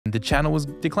the channel was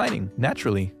declining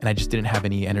naturally. And I just didn't have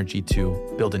any energy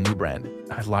to build a new brand.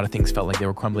 A lot of things felt like they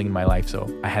were crumbling in my life. So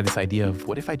I had this idea of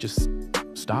what if I just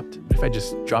stopped? What if I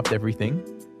just dropped everything,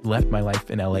 left my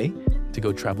life in LA to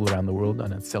go travel around the world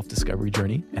on a self-discovery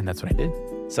journey? And that's what I did.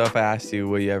 So if I asked you,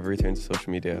 will you ever return to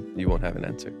social media? You won't have an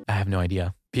answer. I have no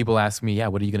idea. People ask me,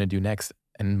 what are you going to do next?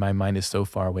 And my mind is so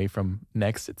far away from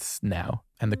next, it's now.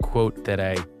 And the quote that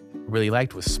I really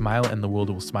liked was, smile and the world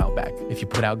will smile back. If you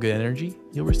put out good energy,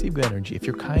 you'll receive good energy. If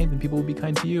you're kind, then people will be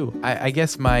kind to you. I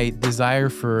guess my desire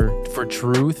for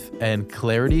truth and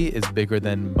clarity is bigger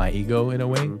than my ego in a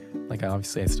way. Like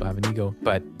obviously I still have an ego,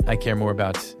 but I care more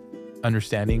about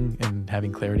understanding and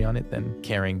having clarity on it than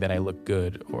caring that I look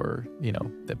good or,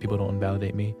 that people don't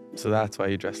invalidate me. So that's why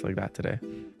you dress like that today.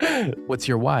 What's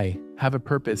your why? Have a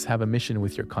purpose, have a mission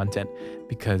with your content,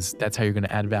 because that's how you're going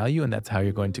to add value and that's how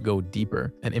you're going to go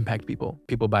deeper and impact people.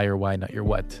 People buy your why, not your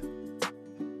what.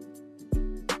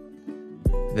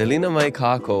 Velina mai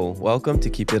kako, welcome to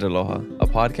Keep It Aloha, a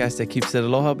podcast that keeps it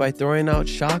aloha by throwing out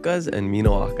shakas and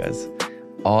minoakas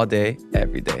all day,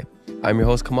 every day. I'm your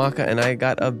host, Kamaka, and I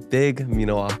got a big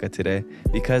minoaka today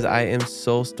because I am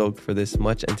so stoked for this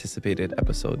much anticipated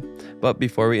episode. But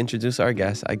before we introduce our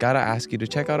guest, I gotta ask you to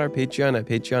check out our Patreon at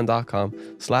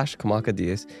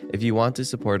patreon.com/KamakaDiaz if you want to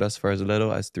support us for as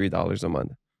little as $3 a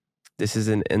month. This is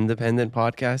an independent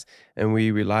podcast, and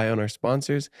we rely on our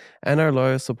sponsors and our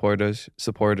loyal supporters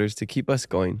to keep us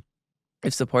going.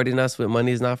 If supporting us with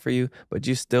money is not for you, but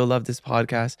you still love this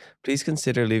podcast, please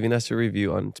consider leaving us a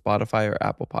review on Spotify or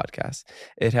Apple Podcasts.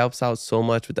 It helps out so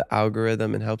much with the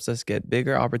algorithm and helps us get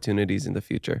bigger opportunities in the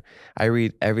future. I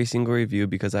read every single review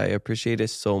because I appreciate it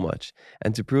so much.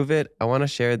 And to prove it, I want to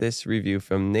share this review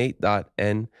from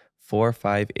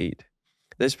Nate.N458.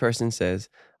 This person says,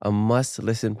 a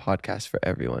must-listen podcast for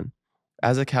everyone.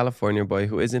 As a California boy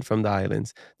who isn't from the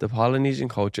islands, the Polynesian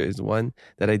culture is one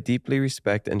that I deeply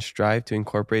respect and strive to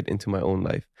incorporate into my own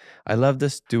life. I love the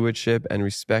stewardship and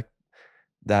respect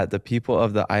that the people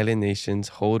of the island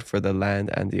nations hold for the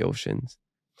land and the oceans,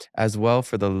 as well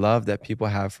for the love that people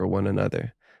have for one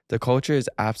another. The culture is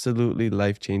absolutely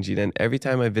life-changing, and every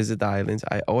time I visit the islands,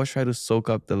 I always try to soak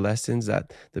up the lessons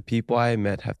that the people I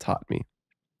met have taught me.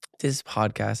 This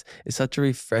podcast is such a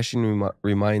refreshing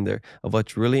reminder of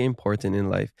what's really important in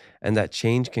life and that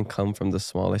change can come from the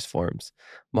smallest forms.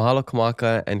 Mahalo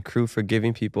Kamaka and crew for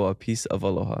giving people a piece of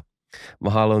aloha.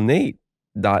 Mahalo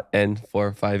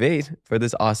Nate.N458 for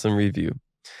this awesome review.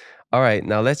 All right,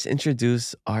 now let's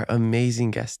introduce our amazing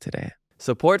guest today.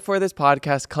 Support for this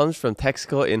podcast comes from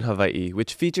Texaco in Hawai'i,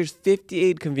 which features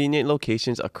 58 convenient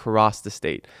locations across the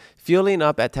state. Fueling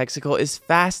up at Texaco is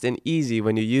fast and easy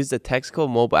when you use the Texaco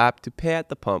mobile app to pay at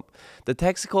the pump. The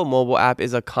Texaco mobile app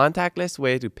is a contactless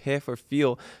way to pay for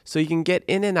fuel so you can get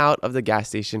in and out of the gas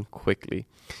station quickly.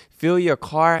 Fuel your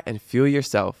car and fuel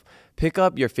yourself. Pick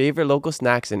up your favorite local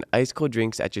snacks and ice cold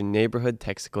drinks at your neighborhood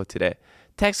Texaco today.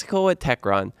 Texaco at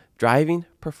Techron, driving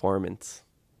performance.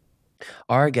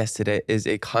 Our guest today is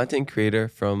a content creator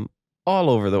from all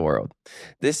over the world.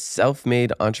 This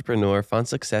self-made entrepreneur found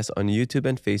success on YouTube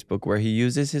and Facebook, where he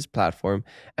uses his platform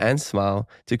and smile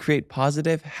to create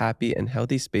positive, happy, and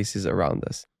healthy spaces around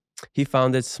us. He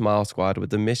founded Smile Squad with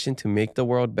the mission to make the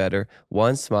world better,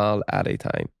 one smile at a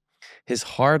time. His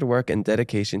hard work and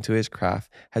dedication to his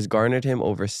craft has garnered him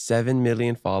over 7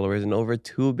 million followers and over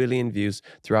 2 billion views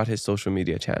throughout his social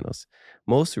media channels.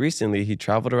 Most recently, he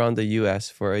traveled around the US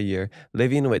for a year,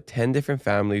 living with 10 different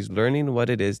families, learning what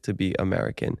it is to be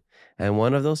American. And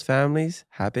one of those families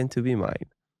happened to be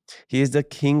mine. He is the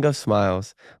king of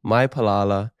smiles, my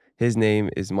palala. His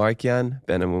name is Markian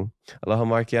Benhamou. Aloha,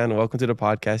 Markian. Welcome to the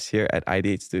podcast here at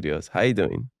ID8 Studios. How you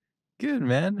doing? Good,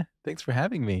 man. Thanks for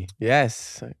having me.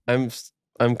 Yes, I'm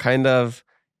kind of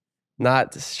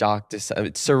not shocked. It's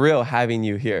surreal having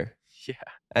you here. Yeah.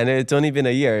 And it's only been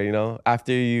a year,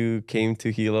 after you came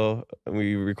to Hilo,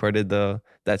 we recorded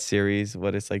that series,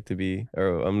 What It's Like to Be,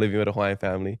 or I'm Living with a Hawaiian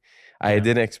Family. I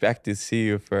didn't expect to see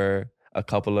you for a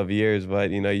couple of years,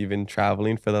 but you've been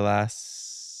traveling for the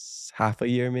last half a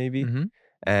year maybe. Mm-hmm.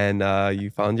 And you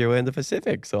found your way in the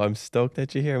Pacific. So I'm stoked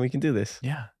that you're here and we can do this.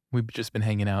 Yeah. We've just been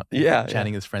hanging out,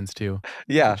 chatting as friends too.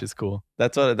 Yeah, which is cool.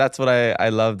 That's what I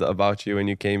loved about you when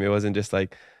you came. It wasn't just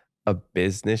like a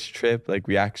business trip. Like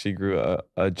we actually grew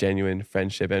a genuine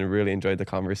friendship and really enjoyed the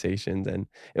conversations. And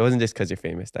it wasn't just because you're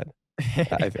famous, Dad.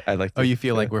 I like Oh, to. you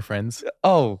feel like we're friends?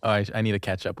 Oh, Oh, I need to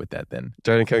catch up with that then.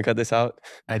 Jordan, can we cut this out?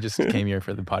 I just came here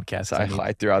for the podcast. So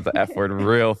I threw out the F word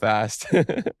real fast.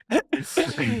 It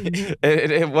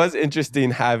was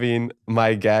interesting having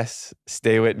my guests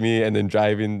stay with me and then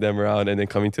driving them around and then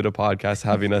coming to the podcast,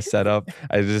 having us set up.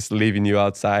 I was just leaving you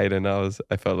outside and I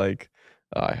felt like,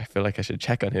 I feel like I should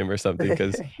check on him or something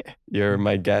because you're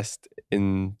my guest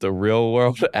in the real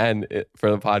world and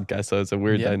for the podcast. So it's a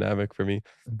weird dynamic for me.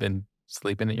 Been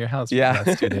sleeping at your house for the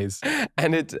last 2 days.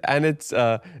 and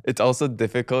it's also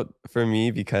difficult for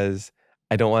me because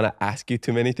I don't want to ask you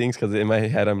too many things because in my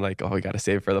head I'm like, oh, we got to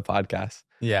save it for the podcast.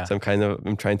 Yeah. So I'm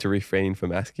trying to refrain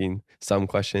from asking some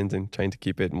questions and trying to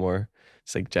keep it more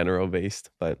just like general based.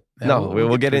 But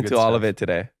we'll get into all of it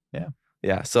today. Yeah.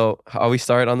 Yeah. So how we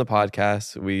start on the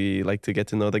podcast, we like to get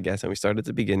to know the guests and we start at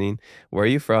the beginning. Where are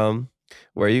you from?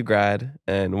 Where are you grad?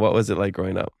 And what was it like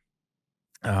growing up?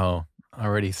 Oh,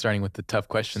 already starting with the tough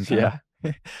questions. Huh?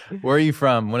 Yeah. Where are you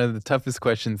from? One of the toughest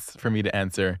questions for me to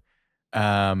answer.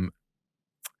 I'll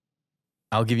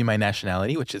give you my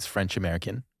nationality, which is French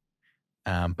American.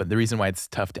 But the reason why it's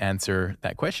tough to answer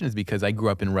that question is because I grew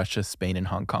up in Russia, Spain, and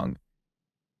Hong Kong.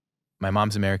 My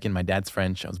mom's American, my dad's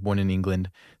French. I was born in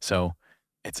England. So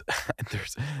it's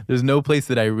there's no place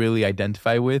that I really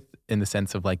identify with in the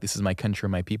sense of like, this is my country or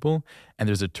my people. And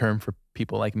there's a term for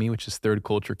people like me, which is third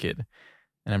culture kid.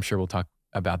 And I'm sure we'll talk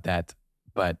about that.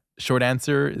 But short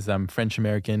answer is I'm French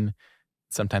American.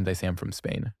 Sometimes I say I'm from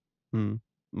Spain.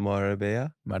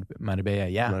 Marbella? Marbella,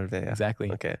 yeah. Marbella.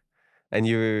 Exactly. Okay. And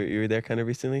you were there kind of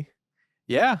recently?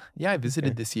 Yeah. I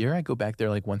visited this year. I go back there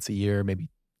like once a year, maybe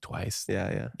twice.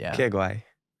 Yeah. Yeah. Que guay.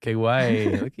 Que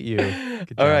guay. Look at you.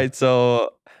 Good All job. right.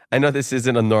 So I know this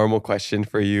isn't a normal question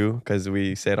for you because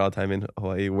we say it all the time in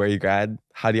Hawaii. Where you grad?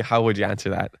 How would you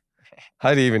answer that?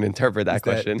 How do you even interpret that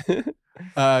question?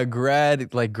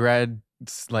 Grad. We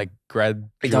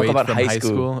talk about from high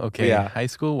school. Okay. Yeah. High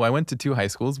school. Well, I went to 2 high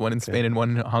schools, one in Spain and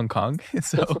one in Hong Kong.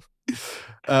 So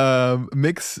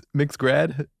mixed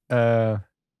grad. Yeah.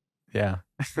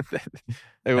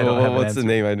 What's the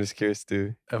name? I'm just curious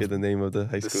to hear the name of the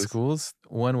high schools.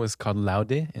 One was called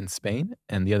Laude in Spain,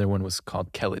 and the other one was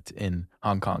called Kelit in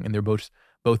Hong Kong, and they're both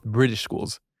British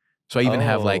schools. So I even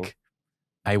have I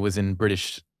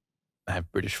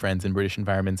have British friends in British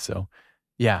environments. So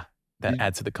yeah, that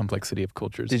adds to the complexity of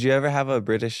cultures. Did you ever have a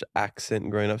British accent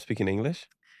growing up speaking English?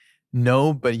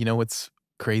 No, but you know what's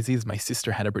crazy is my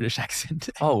sister had a British accent.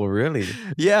 Oh, really?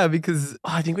 Yeah, because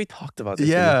I think we talked about this.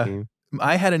 Yeah.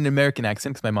 I had an American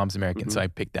accent because my mom's American, so I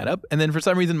picked that up. And then for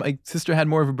some reason, my sister had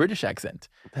more of a British accent.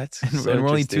 That's and we're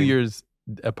only 2 years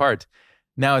apart.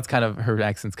 Now it's kind of, her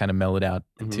accent's kind of mellowed out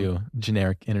into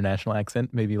generic international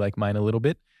accent, maybe like mine a little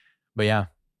bit. But yeah,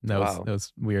 that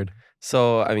was weird.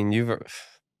 So, I mean,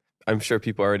 I'm sure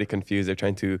people are already confused. They're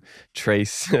trying to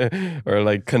trace or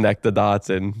like connect the dots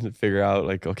and figure out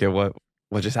like, okay, what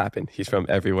just happened? He's from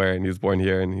everywhere and he was born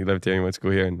here and he lived here and went to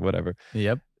school here and whatever.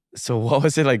 Yep. So what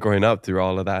was it like growing up through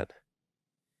all of that?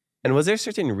 And was there a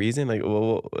certain reason, like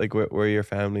where your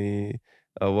family,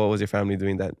 what was your family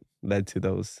doing that led to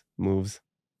those moves?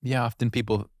 Yeah, often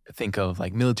people think of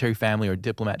like military family or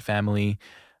diplomat family.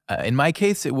 In my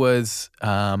case, it was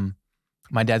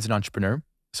my dad's an entrepreneur,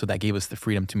 so that gave us the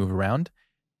freedom to move around.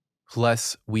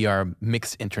 Plus, we are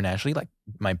mixed internationally. Like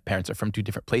my parents are from 2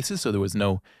 different places, so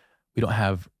we don't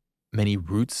have many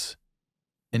roots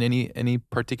in any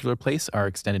particular place. Our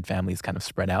extended family is kind of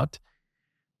spread out.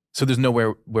 So there's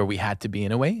nowhere where we had to be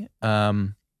in a way.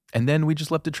 And then we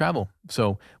just love to travel.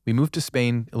 So we moved to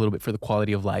Spain a little bit for the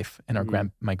quality of life, and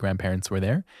my grandparents were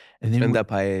there. And then the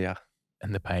paella.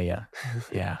 And the paella.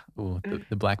 Yeah. Ooh,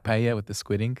 the black paella with the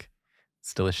squid ink.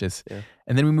 It's delicious. Yeah.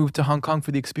 And then we moved to Hong Kong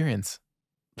for the experience,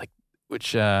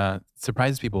 which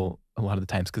surprises people a lot of the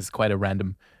times because it's quite a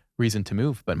random reason to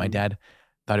move. But my dad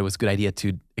thought it was a good idea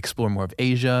to explore more of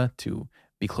Asia, to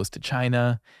be close to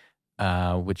China,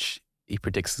 which he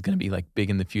predicts is going to be like big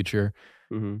in the future.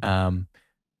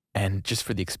 And just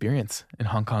for the experience. And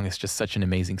Hong Kong is just such an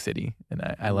amazing city, and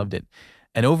I loved it.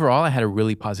 And overall, I had a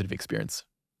really positive experience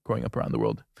growing up around the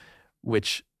world,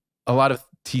 which a lot of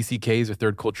TCKs or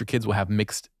third culture kids will have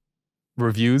mixed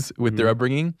reviews with their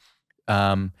upbringing.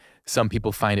 Some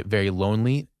people find it very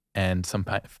lonely, and some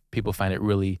people find it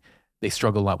really, they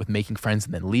struggle a lot with making friends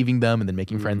and then leaving them, and then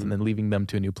making friends and then leaving them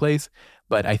to a new place.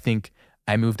 But I think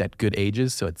I moved at good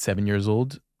ages. So at 7 years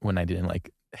old, when I didn't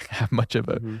have much of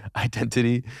a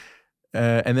identity.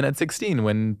 And then at 16,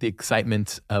 when the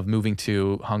excitement of moving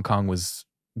to Hong Kong was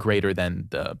greater than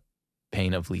the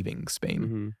pain of leaving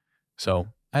Spain. So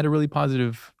I had a really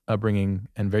positive upbringing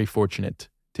and very fortunate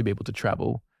to be able to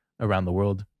travel around the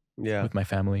world with my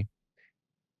family.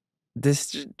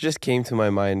 This just came to my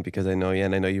mind because I know you,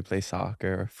 and I know you play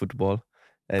soccer or football.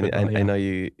 And Football, I yeah. know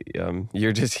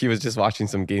he was just watching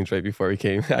some games right before we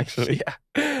came, actually.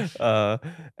 Yeah.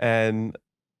 And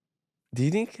do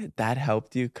you think that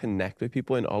helped you connect with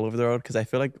people in all over the world? Because I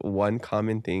feel like one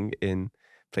common thing in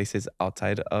places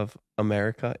outside of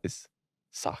America is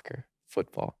soccer,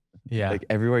 football. Yeah. Like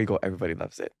everywhere you go, everybody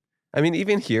loves it. I mean,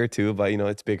 even here too, but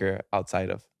it's bigger outside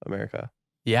of America.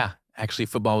 Yeah. Actually,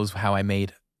 football was how I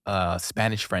made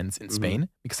Spanish friends in Hmm. Spain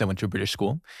because I went to a British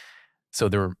school. So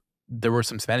there were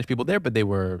some Spanish people there, but they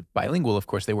were bilingual. Of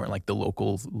course, they weren't like the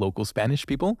local Spanish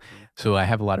people. So I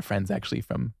have a lot of friends actually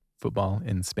from football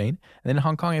in Spain. And then in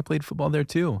Hong Kong, I played football there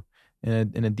too,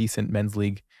 in a decent men's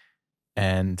league,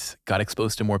 and got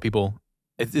exposed to more people.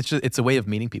 It's a way of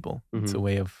meeting people. Hmm.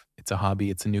 It's a hobby.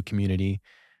 It's a new community.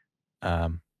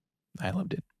 I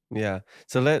loved it. Yeah.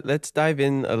 So let's dive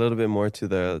in a little bit more to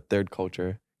the third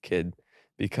culture kid,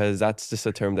 because that's just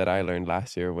a term that I learned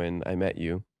last year when I met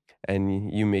you,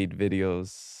 and you made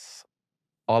videos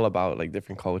all about like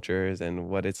different cultures and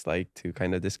what it's like to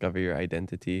kind of discover your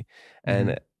identity. Hmm.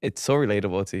 And it's so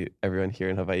relatable to everyone here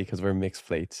in Hawaii because we're mixed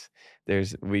plates.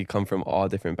 We come from all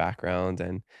different backgrounds,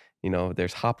 and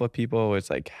there's Hapa people where it's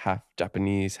like half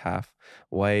Japanese, half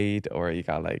white, or you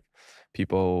got like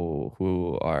people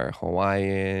who are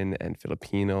Hawaiian and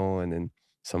Filipino, and then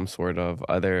some sort of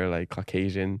other like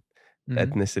Caucasian Hmm.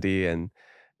 ethnicity. And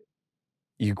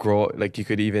you grow like you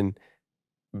could even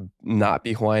not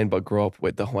be Hawaiian but grow up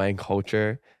with the Hawaiian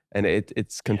culture, and it's Yeah.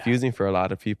 confusing for a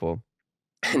lot of people.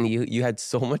 And you had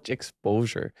so much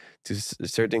exposure to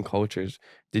certain cultures.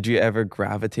 Did you ever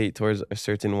gravitate towards a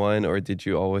certain one, or did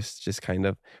you always just kind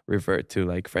of revert to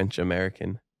like French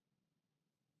American?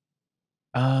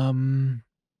 Um.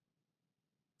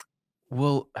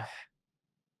 Well,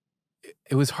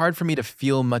 it was hard for me to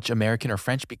feel much American or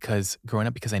French because growing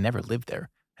up, because I never lived there.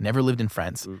 I never lived in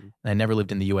France, Mhm. and I never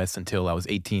lived in the US until I was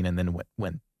 18 and then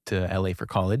went to LA for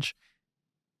college.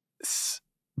 S-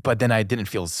 But then I didn't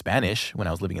feel Spanish when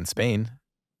I was living in Spain,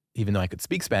 even though I could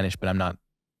speak Spanish, but I'm not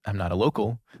a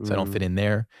local, so I don't fit Mm. in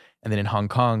there. And then in Hong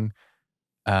Kong,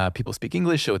 people speak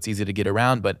English, so it's easy to get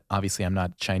around, but obviously I'm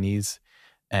not Chinese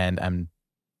and I'm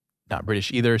not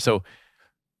British either. So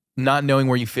not knowing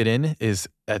where you fit in is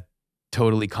a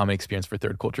totally common experience for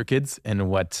third culture kids, and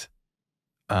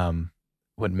um,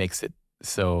 what makes it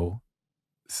so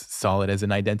solid as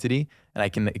an identity. And I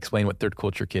can explain what third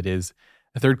culture kid is.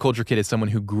 A third culture kid is someone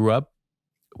who grew up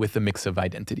with a mix of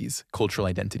identities, cultural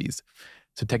identities.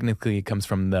 So technically, it comes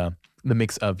from the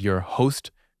mix of your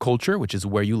host culture, which is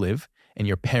where you live, and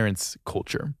your parents'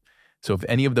 culture. So if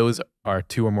any of those are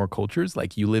two or more cultures,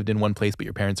 like you lived in one place but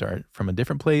your parents are from a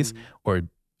different place, Mhm. or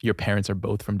your parents are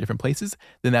both from different places,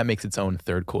 then that makes its own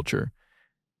third culture,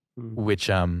 Mm. which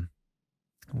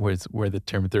where the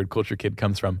term third culture kid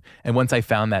comes from. And once I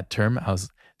found that term, I was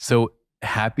so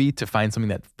happy to find something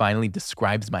that finally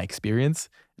describes my experience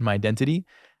and my identity.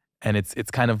 And it's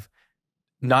kind of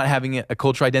not having a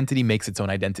cultural identity makes its own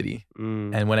identity.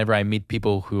 Mm. And whenever I meet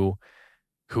people who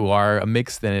are a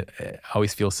mix, then I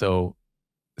always feel so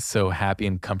happy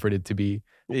and comforted to be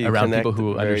Yeah, you around people connect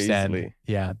who very understand, easily.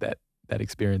 yeah, that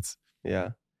experience.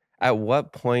 Yeah. At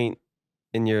what point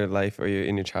in your life or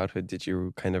in your childhood did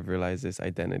you kind of realize this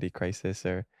identity crisis,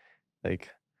 or like,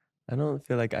 I don't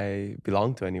feel like I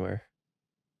belong to anywhere?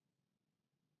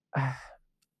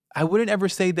 I wouldn't ever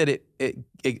say that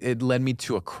it led me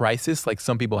to a crisis like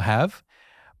some people have,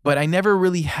 but I never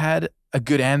really had a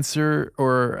good answer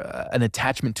or an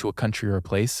attachment to a country or a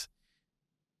place.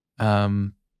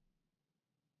 Um,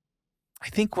 I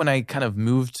think when I kind of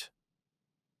moved,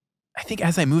 I think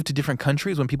as I moved to different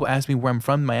countries, when people asked me where I'm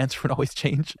from, my answer would always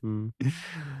change. Mm.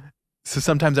 So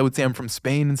sometimes I would say I'm from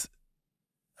Spain.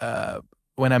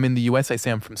 When I'm in the US, I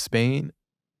say I'm from Spain.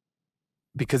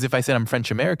 Because if I said I'm French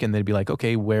American, they'd be like,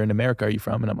 okay, where in America are you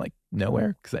from? And I'm like,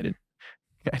 nowhere, because I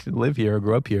didn't live here or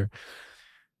grow up here.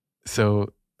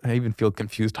 So I even feel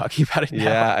confused talking about it now.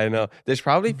 Yeah, I know. There's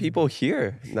probably people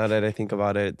here, now that I think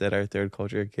about it, that are third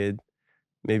culture kid,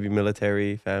 maybe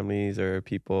military families or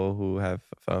people who have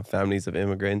families of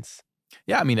immigrants.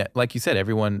 Yeah, I mean, like you said,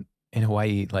 everyone in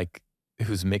Hawaii, like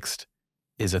who's mixed,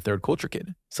 is a third culture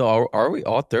kid. So are we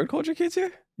all third culture kids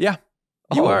here? Yeah,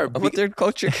 you Oh, are. I'm a third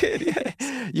culture kid. Yes.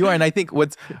 You are, and I think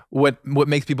what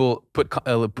makes people put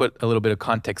a little bit of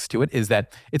context to it is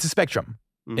that it's a spectrum,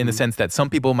 in the Hmm. sense that some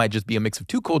people might just be a mix of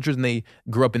two cultures and they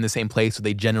grew up in the same place, so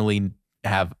they generally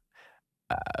have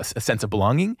a sense of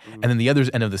belonging. Hmm. And then the other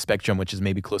end of the spectrum, which is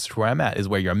maybe closer to where I'm at, is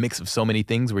where you're a mix of so many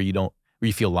things where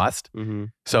you feel lost. Hmm.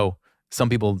 So some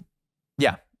people,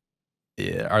 yeah.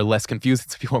 are less confused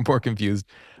and some people are more confused.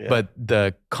 Yeah. But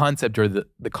the concept or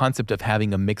the concept of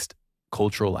having a mixed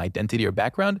cultural identity or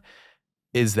background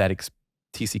is that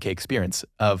TCK experience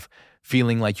of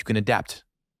feeling like you can adapt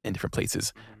in different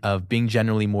places, of being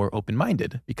generally more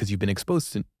open-minded because you've been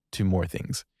exposed to more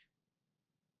things.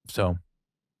 So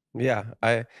Yeah,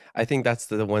 I think that's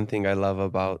the one thing I love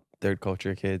about third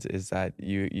culture kids is that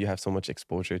you have so much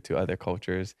exposure to other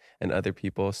cultures and other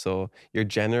people. So you're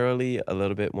generally a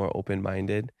little bit more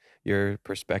open-minded. Your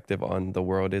perspective on the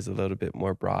world is a little bit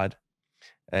more broad.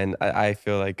 And I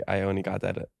feel like I only got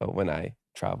that when I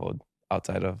traveled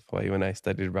outside of Hawaii, when I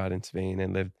studied abroad in Spain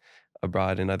and lived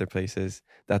abroad in other places.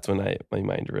 That's when my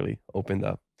mind really opened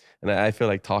up. And I feel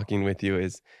like talking with you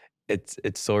is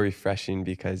it's so refreshing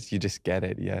because you just get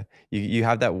it. Yeah. You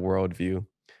have that worldview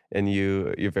and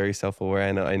you're very self-aware.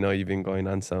 I know you've been going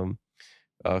on some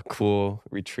cool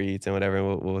retreats and whatever.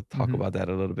 And we'll talk about that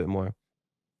a little bit more.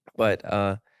 But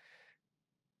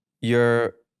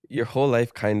your your whole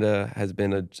life kind of has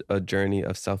been a journey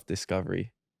of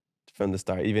self-discovery from the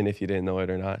start, even if you didn't know it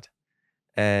or not.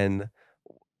 And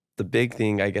the big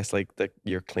thing, I guess, like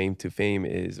your claim to fame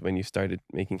is when you started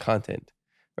making content,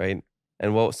 right?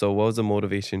 And what was the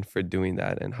motivation for doing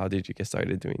that, and how did you get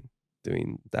started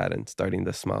doing that and starting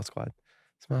the Smile Squad?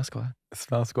 Smile Squad.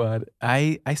 Smile Squad.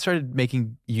 I started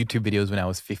making YouTube videos when I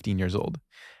was 15 years old,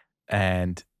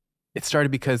 and it started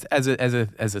because as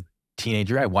a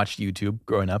teenager, I watched YouTube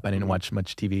growing up. I didn't watch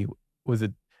much TV.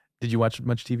 Did you watch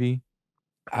much TV?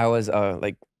 I was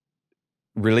like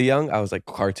really young. I was like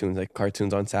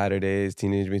cartoons on Saturdays,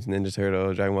 Teenage Mutant Ninja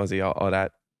Turtles, Dragon Ball Z, all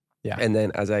that. Yeah. And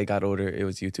then as I got older, it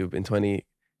was YouTube. In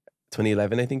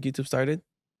 2011, I think YouTube started.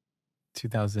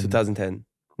 2010.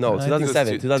 No,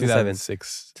 2007.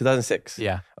 2006. 2006.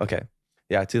 Yeah. Okay.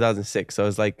 Yeah, 2006. So it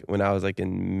was like when I was like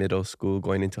in middle school,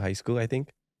 going into high school, I think.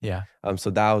 Yeah.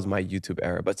 So that was my YouTube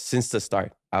era. But since the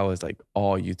start, I was like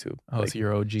all YouTube. Oh, like, so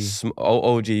you're OG.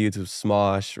 OG YouTube,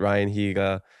 Smosh, Ryan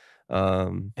Higa.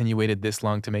 And you waited this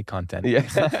long to make content. Yeah.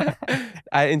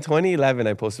 In 2011,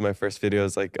 I posted my first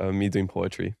videos like me doing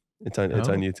poetry. It's on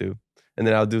YouTube. And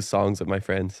then I'll do songs with my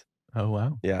friends. Oh,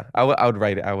 wow. Yeah. I would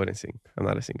write it. I wouldn't sing. I'm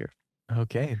not a singer.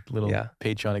 Okay. Little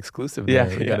Patreon exclusive Yeah.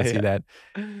 there. We got to see that.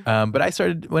 But I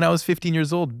started when I was 15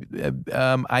 years old.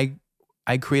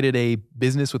 I created a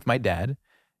business with my dad.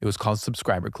 It was called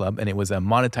Subscriber Club, and it was a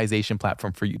monetization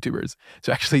platform for YouTubers.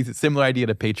 So actually, it's a similar idea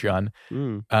to Patreon.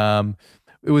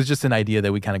 It was just an idea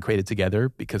that we kind of created together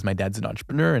because my dad's an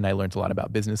entrepreneur, and I learned a lot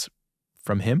about business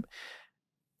from him.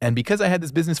 And because I had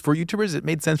this business for YouTubers, it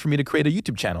made sense for me to create a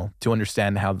YouTube channel to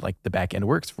understand how like the back end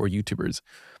works for YouTubers.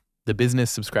 The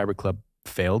business Subscriber Club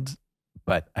failed,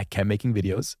 but I kept making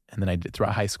videos, and then I did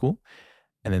throughout high school,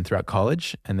 and then throughout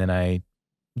college, and then I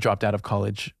dropped out of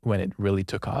college when it really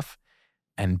took off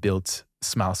and built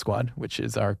Smile Squad, which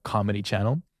is our comedy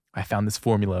channel. I found this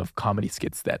formula of comedy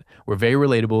skits that were very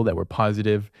relatable, that were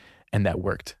positive, and that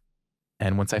worked.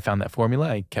 And once I found that formula,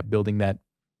 I kept building that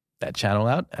channel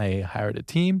out. I hired a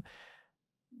team,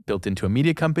 built into a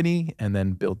media company, and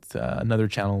then built another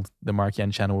channel, the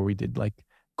Markian channel, where we did like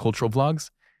cultural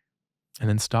vlogs, and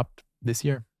then stopped this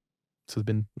year. So it's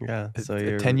been a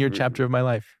 10-year chapter of my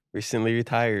life. Recently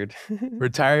retired.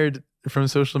 Retired from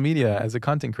social media as a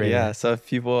content creator. Yeah. So if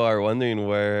people are wondering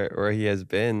where he has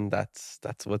been, that's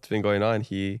what's been going on.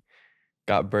 He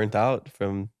got burnt out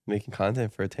from making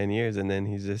content for 10 years, and then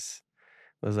he just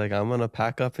was like, I'm gonna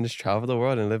pack up and just travel the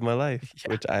world and live my life,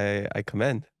 which I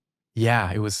commend.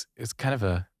 Yeah, it was kind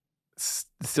of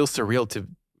still surreal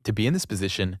to be in this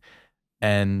position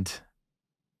and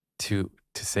to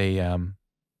say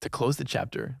to close the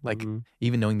chapter, like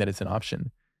even knowing that it's an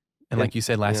option. And like you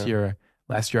said, last year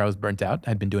I was burnt out.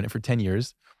 I'd been doing it for 10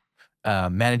 years,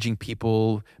 managing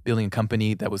people, building a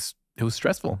company it was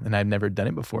stressful, and I'd never done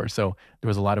it before. So there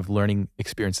was a lot of learning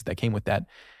experiences that came with that.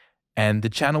 And the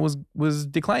channel was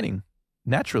declining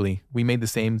naturally. We made the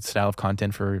same style of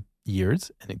content for years,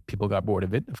 and people got bored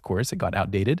of it. Of course, it got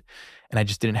outdated, and I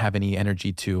just didn't have any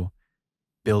energy to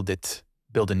build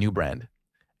a new brand.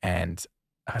 And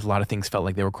a lot of things felt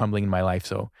like they were crumbling in my life.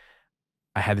 So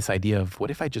I had this idea of, what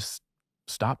if I just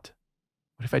stopped?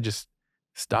 What if I just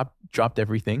stopped, dropped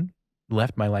everything,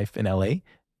 left my life in LA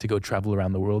to go travel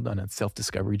around the world on a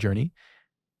self-discovery journey?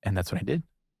 And that's what I did.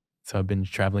 So I've been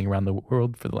traveling around the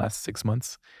world for the last 6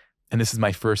 months. And this is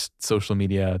my first social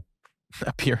media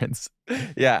appearance.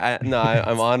 Yeah,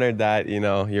 I'm honored that,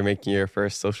 you're making your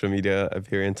first social media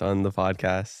appearance on the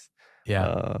podcast.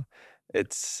 Yeah.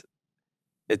 It's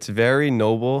very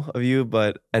noble of you,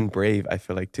 and brave, I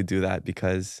feel like, to do that,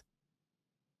 because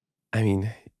I mean,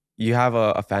 you have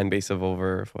a fan base of over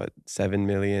what 7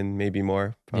 million, maybe more,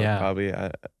 Yeah. probably.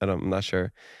 I'm not sure,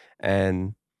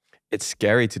 and it's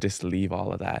scary to just leave all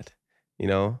of that. You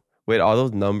know, with all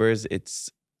those numbers,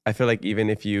 I feel like even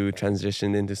if you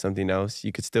transitioned into something else,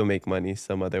 you could still make money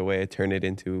some other way, turn it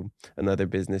into another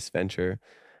business venture.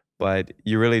 But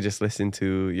you really just listen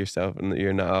to yourself and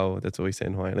your now. That's what we say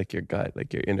in Hawaii, like your gut,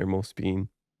 like your innermost being,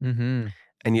 Mm-hmm.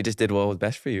 and you just did what was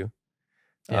best for you.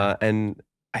 Yeah. And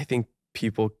I think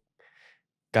people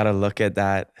gotta look at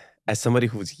that as somebody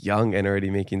who's young and already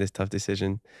making this tough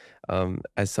decision,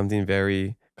 as something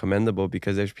very commendable,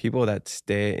 because there's people that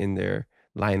stay in their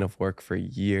line of work for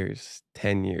years,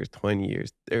 10 years, 20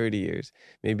 years, 30 years,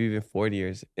 maybe even 40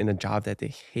 years in a job that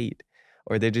they hate,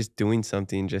 or they're just doing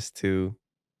something just to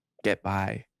get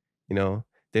by, you know?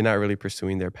 They're not really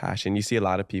pursuing their passion. You see a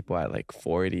lot of people at like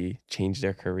 40 change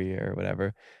their career or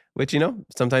whatever, which,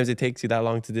 sometimes it takes you that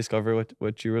long to discover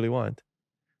what you really want.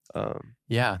 Um,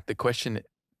 Yeah. The question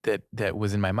that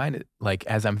was in my mind, like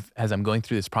as I'm going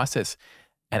through this process,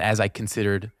 and as I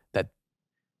considered that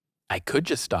I could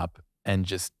just stop and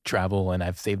just travel, and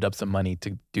I've saved up some money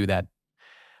to do that,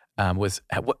 was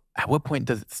at what point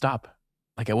does it stop?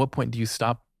 Like at what point do you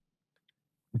stop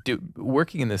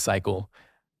working in this cycle?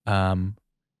 Um,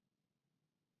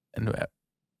 and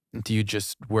do you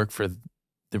just work for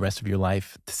the rest of your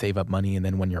life to save up money, and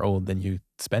then when you're old, then you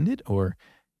spend it? Or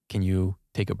can you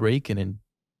take a break and then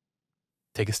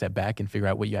take a step back and figure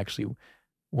out what you actually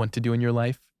want to do in your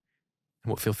life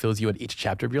and what fulfills you at each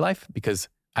chapter of your life? Because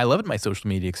I loved my social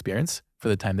media experience for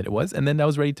the time that it was, and then I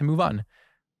was ready to move on.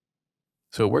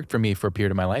 So it worked for me for a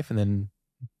period of my life, and then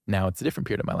now it's a different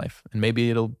period of my life, and maybe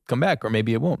it'll come back or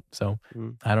maybe it won't. So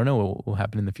mm, I don't know what will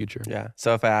happen in the future. yeah.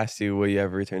 So if I asked you, will you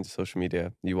ever return to social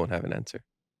media? You won't have an answer.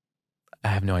 I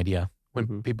have no idea. When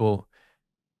Hmm. people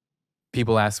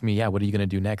ask me, yeah, what are you going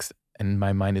to do next? And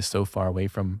my mind is so far away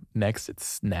from next.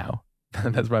 It's now.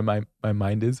 That's where my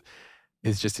mind is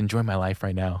just enjoy my life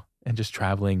right now and just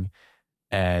traveling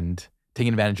and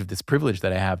taking advantage of this privilege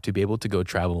that I have to be able to go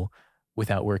travel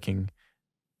without working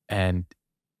and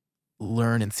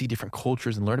learn and see different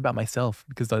cultures and learn about myself,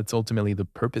 because that's ultimately the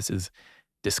purpose, is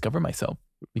discover myself,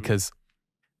 because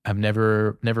I've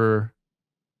never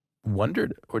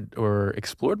wondered or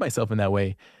explored myself in that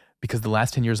way, because the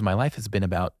last 10 years of my life has been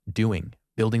about building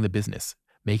the business,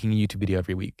 making a YouTube video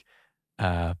every week,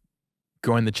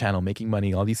 growing the channel, making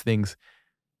money, all these things.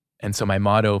 And so my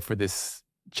motto for this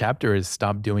chapter is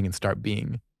stop doing and start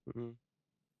being, Hmm.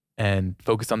 and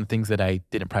focus on the things that I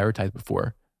didn't prioritize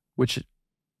before, which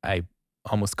I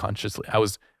almost consciously, I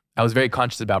was very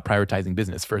conscious about prioritizing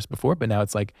business first before, but now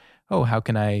it's like, oh, how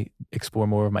can I explore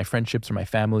more of my friendships or my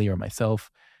family or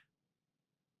myself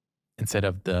instead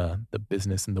of the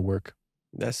business and the work?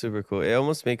 That's super cool. It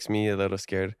almost makes me a little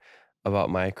scared about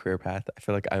my career path. I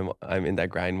feel like I'm in that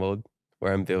grind mode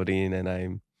where I'm building and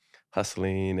I'm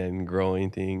hustling and growing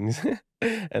things.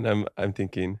 And I'm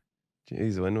thinking,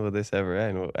 geez, when will this ever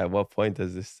end? At what point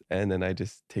does this end? And I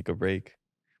just take a break.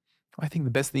 I think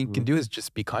the best thing you Hmm. can do is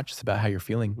just be conscious about how you're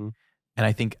feeling. Hmm. And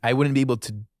I think I wouldn't be able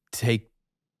to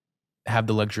have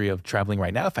the luxury of traveling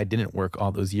right now if I didn't work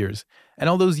all those years. And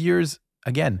all those years,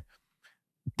 again,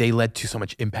 they led to so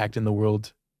much impact in the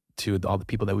world, to all the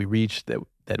people that we reached,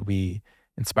 that we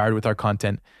inspired with our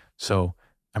content. So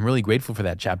I'm really grateful for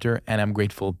that chapter, and I'm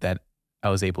grateful that I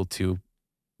was able to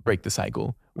break the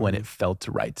cycle when Hmm. it felt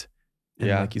right. And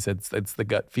Yeah. like you said, it's the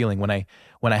gut feeling. When I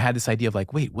had this idea of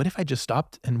like, wait, what if I just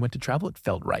stopped and went to travel? It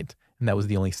felt right, and that was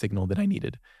the only signal that I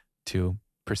needed to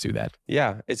pursue that.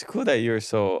 Yeah, it's cool that you're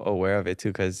so aware of it too,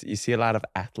 because you see a lot of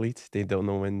athletes, they don't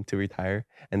know when to retire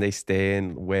and they stay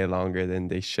in way longer than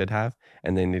they should have.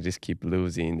 And then they just keep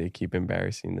losing, they keep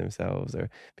embarrassing themselves, or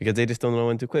because they just don't know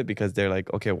when to quit, because they're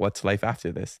like, okay, what's life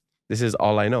after this? This is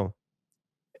all I know.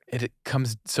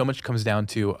 So much comes down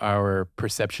to our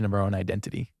perception of our own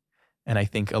identity. And I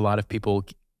think a lot of people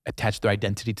attach their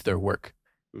identity to their work.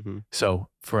 Hmm. So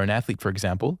for an athlete, for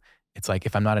example, it's like,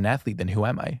 if I'm not an athlete, then who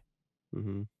am I?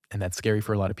 Hmm. And that's scary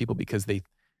for a lot of people, because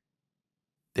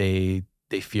they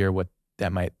fear what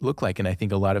that might look like. And I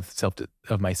think a lot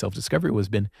of my self-discovery was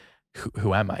been,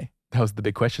 who am I? That was the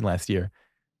big question last year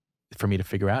for me to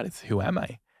figure out. It's, who am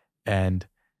I? And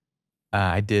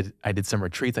I did some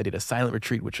retreats. I did a silent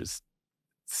retreat, which was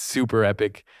super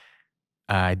epic.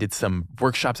 I did some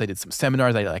workshops. I did some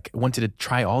seminars. I wanted to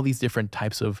try all these different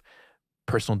types of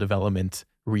personal development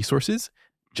resources.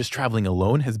 Just traveling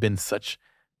alone has been such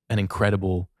an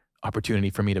incredible opportunity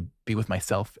for me to be with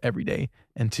myself every day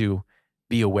and to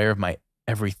be aware of my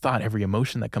every thought, every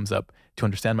emotion that comes up, to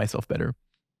understand myself better.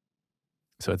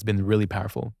 So it's been really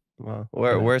powerful Wow. for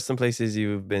Where that. are some places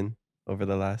you've been over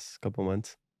the last couple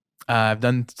months? I've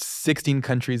done 16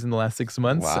 countries in the last 6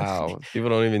 months. Wow. People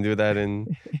don't even do that in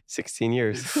 16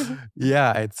 years.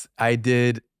 Yeah,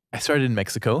 I started in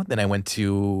Mexico, then I went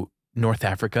to North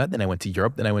Africa, then I went to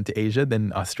Europe, then I went to Asia,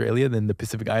 then Australia, then the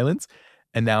Pacific Islands.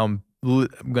 And now I'm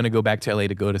going to go back to LA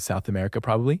to go to South America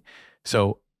probably.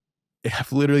 So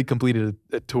I've literally completed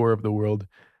a tour of the world,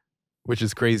 which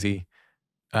is crazy.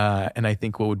 And I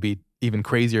think what would be even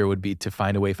crazier would be to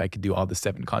find a way if I could do all the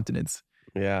 7 continents.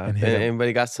 Yeah. And And hit 'em.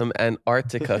 anybody got some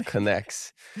Antarctica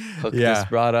connects? Hook this Yeah.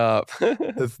 brought up.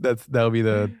 That'll be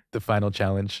the final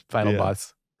challenge, final Yeah.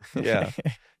 boss. Yeah.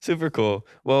 Super cool.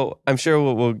 Well, I'm sure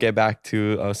we'll get back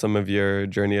to some of your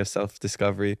journey of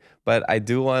self-discovery, but I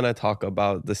do want to talk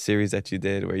about the series that you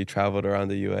did where you traveled around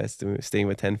the US staying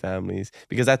with 10 families,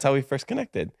 because that's how we first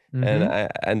connected. Mhm.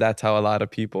 And that's how a lot of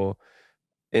people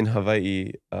in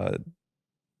Hawaii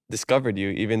discovered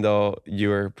you, even though you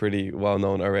were pretty well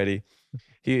known already.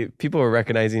 People were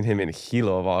recognizing him in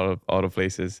Hilo of all the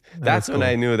places. That's when cool.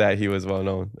 I knew that he was well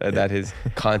known, Yeah. that his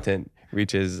content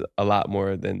reaches a lot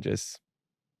more than just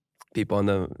people on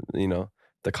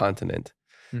the continent.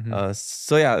 Mhm.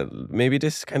 So yeah, maybe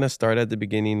just kind of start at the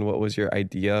beginning. What was your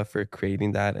idea for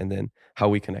creating that, and then how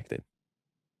we connected?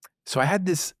 So I had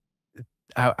this.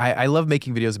 I love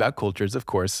making videos about cultures, of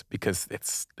course, because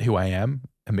it's who I am,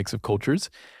 a mix of cultures.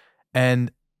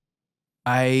 And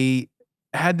I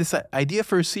had this idea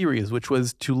for a series, which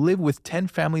was to live with 10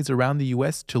 families around the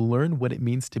US to learn what it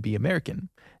means to be American.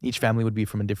 Each family would be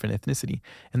from a different ethnicity.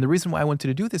 And the reason why I wanted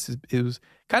to do this is it was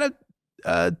kind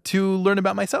of to learn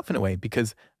about myself in a way,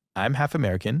 because I'm half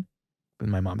American and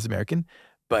my mom's American,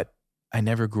 but I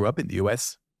never grew up in the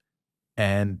US.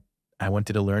 And I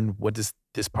wanted to learn, what does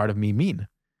this part of me mean?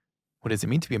 What does it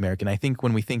mean to be American? I think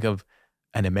when we think of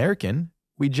an American,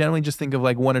 we generally just think of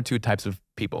like 1 or 2 types of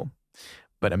people.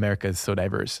 But America is so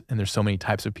diverse and there's so many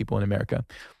types of people in America.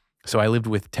 So I lived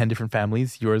with 10 different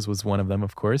families. Yours was one of them,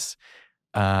 of course.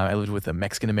 I lived with a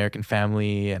Mexican American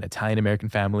family, an Italian American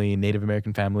family, Native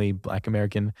American family, Black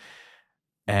American.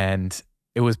 And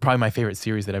it was probably my favorite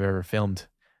series that I've ever filmed,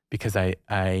 because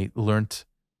I learned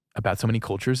about so many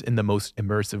cultures in the most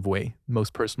immersive way,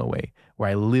 most personal way, where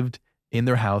I lived in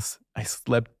their house. I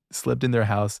slept in their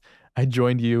house. I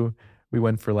joined you. We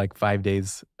went for like 5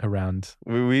 days around.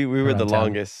 We were Around the town.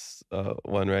 longest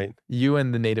one, right? You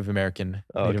and the Native American.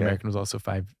 Oh, Native okay. American was also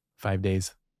five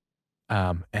days.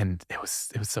 And it was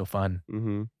so fun.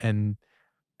 Mm-hmm. And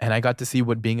I got to see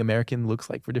what being American looks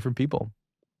like for different people.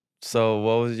 So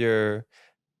what was your?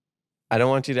 I don't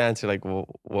want you to answer like what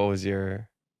was your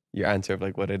answer of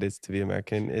like what it is to be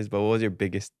American is, but what was your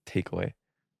biggest takeaway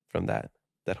from that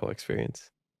whole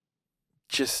experience?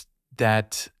 Just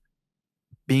that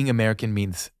being American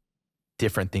means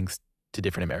different things to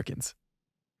different Americans.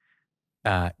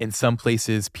 In some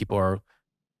places, people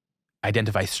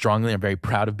identify strongly and are very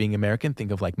proud of being American.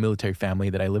 Think of like military family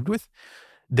that I lived with.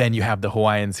 Then you have the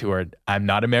Hawaiians who are, I'm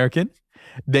not American.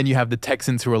 Then you have the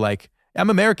Texans who are like, I'm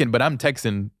American, but I'm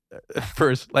Texan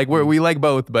first. Like we like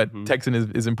both, but Texan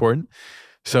is important.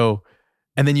 So,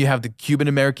 and then you have the Cuban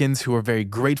Americans who are very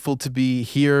grateful to be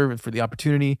here for the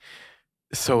opportunity.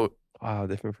 So, wow,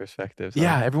 different perspectives.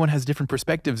 Yeah, everyone has different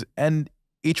perspectives, and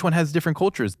each one has different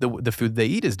cultures. The food they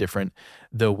eat is different.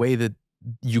 The way that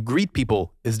you greet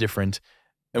people is different.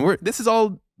 And this is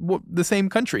all the same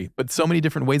country, but so many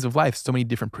different ways of life, so many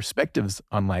different perspectives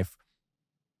on life.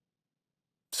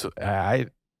 So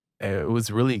it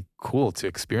was really cool to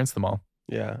experience them all.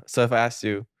 Yeah. So if I asked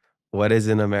you, what is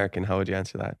an American, how would you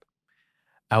answer that?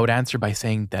 I would answer by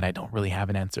saying that I don't really have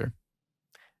an answer.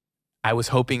 I was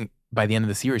hoping by the end of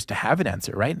the series to have an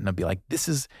answer, right? And I'd be like,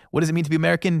 what does it mean to be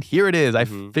American? Here it is. I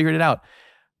figured it out.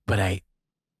 But I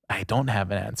don't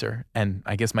have an answer. And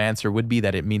I guess my answer would be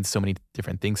that it means so many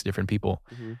different things to different people.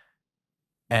 Mm-hmm.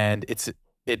 And it's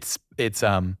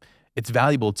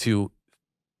valuable to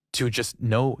just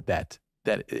know that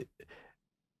there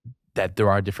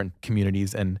are different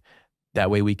communities, and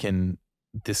that way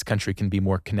this country can be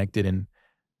more connected and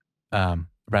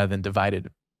rather than divided,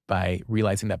 by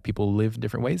realizing that people live in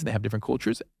different ways and they have different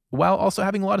cultures, while also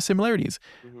having a lot of similarities,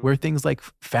 where things like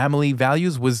family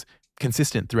values was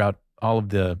consistent throughout all of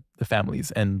the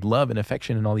families, and love and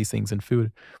affection and all these things, and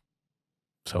food.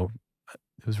 So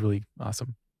it was really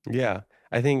awesome. Yeah.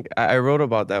 I think I wrote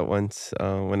about that once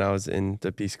when I was in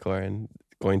the Peace Corps and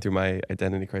going through my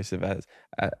identity crisis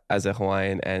as a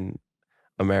Hawaiian and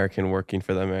American working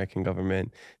for the American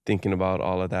government, thinking about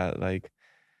all of that, like,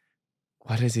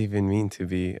 what does it even mean to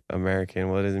be American?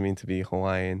 What does it mean to be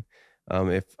Hawaiian?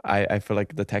 If I feel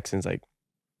like the Texans, like,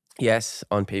 yes,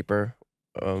 on paper,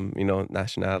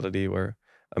 nationality, we're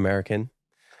American.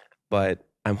 but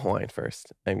I'm Hawaiian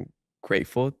first. I'm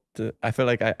grateful to, I feel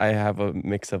like I have a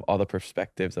mix of all the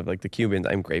perspectives of like the Cubans.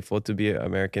 I'm grateful to be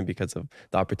American because of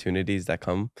the opportunities that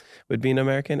come with being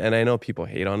American. And I know people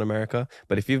hate on America,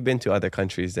 but if you've been to other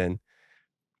countries, then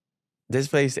this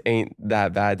place ain't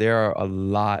that bad. There are a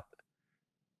lot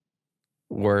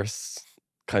worse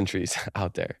countries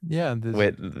out there Yeah,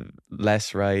 with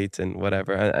less rights and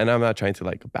whatever. And I'm not trying to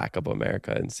like back up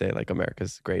America and say like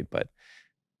America's great, but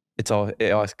it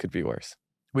always could be worse.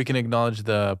 we can acknowledge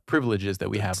the privileges that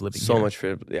we have living So here much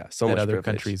privilege. Yeah, so that much other privilege.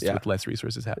 countries Yeah, with less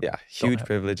resources have. yeah, don't huge have.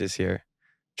 privileges here.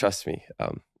 Trust me.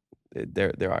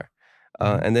 There are.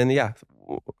 Mhm. And then yeah,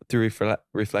 through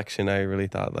reflection, I really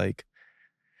thought like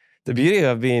the beauty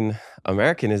of being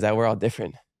American is that we're all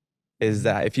different. Is Mhm.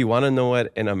 that if you want to know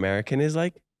what an American is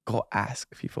like, go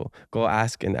ask people. Go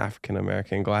ask an African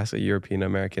American. Go ask a European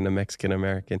American, a Mexican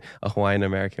American, a Hawaiian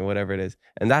American, whatever it is.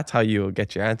 And that's how you will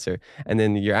get your answer. And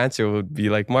then your answer would be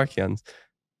like Markian's.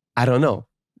 I don't know.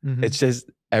 Mhm. It's just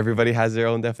everybody has their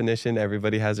own definition.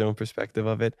 Everybody has their own perspective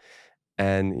of it.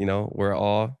 And, you know, we're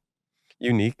all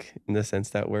unique in the sense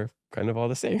that we're kind of all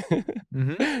the same.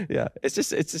 Mhm. Yeah. It's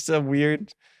just a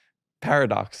weird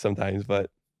paradox sometimes, but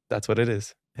that's what it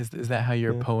is. Is that how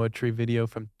your Yeah. poetry video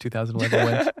from 2011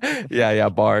 went? Yeah,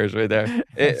 bars right there.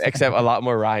 Except a lot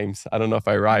more rhymes. I don't know if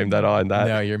I rhymed at all in that.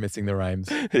 No, you're missing the rhymes.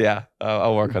 Yeah,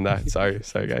 I'll work on that.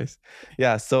 Sorry, guys.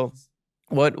 Yeah, so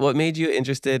what made you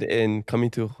interested in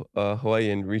coming to Hawaii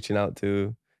and reaching out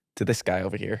to this guy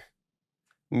over here,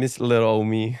 Miss Little Old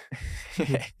Me?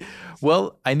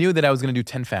 Well, I knew that I was going to do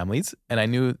 10 families, and I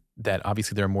knew that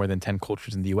obviously there are more than 10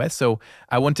 cultures in the US. So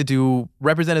I wanted to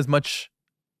represent as much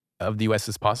of the US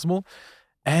as possible.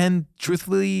 And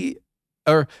truthfully,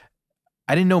 or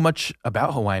I didn't know much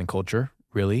about Hawaiian culture,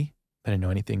 really. I didn't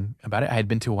know anything about it. I had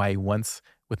been to Hawaii once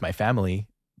with my family,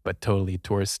 but totally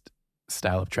tourist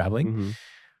style of traveling. Mhm.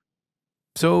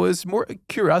 So it was more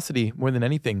curiosity more than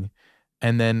anything.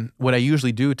 And then what I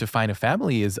usually do to find a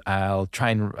family is I'll try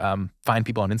and find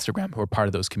people on Instagram who are part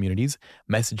of those communities,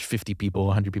 message 50 people,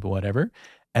 100 people, whatever.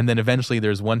 And then eventually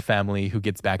there's one family who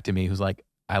gets back to me who's like,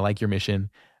 I like your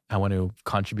mission. I want to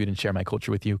contribute and share my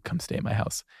culture with you. Come stay at my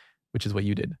house, which is what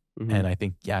you did. Mhm. And I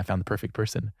think, yeah, I found the perfect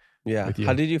person. Yeah. With you.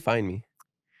 How did you find me?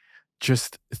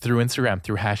 Just through Instagram,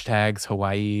 through hashtags,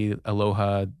 Hawai'i,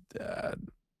 Aloha,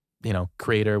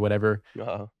 creator, whatever.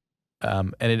 Uh-huh.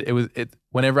 And it was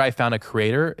whenever I found a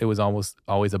creator, it was almost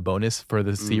always a bonus for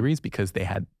the series because they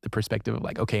had the perspective of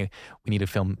like, okay, we need to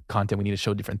film content, we need to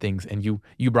show different things. And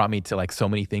you brought me to like so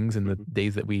many things in the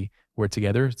days that we were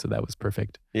together. So that was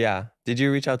perfect. Yeah. Did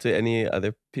you reach out to any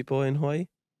other people in Hawaii?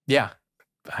 Yeah.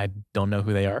 I don't know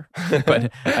who they are,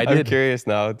 but I did. I'm curious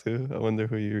now too. I wonder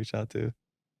who you reached out to.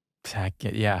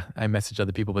 Yeah, I messaged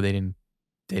other people, but they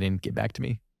didn't get back to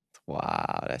me.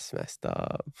 Wow, that's messed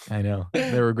up. I know.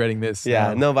 They're regretting this.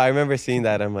 Yeah, no, but I remember seeing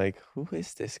that. I'm like, who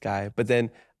is this guy? But then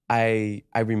I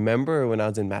remember when I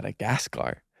was in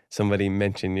Madagascar, somebody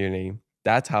mentioned your name.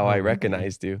 That's how I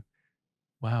recognized you.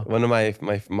 Wow. One of my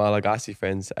Malagasy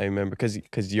friends, I remember,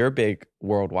 because you're big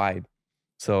worldwide.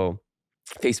 So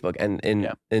Facebook and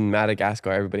in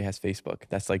Madagascar, everybody has Facebook.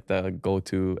 That's like the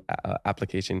go-to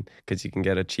application because you can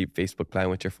get a cheap Facebook plan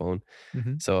with your phone.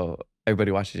 Mm-hmm. So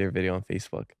everybody watches your video on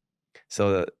Facebook.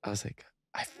 So I was like,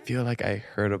 I feel like I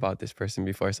heard about this person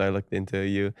before. So I looked into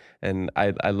you, and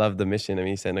I love the mission. I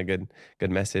mean, you sent a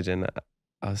good message, and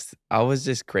I was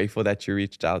just grateful that you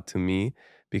reached out to me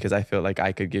because I felt like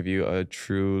I could give you a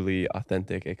truly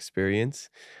authentic experience,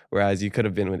 whereas you could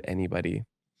have been with anybody,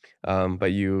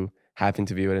 but you happen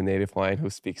to be with a native Hawaiian who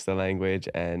speaks the language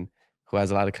and who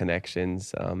has a lot of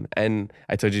connections. And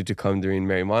I told you to come during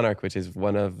Merry Monarch, which is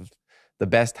one of the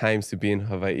best times to be in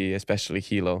Hawaii, especially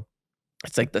Hilo.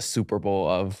 It's like the Super Bowl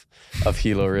of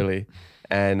Hilo, really.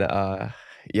 And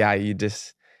yeah, you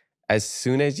just, as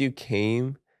soon as you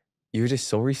came, you were just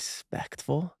so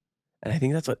respectful. And I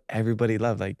think that's what everybody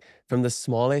loved. Like from the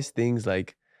smallest things,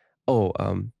 like, oh,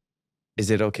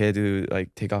 is it okay to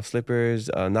like take off slippers,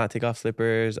 not take off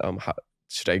slippers? How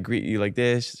should I greet you like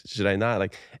this? Should I not?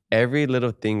 Like every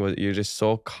little thing was, you're just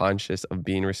so conscious of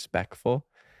being respectful.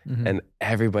 Mm-hmm. And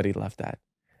everybody loved that.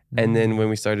 And then when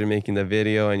we started making the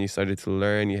video and you started to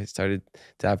learn, you started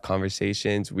to have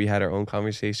conversations, we had our own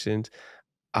conversations.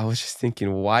 I was just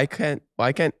thinking, why can't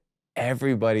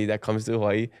everybody that comes to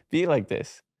Hawaii be like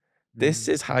this? This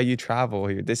is how you travel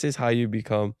here. This is how you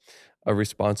become a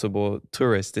responsible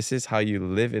tourist. This is how you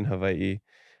live in Hawaii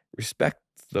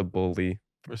respectably.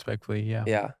 Respectfully, yeah.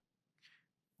 Yeah.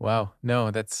 Wow.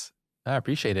 No, I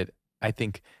appreciate it. I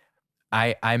think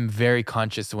I'm very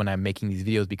conscious when I'm making these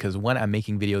videos because one, I'm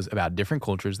making videos about different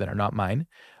cultures that are not mine.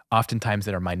 oftentimes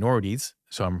that are minorities.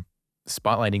 So I'm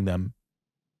spotlighting them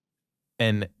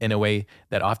in a way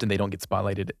that often they don't get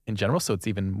spotlighted in general. So it's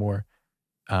even more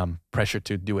pressure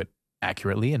to do it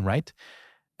accurately and right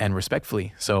and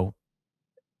respectfully. So,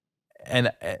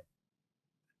 and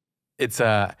it's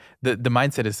the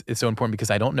mindset is so important because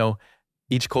I don't know,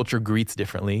 each culture greets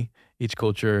differently. Each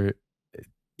culture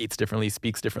eats differently,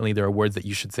 speaks differently. There are words that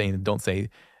you should say and don't say.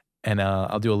 And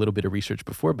I'll do a little bit of research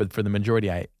before, but for the majority,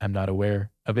 I'm not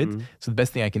aware of it. Mm-hmm. So the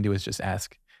best thing I can do is just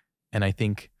ask. And I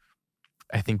think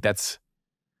that's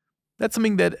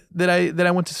something that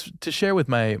I want to share with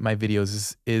my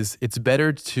videos is it's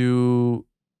better to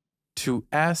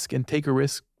ask and take a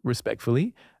risk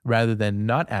respectfully rather than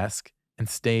not ask and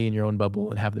stay in your own bubble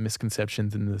and have the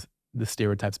misconceptions and the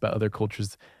stereotypes about other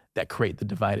cultures that create the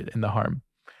divide and the harm.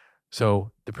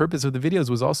 So the purpose of the videos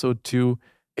was also to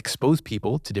expose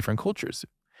people to different cultures,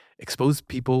 expose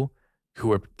people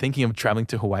who are thinking of traveling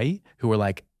to Hawaii, who are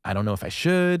like, I don't know if I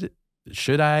should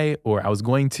I, or I was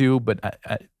going to, but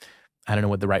I don't know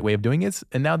what the right way of doing is.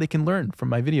 And now they can learn from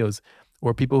my videos.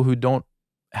 Or people who don't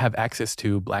have access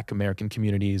to Black American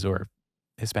communities or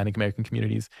Hispanic American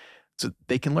communities, so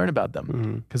they can learn about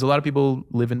them. Because a lot of people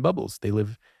live in bubbles. They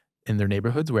live in their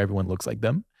neighborhoods where everyone looks like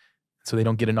them. So they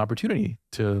don't get an opportunity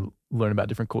to learn about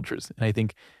different cultures. And I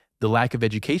think the lack of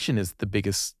education is the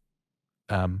biggest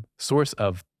source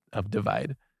of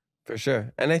divide. For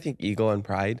sure. And I think ego and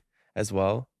pride as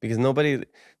well, because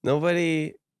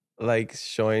nobody likes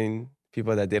showing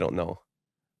people that they don't know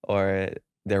or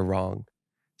they're wrong.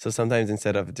 So sometimes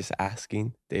instead of just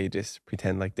asking, they just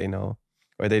pretend like they know,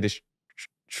 or they just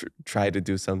try to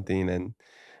do something. And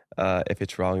if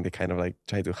it's wrong, they kind of like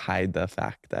try to hide the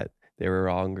fact that they were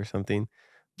wrong or something.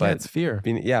 But yeah, it's fear.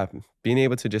 Being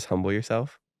able to just humble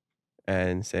yourself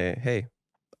and say, hey,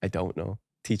 I don't know.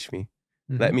 Teach me.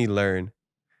 Mm-hmm. Let me learn.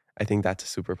 I think that's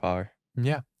a superpower.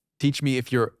 Yeah. Teach me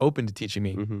if you're open to teaching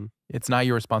me. Mm-hmm. It's not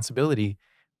your responsibility,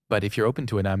 but if you're open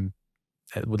to it, I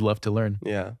would love to learn.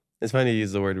 Yeah. It's funny you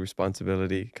use the word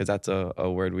responsibility because that's a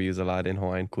word we use a lot in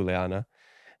Hawaiian, kuleana.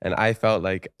 And I felt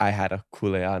like I had a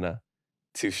kuleana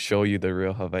to show you the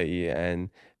real Hawaii. And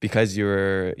because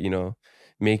you're,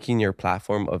 making your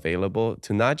platform available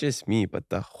to not just me, but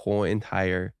the whole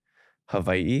entire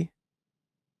Hawaii,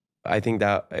 I think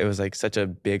that it was like such a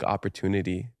big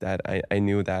opportunity that I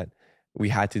knew that we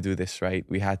had to do this right.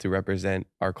 We had to represent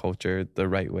our culture the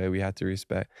right way. We had to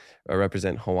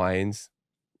represent Hawaiians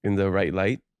in the right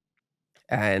light.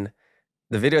 And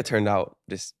the video turned out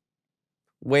just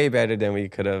way better than we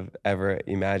could have ever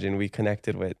imagined. We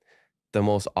connected with the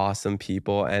most awesome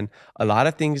people, and a lot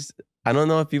of things, I don't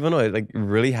know if people know, it like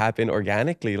really happened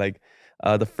organically. Like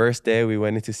the first day we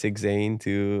went into Sig Zane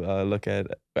to look at,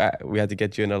 we had to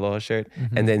get you an Aloha shirt.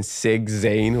 Mm-hmm. And then Sig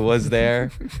Zane was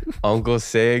there, Uncle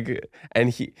Sig. And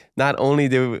he, not only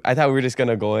I thought we were just going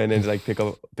to go in and like pick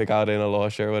out an Aloha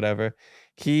shirt or whatever.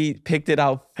 He picked it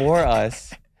out for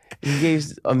us. He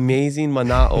gave amazing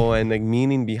mana'o and like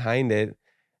meaning behind it.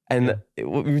 And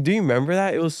do you remember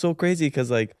that? It was so crazy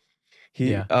because like,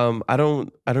 I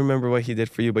don't remember what he did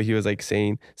for you, but he was like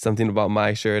saying something about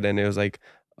my shirt, and it was like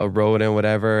a road and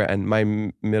whatever, and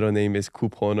my middle name is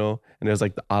Kupono, and it was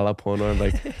like the Alapono. I'm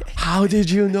like, how did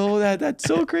you know that? That's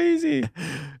so crazy.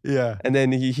 Yeah. And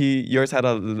then yours had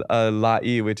a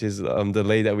la'i, which is the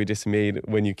lei that we just made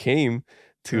when you came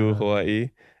to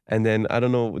Hawaii. And then I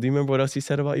don't know, do you remember what else he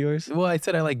said about yours? Well, I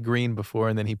said I like green before,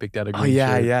 and then he picked out a green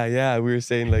shirt. shirt. Yeah. We were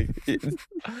saying like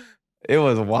it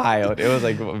was wild. It was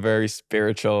like a very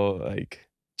spiritual, like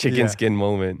chicken skin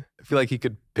moment. I feel like he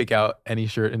could pick out any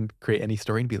shirt and create any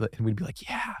story and we'd be like,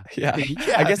 yeah.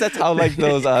 I guess that's how like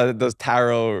those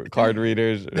tarot card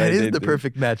readers. That is the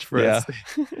perfect match for us.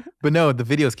 But no, the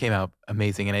videos came out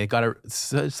amazing, and I got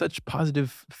such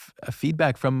positive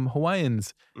feedback from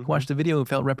Hawaiians who watched the video, who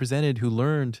felt represented, who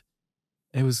learned.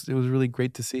 It was really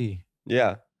great to see.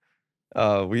 Yeah.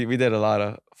 We did a lot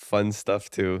of fun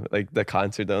stuff too. Like the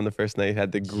concert on the first night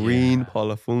had the green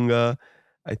Palafunga.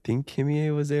 I think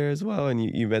Kimie was there as well. And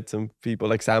you met some people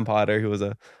like Sam Potter, who was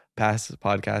a past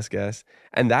podcast guest.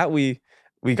 And that we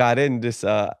got in just,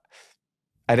 I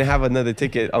didn't have another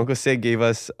ticket. Uncle Sig gave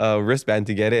us a wristband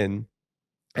to get in.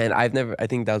 And I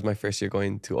think that was my first year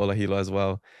going to Olahilo as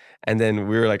well. And then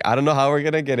we were like, I don't know how we're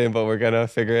going to get in, but we're going to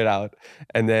figure it out.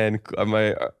 And then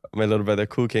my little brother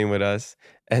Ku came with us.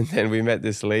 And then we met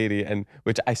this lady, and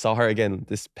which I saw her again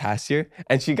this past year.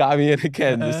 And she got me in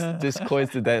again, just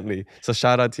coincidentally. So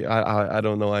shout out to you. I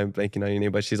don't know why I'm blanking on your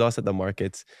name, but she's also at the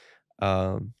markets.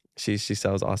 She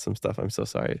sells awesome stuff. I'm so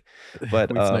sorry.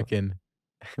 But we snuck in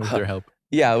with your help.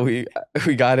 Yeah, we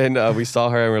got in. We saw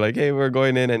her and we're like, "Hey, we're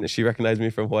going in," and she recognized me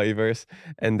from Hawaii Verse.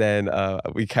 And then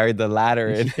we carried the ladder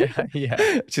in. Yeah,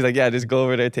 yeah. She's like, "Yeah, just go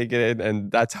over there, take it in,"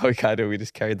 and that's how we got it. We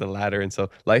just carried the ladder, and so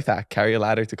life hack: carry a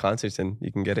ladder to concerts, and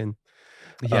you can get in.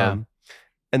 Yeah. Um,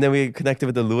 and then we connected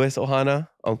with the Lewis Ohana,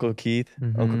 Uncle Keith,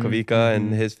 Uncle Kavika,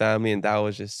 and his family, and that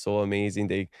was just so amazing.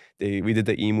 We did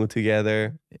the emu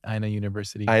together. Aina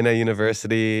University. Aina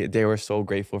University. They were so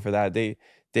grateful for that.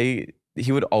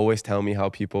 He would always tell me how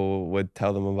people would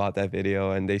tell them about that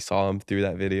video, and they saw him through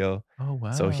that video. Oh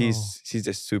wow. So he's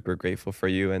just super grateful for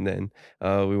you. And then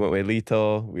we went with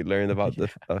Lito. We learned about the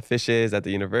fishes at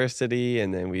the university,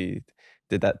 and then we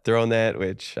did that throw net,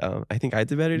 which I think I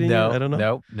did better than you. I don't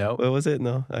know. No. What was it?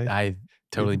 No, I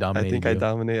totally dominated. I think I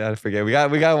dominated. I forget. We got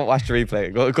to watch the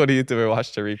replay. Go to YouTube and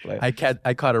watch the replay.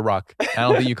 I caught a rock. I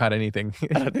don't think you caught anything.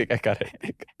 I don't think I got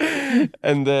anything.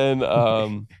 And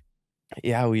then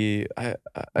yeah, we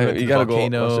gotta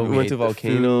Volcano, go. We went to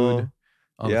Volcano.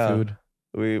 All the food.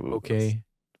 We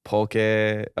poke.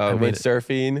 Went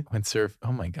surfing. Went surf.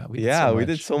 Oh my god. We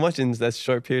did so much in that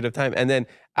short period of time. And then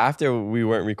after we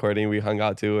weren't recording, we hung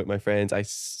out too with my friends. I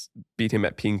beat him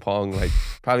at ping pong, like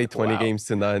probably 20 games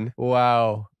to none.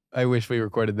 Wow. I wish we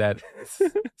recorded that.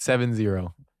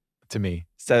 7-0 to me.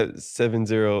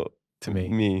 7-0 to me.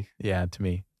 Me. Yeah, to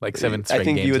me. Like 7 straight games. I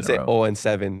think you would say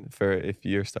 0-7 for if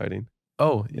you're starting.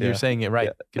 Oh, you're saying it right.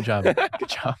 Yeah. Good job. Good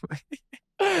job.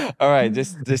 All right,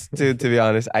 just to be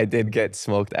honest, I did get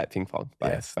smoked at ping pong by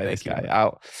this guy.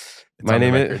 My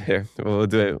name is here. We'll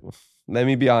do it. Let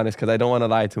me be honest, because I don't want to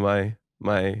lie to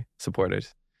my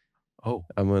supporters. Oh,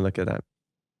 I'm gonna look at that.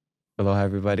 Aloha,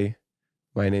 everybody.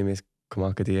 My name is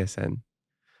Kamaka Diaz, and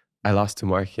I lost to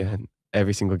Markian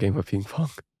every single game of ping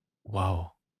pong.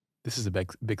 Wow, this is a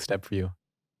big step for you.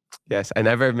 Yes, I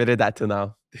never admitted that till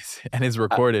now. And it's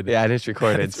recorded. Yeah, and it's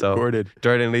recorded. It's recorded.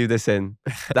 Jordan, leave this in.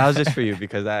 That was just for you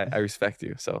because I respect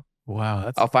you. So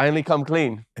wow, I'll finally come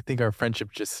clean. I think our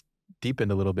friendship just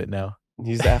deepened a little bit now.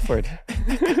 Use the F word.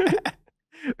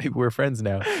 We're friends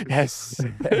now. Yes.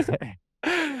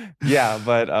 Yeah,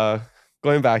 but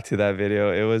going back to that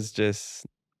video, it was just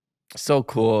so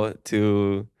cool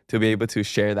to be able to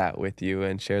share that with you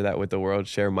and share that with the world,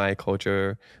 share my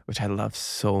culture, which I love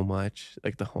so much,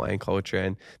 like the Hawaiian culture,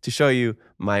 and to show you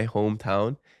my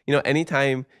hometown. You know,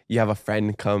 anytime you have a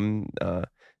friend come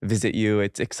visit you,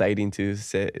 it's exciting to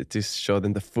show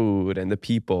them the food and the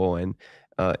people and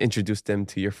introduce them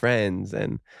to your friends.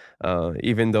 And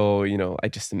even though, you know, I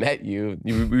just met you,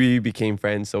 we became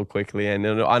friends so quickly. And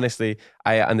honestly,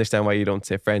 I understand why you don't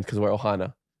say friends, because we're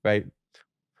Ohana, right?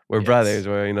 We're brothers.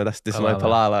 We're, you know, this is my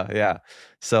palala. Yeah.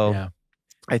 So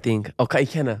I think,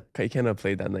 Kaikena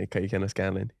played that night. Kaikena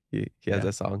Scanlon. He has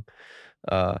that song.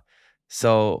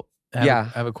 So I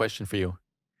have a question for you.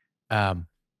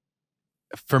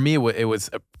 For me, it was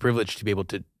a privilege to be able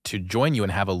to join you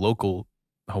and have a local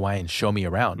Hawaiian show me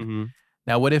around. Mm-hmm.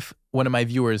 Now, what if one of my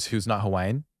viewers who's not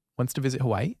Hawaiian wants to visit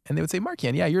Hawaii, and they would say,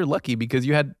 Markian, yeah, you're lucky because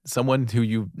you had someone who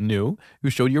you knew who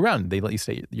showed you around. They let you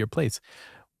stay at your place.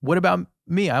 What about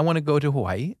me? I want to go to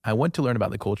Hawaii. I want to learn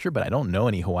about the culture, but I don't know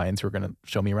any Hawaiians who are going to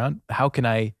show me around. How can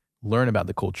I learn about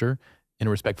the culture in a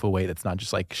respectful way that's not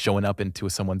just like showing up into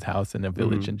someone's house in a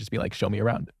village and just be like, show me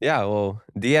around? Yeah, well,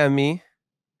 DM me.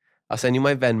 I'll send you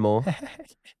my Venmo.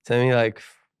 Send me like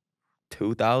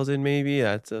 2,000 maybe.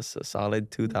 That's a solid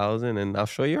 2,000, and I'll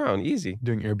show you around easy.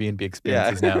 Doing Airbnb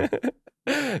experiences now.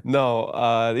 No,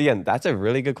 again, that's a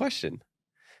really good question.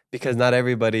 Because not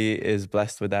everybody is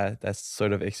blessed with that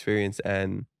sort of experience.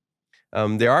 And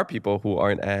there are people who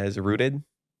aren't as rooted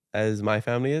as my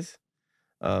family is.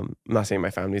 I'm not saying my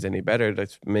family is any better.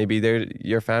 That's maybe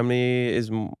your family is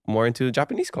more into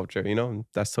Japanese culture, you know,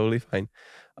 that's totally fine.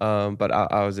 But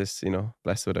I was just, you know,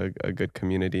 blessed with a good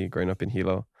community growing up in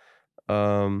Hilo.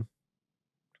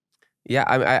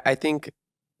 Yeah, I think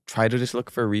try to just look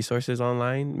for resources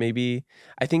online. Maybe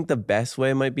I think the best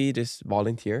way might be just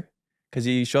volunteer. Because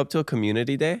you show up to a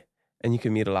community day and you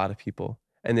can meet a lot of people.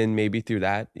 And then maybe through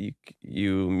that,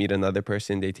 you meet another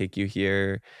person, they take you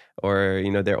here, or, you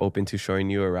know, they're open to showing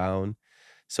you around.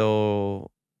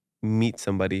 So meet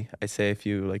somebody. I say if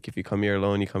you come here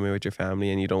alone, you come here with your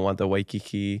family and you don't want the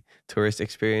Waikiki tourist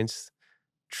experience,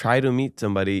 try to meet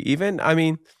somebody. Even, I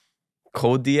mean,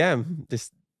 cold DM.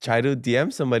 Just try to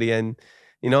DM somebody, and,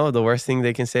 you know, the worst thing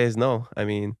they can say is no. I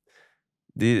mean,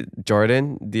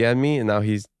 Jordan DM me, and now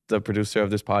he's the producer of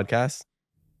this podcast.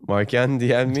 Markian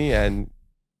DM'd me, and,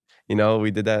 you know, we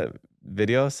did that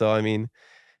video. So I mean,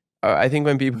 I think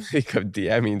when people think of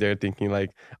DMing, they're thinking like,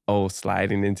 oh,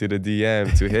 sliding into the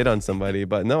DM to hit on somebody.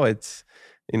 But no, it's,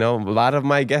 you know, a lot of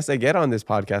my guests I get on this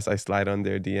podcast, I slide on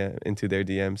their DM, into their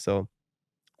DM. So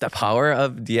the power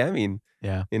of DMing.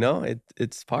 Yeah. You know,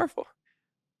 it's powerful.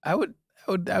 I would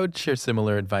share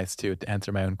similar advice to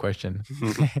answer my own question.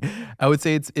 I would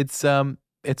say it's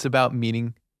about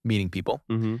meeting people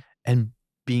Mm-hmm. and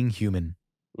being human.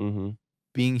 Mm-hmm.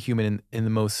 Being human in the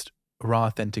most raw,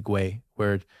 authentic way,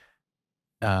 where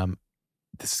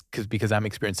because I'm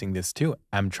experiencing this too.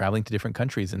 I'm traveling to different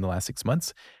countries in the last 6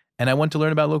 months, and I want to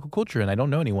learn about local culture, and I don't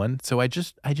know anyone, so I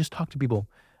just talk to people.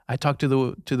 I talk to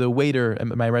the waiter at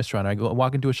my restaurant. I go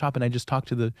walk into a shop and I just talk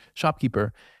to the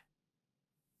shopkeeper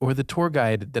or the tour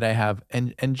guide that I have,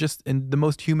 and just in the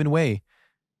most human way.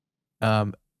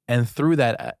 And through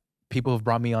that, people have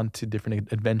brought me on to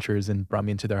different adventures and brought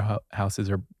me into their houses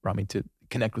or brought me to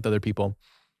connect with other people.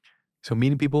 So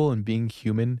meeting people and being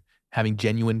human, having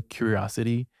genuine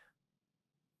curiosity,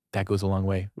 that goes a long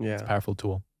way. Yeah. It's a powerful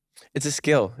tool. It's a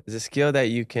skill. It's a skill that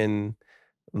you can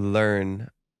learn.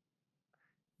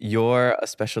 You're a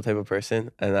special type of person,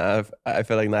 and I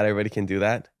feel like not everybody can do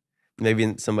that.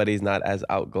 Maybe somebody's not as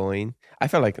outgoing. I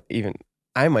feel like even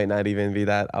I might not even be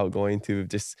that outgoing to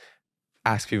just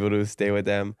ask people to stay with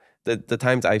them. The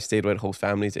times I've stayed with host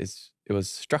families, it was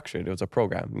structured. It was a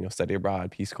program, you know, study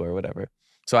abroad, Peace Corps, whatever.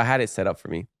 So I had it set up for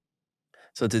me.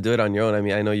 So to do it on your own, I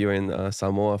mean, I know you were in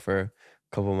Samoa for a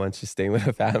couple months just staying with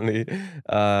a family.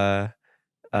 I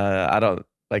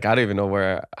don't even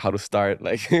know how to start,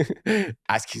 like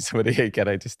asking somebody, hey, can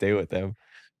I just stay with them?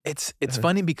 It's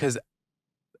funny because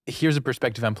here's a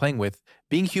perspective I'm playing with.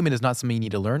 Being human is not something you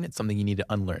need to learn. It's something you need to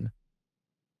unlearn.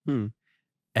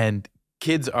 And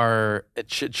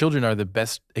children are the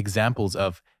best examples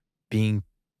of being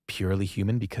purely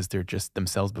human because they're just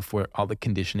themselves before all the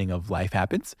conditioning of life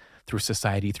happens through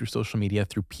society, through social media,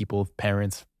 through people,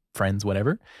 parents, friends,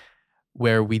 whatever,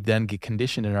 where we then get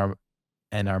conditioned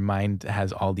and our mind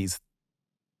has all these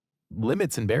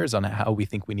limits and barriers on how we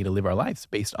think we need to live our lives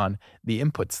based on the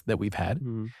inputs that we've had.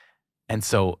 And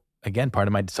so again, part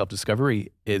of my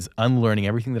self-discovery is unlearning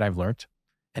everything that I've learned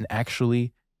and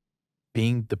actually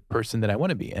being the person that I want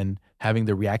to be and having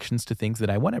the reactions to things that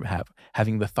I want to have,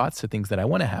 having the thoughts to things that I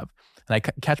want to have. And I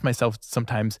catch myself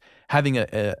sometimes having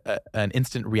an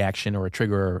instant reaction or a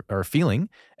trigger or a feeling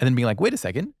and then being like, wait a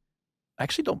second, I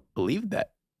actually don't believe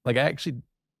that. Like I'm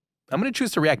going to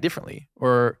choose to react differently,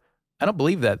 or I don't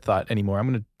believe that thought anymore. I'm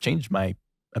going to change my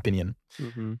opinion.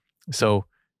 So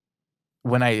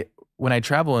when I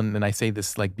travel and I say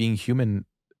this, like being human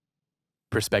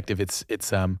perspective, it's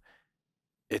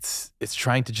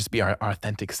trying to just be our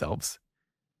authentic selves.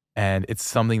 And it's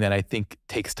something that I think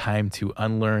takes time to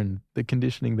unlearn the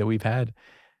conditioning that we've had.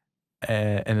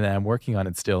 And I'm working on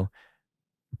it still,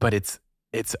 but it's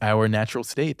our natural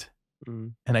state.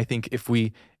 And I think if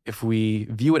we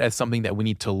view it as something that we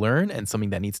need to learn and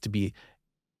something that needs to be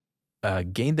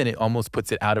gained, then it almost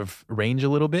puts it out of range a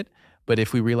little bit. But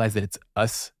if we realize that it's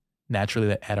us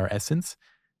naturally at our essence,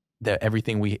 that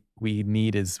everything we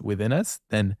need is within us,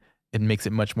 then it makes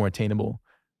it much more attainable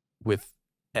with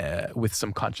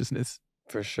some consciousness.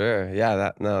 For sure.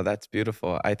 Yeah, that's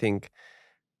beautiful. I think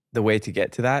the way to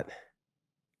get to that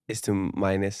is to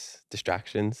minus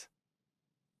distractions,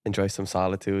 enjoy some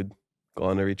solitude, go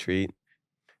on a retreat.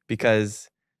 Because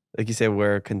like you said,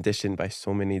 we're conditioned by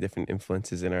so many different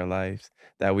influences in our lives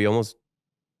that we almost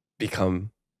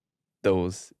become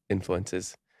those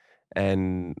influences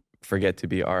and forget to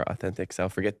be our authentic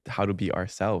self, forget how to be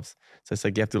ourselves. So it's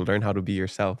like you have to learn how to be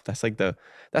yourself. That's like the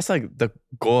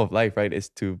goal of life, right? Is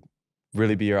to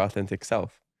really be your authentic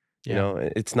self. Yeah. You know,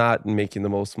 it's not making the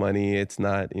most money. It's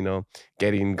not, you know,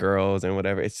 getting girls and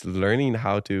whatever. It's learning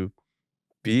how to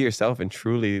be yourself and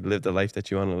truly live the life that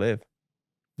you want to live.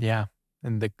 Yeah.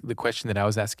 And the question that I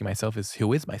was asking myself is,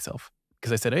 who is myself?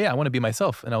 Because I said, oh yeah, I want to be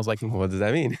myself. And I was like, what does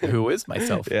that mean? Who is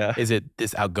myself? Yeah. Is it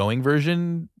this outgoing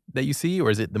version that you see? Or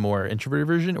is it the more introverted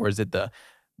version? Or is it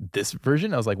this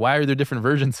version? I was like, why are there different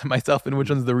versions of myself and which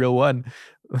one's the real one?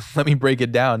 Let me break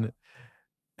it down.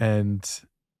 And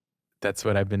that's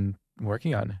what I've been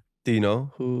working on. Do you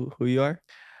know who you are?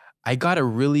 I got a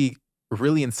really,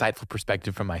 really insightful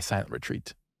perspective from my silent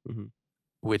retreat,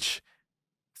 which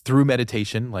through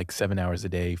meditation, like 7 hours a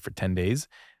day for 10 days,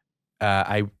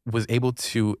 I was able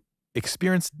to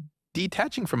experience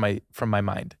detaching from my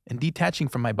mind and detaching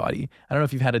from my body. I don't know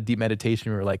if you've had a deep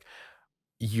meditation where like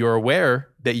you're aware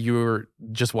that you're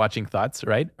just watching thoughts,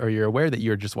 right? Or you're aware that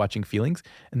you're just watching feelings.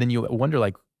 And then you wonder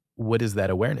like, what is that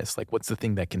awareness? Like, what's the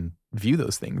thing that can view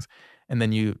those things? And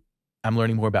then I'm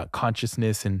learning more about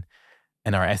consciousness and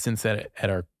our essence at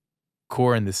our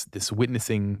core and this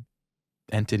witnessing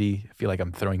entity. I feel like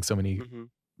I'm throwing so many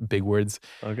big words.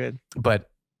 Oh, good. But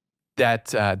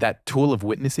that tool of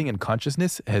witnessing and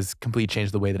consciousness has completely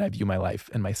changed the way that I view my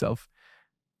life and myself.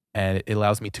 And it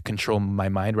allows me to control my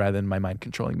mind rather than my mind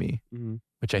controlling me,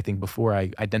 which I think before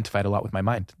I identified a lot with my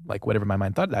mind. Like whatever my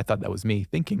mind thought, I thought that was me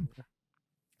thinking.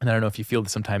 And I don't know if you feel that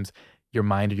sometimes your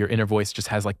mind or your inner voice just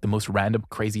has like the most random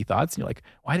crazy thoughts. And you're like,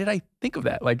 why did I think of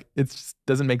that? Like it just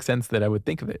doesn't make sense that I would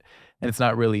think of it. And it's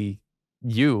not really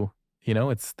you,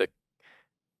 it's the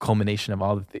culmination of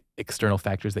all of the external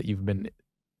factors that you've been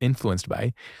influenced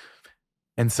by.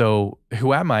 And so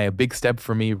who am I? A big step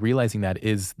for me realizing that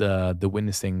is the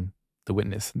witnessing, the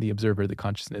witness, the observer, the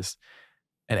consciousness.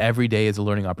 And every day is a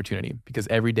learning opportunity, because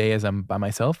every day as I'm by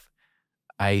myself,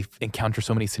 I encounter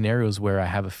so many scenarios where I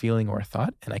have a feeling or a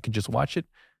thought and I can just watch it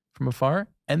from afar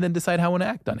and then decide how I want to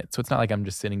act on it. So it's not like I'm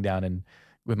just sitting down and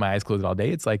with my eyes closed all day.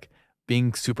 It's like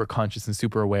being super conscious and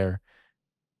super aware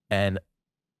and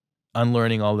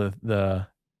unlearning all the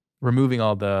removing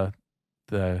all the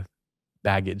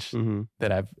baggage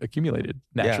that I've accumulated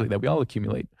naturally, that we all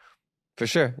accumulate. For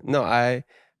sure. No, I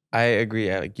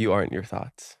agree. Like you aren't your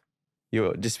thoughts.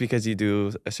 You just because you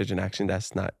do a certain action,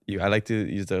 that's not you. I like to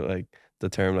use the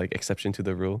term like exception to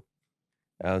the rule.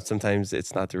 Sometimes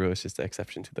it's not the rule; it's just the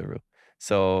exception to the rule.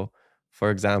 So, for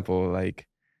example, like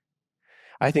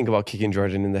I think about kicking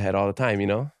Jordan in the head all the time. I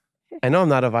know I'm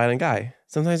not a violent guy.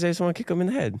 Sometimes I just want to kick him in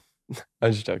the head.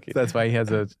 I'm just joking. That's why he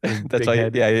has a that's big why.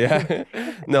 head. Yeah.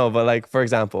 No, but like for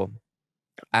example,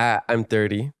 I'm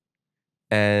 30,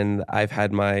 and I've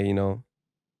had my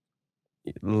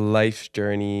life's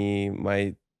journey,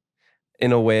 my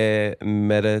in a way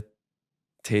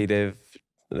meditative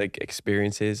like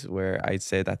experiences where I'd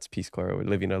say that's Peace Corps or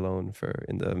living alone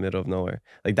in the middle of nowhere.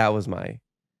 Like that was my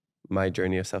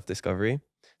journey of self-discovery.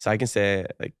 So I can say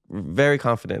like very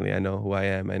confidently, I know who I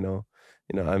am. I know,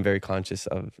 I'm very conscious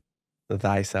of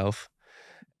thyself.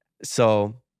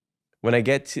 So when I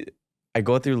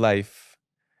go through life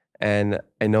and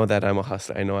I know that I'm a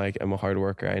hustler. I know I'm a hard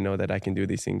worker. I know that I can do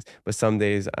these things. But some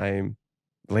days I'm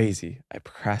lazy. I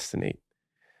procrastinate.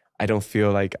 I don't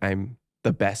feel like I'm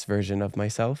the best version of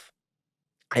myself.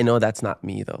 I know that's not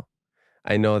me though.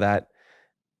 I know that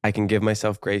I can give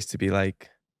myself grace to be like,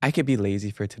 I could be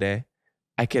lazy for today.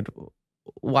 I could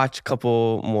watch a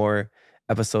couple more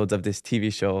episodes of this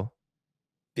TV show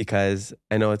because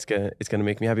I know it's gonna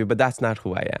make me happy, but that's not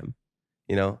who I am.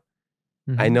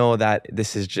 I know that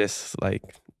this is just like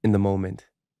in the moment.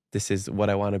 This is what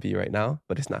I want to be right now,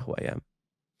 but it's not who I am.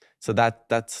 So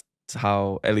that's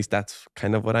how, at least that's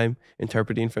kind of what I'm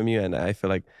interpreting from you. And I feel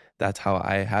like that's how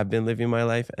I have been living my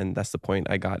life. And that's the point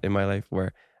I got in my life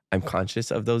where I'm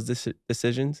conscious of those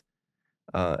decisions.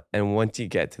 And once you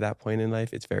get to that point in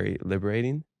life, it's very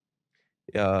liberating.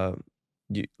 Like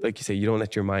you say, you don't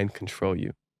let your mind control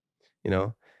you,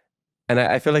 And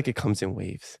I feel like it comes in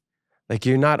waves. Like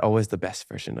you're not always the best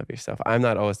version of yourself. I'm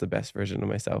not always the best version of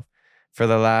myself. For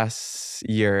the last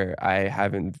year, I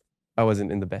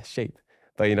wasn't in the best shape.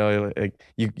 But like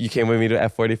you came with me to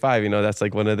F45. That's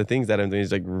like one of the things that I'm doing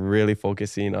is like really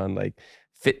focusing on like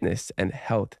fitness and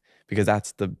health, because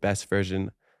that's the best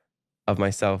version of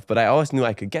myself. But I always knew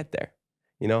I could get there.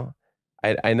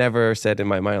 I never said in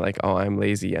my mind like, oh, I'm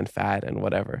lazy and fat and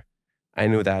whatever. I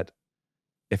knew that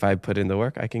if I put in the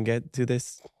work, I can get to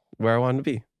this where I want to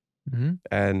be.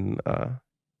 And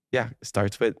it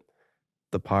starts with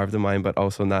the power of the mind, but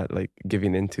also not like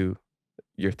giving into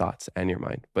your thoughts and your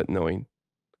mind, but knowing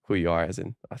who you are as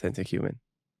an authentic human.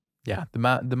 Yeah, the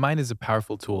mind is a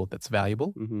powerful tool that's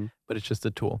valuable, but it's just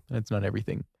a tool and it's not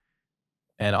everything.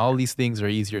 And all these things are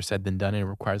easier said than done, and it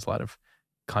requires a lot of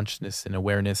consciousness and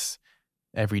awareness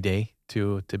every day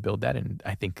to build that. And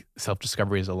I think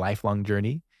self-discovery is a lifelong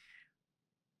journey,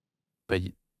 but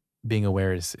being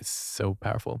aware is so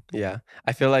powerful. Yeah.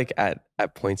 I feel like at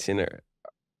points in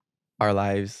our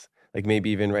lives, like maybe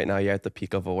even right now, you're at the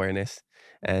peak of awareness,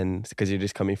 and because you're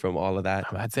just coming from all of that.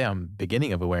 I'd say I'm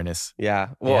beginning of awareness. Yeah.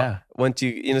 Well, once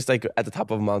it's like at the top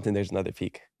of a mountain, there's another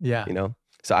peak. Yeah.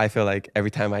 So I feel like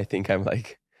every time I think I'm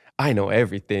like, I know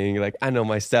everything, like I know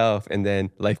myself, and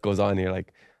then life goes on, and you're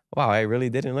like, wow, I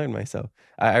really didn't learn myself.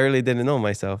 I really didn't know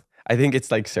myself. I think it's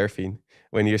like surfing.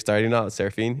 When you're starting out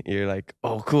surfing, you're like,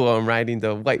 oh, cool, I'm riding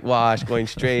the whitewash, going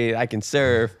straight, I can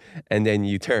surf. And then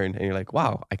you turn and you're like,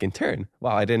 wow, I can turn.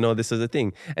 Wow, I didn't know this was a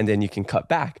thing. And then you can cut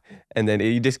back. And then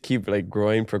you just keep like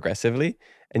growing progressively.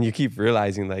 And you keep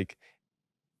realizing like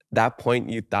that point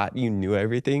you thought you knew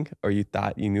everything or you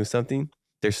thought you knew something,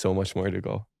 there's so much more to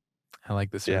go. I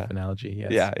like the surf analogy.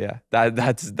 Yes. Yeah.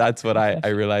 That's what I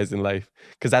realized in life.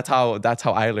 Because that's how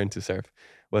I learned to surf.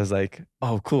 Was like,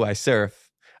 oh, cool, I surf.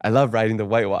 I love riding the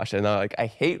whitewash. And now I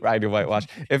hate riding whitewash.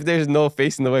 If there's no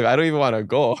face in the wave, I don't even want to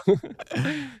go.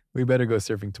 We better go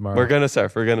surfing tomorrow. We're going to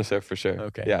surf for sure.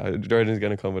 Okay. Yeah, Jordan's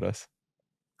going to come with us.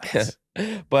 Nice.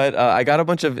 But I got a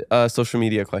bunch of social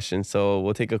media questions, so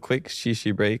we'll take a quick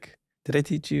shishi break. Did I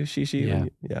teach you shishi? Yeah.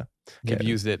 Yeah. You've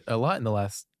used it a lot in the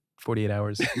last 48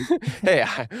 hours. Hey,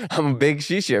 I'm a big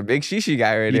shishi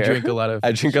guy right You here. drink a lot of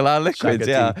I drink a lot of liquids.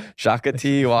 shaka tea. Shaka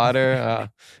tea, water.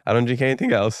 I don't drink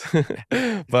anything else.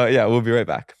 But yeah, we'll be right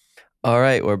back. All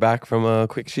right, we're back from a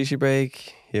quick shishi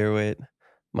break here with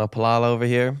my palala over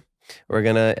here. We're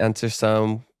gonna answer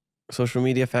some social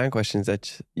media fan questions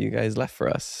that you guys left for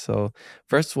us. So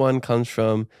first one comes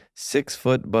from 6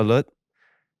 Foot Balut.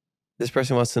 This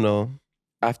person wants to know,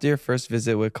 after your first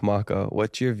visit with Kamaka,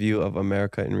 what's your view of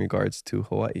America in regards to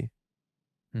Hawaii?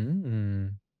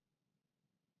 Mm.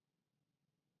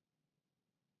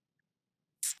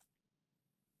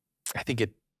 I think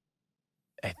it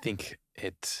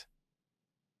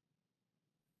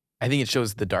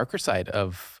shows the darker side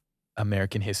of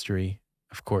American history,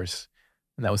 of course.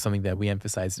 And that was something that we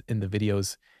emphasized in the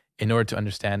videos. In order to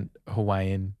understand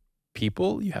Hawaiian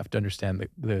people, you have to understand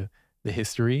the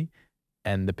history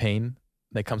and the pain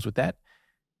that comes with that.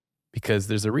 Because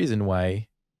there's a reason why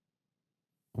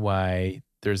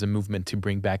there's a movement to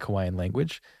bring back Hawaiian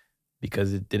language,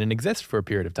 because it didn't exist for a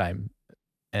period of time.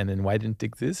 And then why didn't it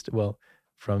exist? Well,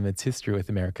 from its history with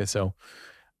America. So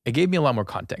it gave me a lot more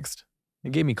context.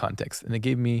 It gave me context, and it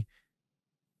gave me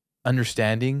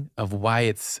understanding of why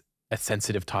it's a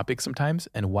sensitive topic sometimes,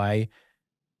 and why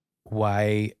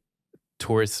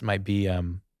tourists might be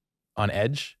on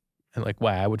edge, and like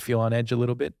why I would feel on edge a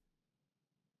little bit.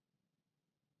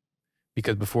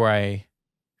 Because before I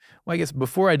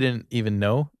didn't even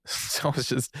know. So I was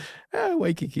just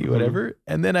Waikiki, whatever.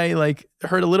 And then I like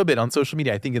heard a little bit on social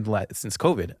media. I think since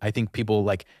COVID, I think people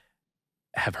like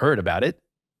have heard about it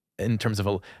in terms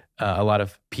of a lot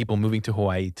of people moving to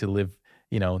Hawaii to live,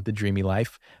 the dreamy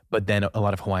life. But then a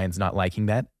lot of Hawaiians not liking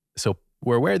that. So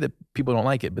we're aware that people don't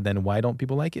like it. But then why don't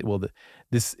people like it? Well,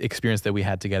 this experience that we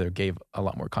had together gave a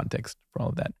lot more context for all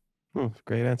of that.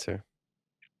 Great answer.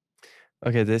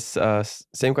 Okay, this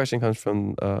same question comes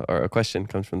from, or a question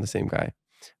comes from the same guy.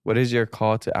 What is your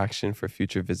call to action for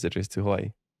future visitors to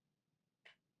Hawaii?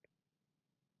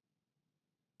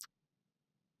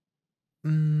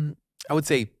 I would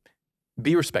say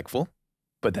be respectful,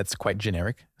 but that's quite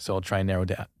generic. So I'll try and narrow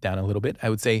down a little bit. I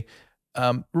would say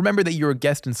remember that you're a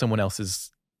guest in someone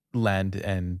else's land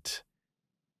and,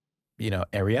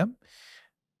 area,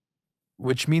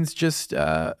 which means just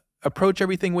approach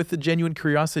everything with a genuine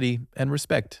curiosity and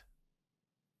respect.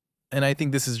 And I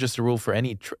think this is just a rule for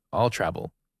all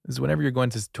travel. Is whenever you're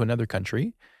going to another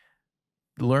country,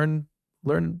 learn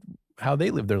how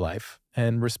they live their life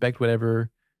and respect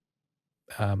whatever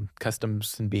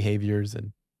customs and behaviors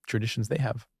and traditions they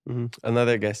have.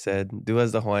 Another guest said, do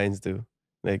as the Hawaiians do.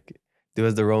 Like, do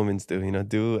as the Romans do,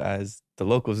 do as the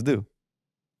locals do.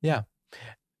 Yeah.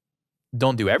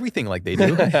 Don't do everything like they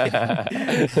do. But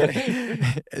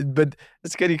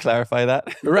it's good you clarify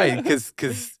that. Right, because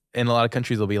in a lot of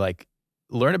countries they'll be like,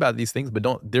 learn about these things, but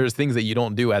there's things that you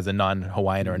don't do as a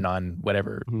non-Hawaiian or a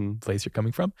non-whatever place you're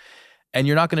coming from. And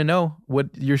you're not going to know what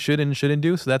you should and shouldn't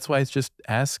do. So that's why it's just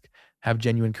ask, have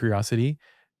genuine curiosity,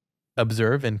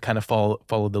 observe, and kind of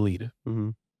follow the lead.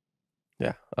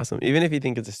 Yeah, awesome. Even if you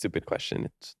think it's a stupid question,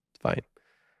 it's fine.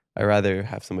 I'd rather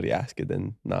have somebody ask it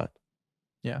than not.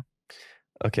 Yeah.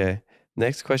 Okay.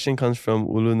 Next question comes from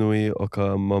Ulunui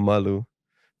Okamamalu.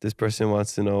 This person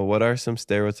wants to know, what are some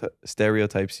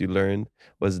stereotypes you learned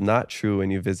was not true when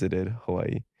you visited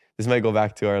Hawaii? This might go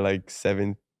back to our like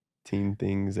 17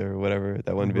 things or whatever,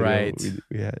 that one video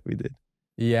we did.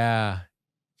 Yeah.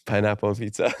 Pineapple on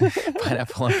pizza.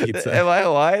 Pineapple on pizza. Am I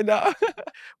Hawaiian now?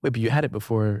 Wait, but you had it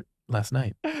before last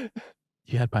night.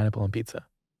 You had pineapple on pizza.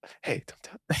 Hey,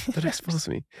 don't expose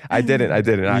me. I didn't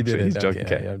actually. He's joking.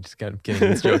 Okay. I'm just kind of kidding.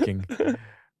 He's joking.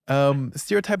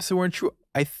 Stereotypes that weren't true.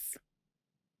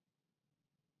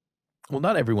 Well,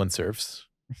 not everyone surfs.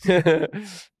 And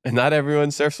not everyone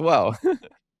surfs well.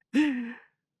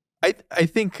 I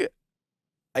think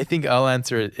I'll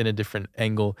answer it in a different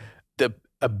angle.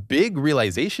 A big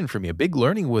realization for me, a big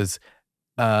learning was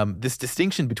this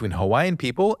distinction between Hawaiian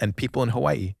people and people in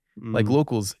Hawaii, like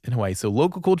locals in Hawaii. So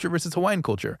local culture versus Hawaiian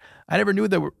culture. I never knew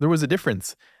that there was a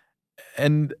difference,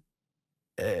 and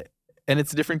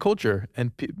it's a different culture,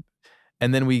 and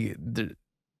then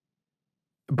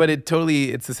but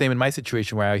it's the same in my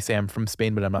situation where I say I'm from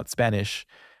Spain, but I'm not Spanish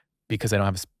because I don't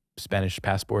have a Spanish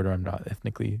passport or I'm not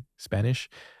ethnically Spanish.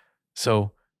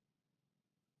 So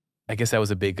I guess that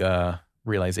was a big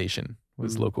realization,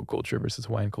 was local culture versus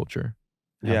Hawaiian culture.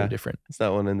 How they're different. It's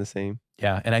not one and the same.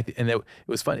 Yeah. And it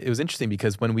was fun. It was interesting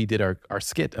because when we did our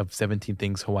skit of 17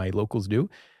 things Hawaii locals do,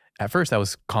 at first I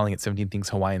was calling it 17 things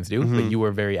Hawaiians do, but you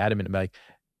were very adamant about like,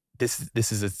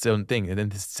 this is its own thing, and then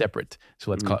this is separate. So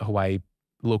let's call it Hawaii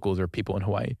locals or people in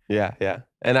Hawaii. Yeah, yeah.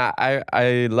 And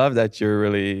I love that you're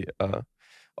really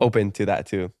open to that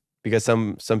too, because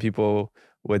some people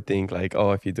would think like,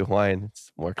 oh, if you do Hawaiian,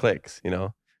 it's more clicks, you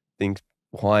know, things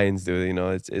Hawaiians do, you know,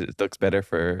 it looks better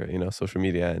for, you know, social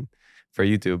media and for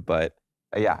YouTube. But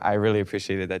yeah, I really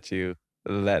appreciated that you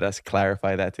let us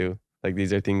clarify that too. Like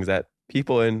these are things that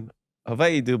people in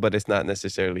Hawaii do, but it's not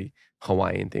necessarily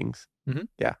Hawaiian things.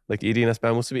 Yeah, like eating a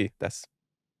spam musubi. That's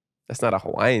not a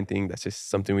Hawaiian thing. That's just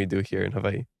something we do here in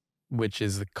Hawaii. Which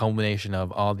is the culmination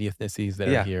of all the ethnicities that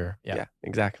are here. Yeah,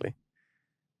 exactly.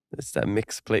 It's that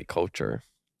mixed plate culture.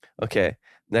 Okay,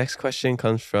 next question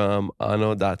comes from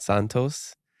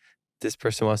Ano.Santos. This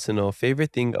person wants to know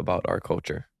favorite thing about our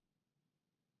culture.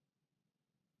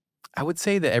 I would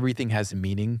say that everything has a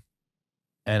meaning.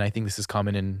 And I think this is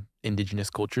common in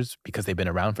indigenous cultures because they've been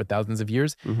around for thousands of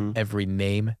years. Every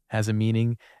name has a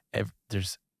meaning.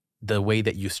 There's the way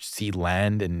that you see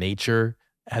land and nature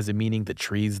has a meaning. The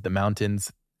trees, the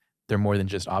mountains, they're more than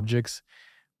just objects.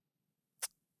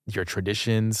 Your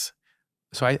traditions.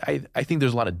 So I think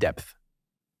there's a lot of depth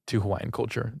to Hawaiian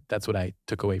culture. That's what I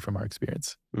took away from our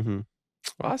experience.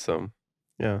 Awesome.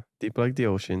 Yeah, deep like the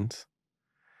oceans.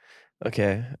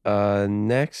 Okay,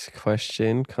 next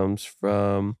question comes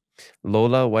from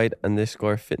Lola White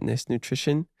 _fitness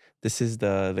nutrition. This is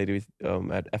the lady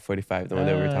at F45, the one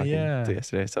that we were talking to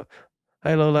yesterday. So,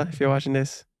 hi Lola, if you're watching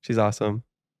this, she's awesome.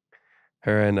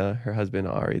 Her and her husband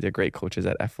Ari, they're great coaches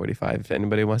at F45. If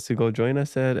anybody wants to go join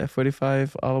us at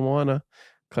F45 Ala Moana,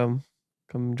 come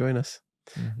join us.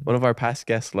 One of our past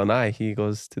guests, Lanai, he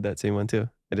goes to that same one too.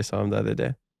 I just saw him the other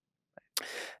day.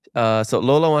 So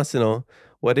Lola wants to know,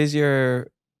 what is your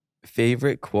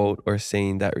favorite quote or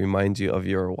saying that reminds you of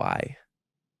your why?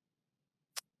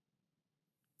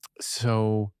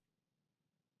 So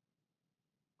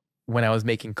when I was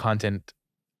making content,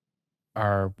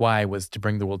 our why was to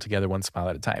bring the world together one smile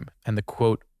at a time. And the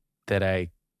quote that I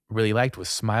really liked was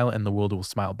smile and the world will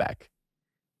smile back.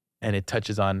 And it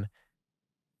touches on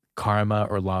karma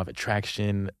or law of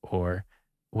attraction or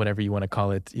whatever you want to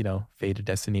call it, you know, fate or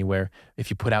destiny, where if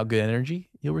you put out good energy,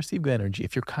 you'll receive good energy.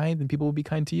 If you're kind, then people will be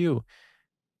kind to you.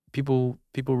 People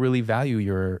really value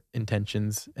your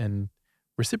intentions and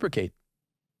reciprocate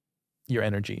your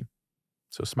energy.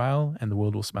 So smile and the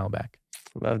world will smile back.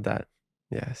 Love that.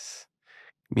 Yes.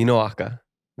 Minoaka.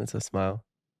 That's a smile.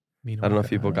 I don't know if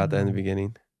people got that in the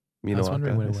beginning. Minoaka. I was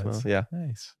wondering what it was. Smile. Yeah.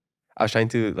 Nice. I was trying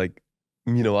to like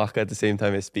Minoaka at the same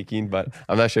time as speaking, but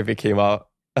I'm not sure if it came out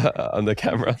on the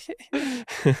camera.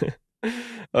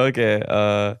 Okay.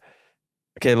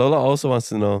 Okay, Lola also wants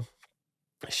to know,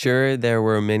 sure, there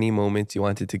were many moments you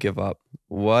wanted to give up.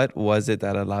 What was it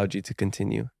that allowed you to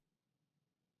continue?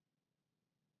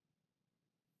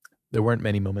 There weren't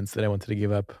many moments that I wanted to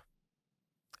give up.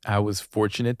 I was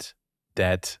fortunate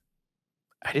that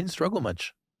I didn't struggle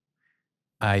much.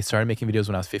 I started making videos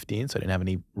when I was 15, so I didn't have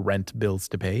any rent bills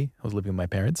to pay. I was living with my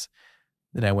parents.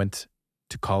 Then I went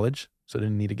to college, so I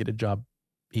didn't need to get a job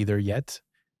either yet.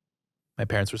 My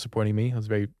parents were supporting me. I was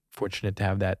very fortunate to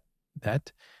have that.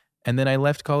 And then I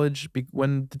left college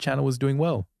when the channel was doing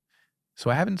well. So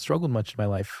I haven't struggled much in my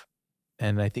life.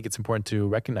 And I think it's important to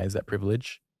recognize that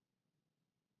privilege.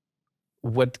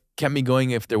 What kept me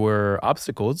going if there were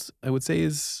obstacles, I would say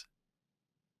is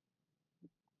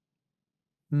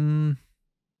I'm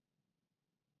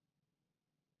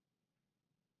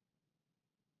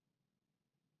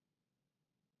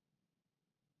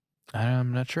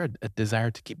not sure, a desire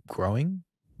to keep growing.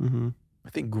 I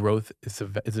think growth is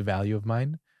a value of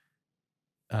mine,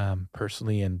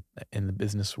 personally and in the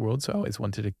business world. So I always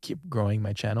wanted to keep growing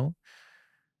my channel.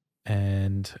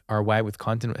 And our why with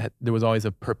content, there was always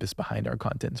a purpose behind our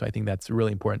content. So I think that's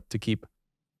really important to keep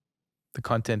the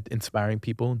content inspiring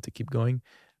people and to keep going.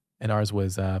 And ours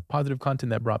was positive content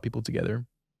that brought people together.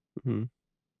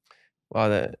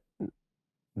 Wow,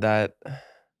 that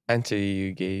answer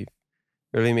you gave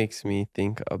really makes me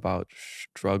think about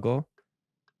struggle.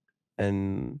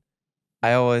 And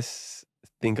I always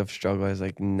think of struggle as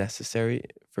like necessary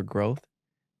for growth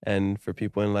and for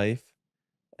people in life.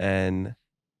 And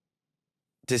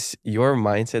just your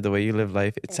mindset, the way you live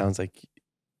life, it sounds like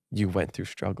you went through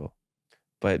struggle,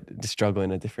 but the struggle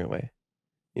in a different way.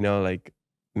 You know, like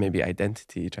maybe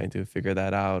identity, trying to figure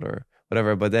that out or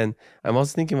whatever. But then I'm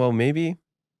also thinking, well, maybe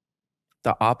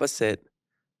the opposite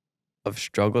of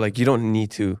struggle, like you don't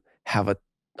need to have a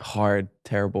hard,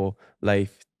 terrible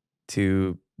life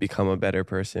to become a better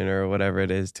person or whatever it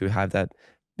is, to have that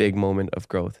big moment of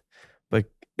growth. But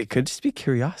it could just be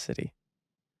curiosity.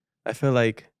 I feel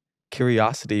like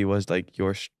curiosity was like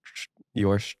your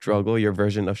struggle, your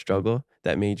version of struggle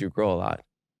that made you grow a lot.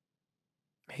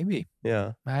 Maybe.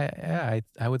 Yeah. I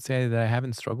would say that I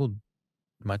haven't struggled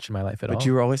much in my life at all. But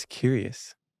you were always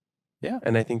curious. Yeah.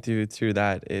 And I think through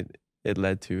that it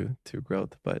led to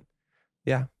growth. But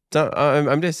yeah. So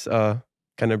I'm just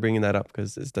kind of bringing that up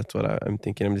because that's what I'm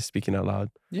thinking. I'm just speaking out loud.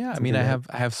 Yeah, I mean, I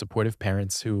have supportive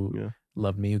parents who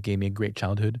loved me, who gave me a great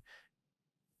childhood.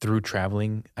 Through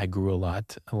traveling, I grew a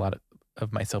lot. A lot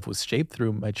of myself was shaped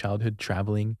through my childhood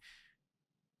traveling.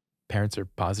 Parents are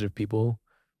positive people,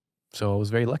 so I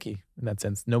was very lucky in that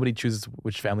sense. Nobody chooses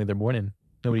which family they're born in.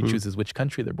 Nobody chooses which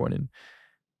country they're born in.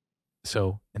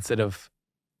 So instead of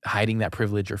hiding that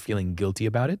privilege or feeling guilty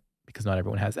about it, because not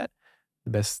everyone has that,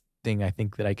 the best thing I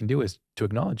think that I can do is to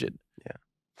acknowledge it. Yeah.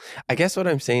 I guess what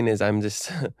I'm saying is I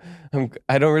don't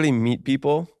really meet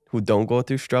people who don't go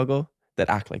through struggle that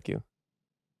act like you.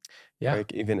 Yeah. Or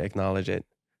even acknowledge it.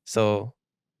 So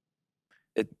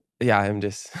I'm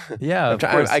just yeah.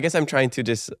 I guess I'm trying to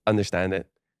just understand it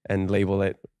and label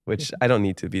it, which I don't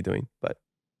need to be doing, but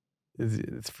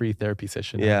it's free therapy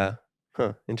session. Yeah.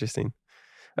 Huh. Interesting.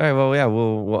 All right. Well, yeah,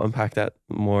 we'll unpack that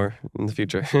more in the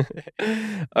future.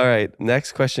 All right.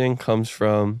 Next question comes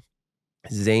from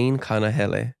Zane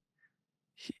Kanahele.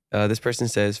 This person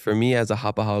says, for me as a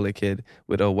Hapahaole kid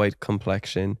with a white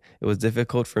complexion, it was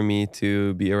difficult for me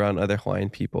to be around other Hawaiian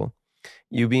people.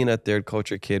 You being a third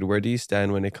culture kid, where do you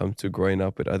stand when it comes to growing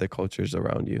up with other cultures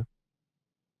around you?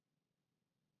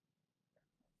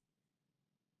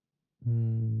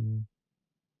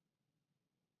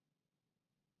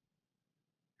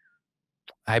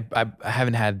 I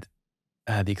haven't had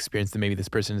the experience that maybe this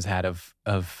person has had of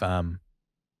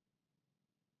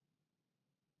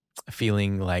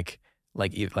feeling like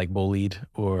bullied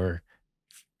or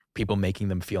people making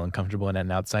them feel uncomfortable and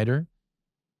an outsider.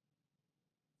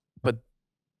 But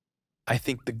I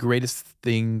think the greatest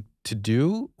thing to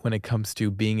do when it comes to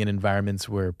being in environments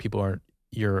where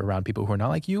you're around people who are not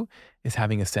like you is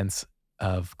having a sense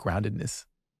of groundedness,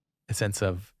 a sense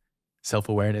of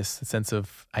self-awareness, a sense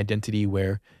of identity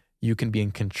where you can be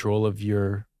in control of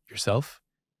yourself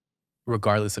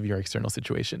regardless of your external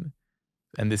situation.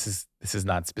 And this is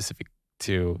not specific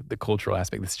to the cultural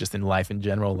aspect. This is just in life in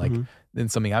general. Like, then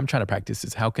something I'm trying to practice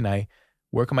is how can I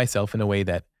work on myself in a way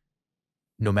that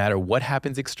no matter what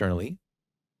happens externally,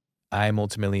 I'm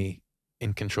ultimately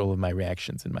in control of my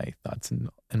reactions and my thoughts and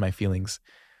my feelings.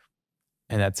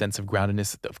 And that sense of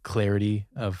groundedness, of clarity,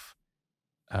 of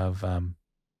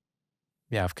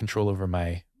control over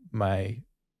my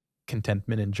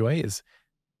contentment and joy is,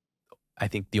 I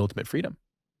think, the ultimate freedom.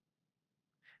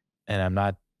 And I'm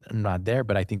not there,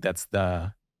 but I think that's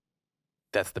the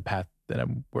path that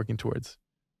I'm working towards.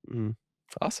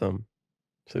 Awesome.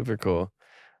 Super cool.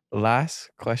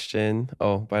 Last question.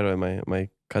 Oh, by the way, my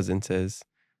cousin says,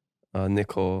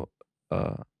 Nicole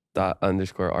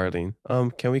 _Arlene.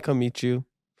 Can we come meet you?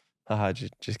 Haha,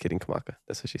 just kidding, Kamaka.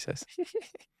 That's what she says.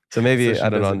 So maybe I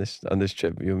don't know, on this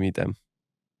trip you'll meet them.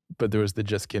 But there was the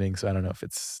just kidding, so I don't know if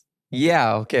it's.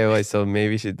 Yeah. Okay. Wait. So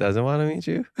maybe she doesn't want to meet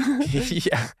you.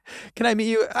 Yeah. Can I meet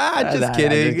you? Just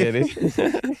kidding. Just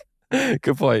kidding.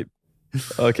 Good point.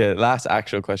 Okay. Last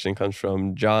actual question comes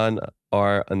from John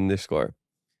R _.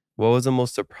 What was the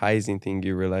most surprising thing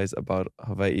you realized about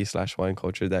Hawaii /Hawaiian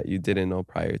culture that you didn't know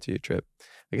prior to your trip?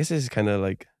 I guess this is kind of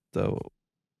like the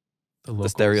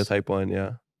stereotype one.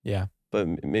 Yeah. Yeah.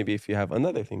 But maybe if you have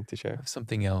another thing to share. I have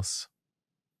something else.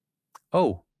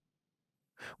 Oh.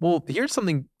 Well, here's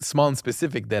something small and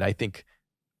specific that I think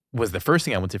was the first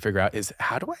thing I want to figure out is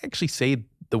how do I actually say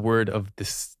the word of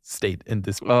this state in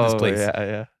this place?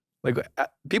 Yeah. Like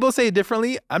people say it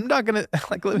differently. I'm not gonna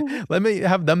like let me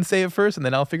have them say it first, and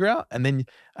then I'll figure out. And then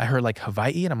I heard like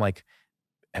Hawaii, and I'm like,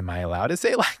 am I allowed to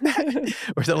say it like that?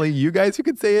 Or is it only you guys who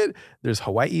can say it? There's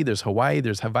Hawaii, there's Hawaii,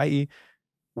 there's Hawaii.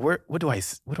 What do I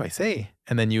say?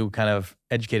 And then you kind of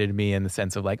educated me in the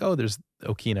sense of like, oh, there's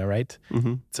Okina, right?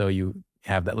 So you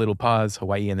have that little pause,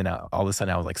 Hawaii, and then all of a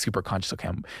sudden I was like super conscious. Okay,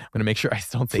 I'm gonna make sure I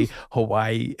don't say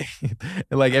Hawaii.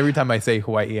 And like every time I say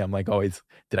Hawaii, I'm like always,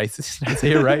 did I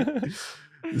say it right?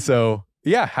 So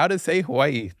yeah, how to say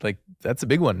Hawaii? Like that's a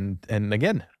big one. And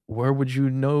again, where would you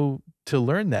know to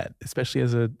learn that, especially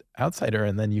as an outsider,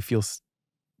 and then you feel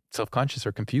self-conscious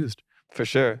or confused? For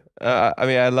sure. I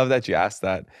mean, I love that you asked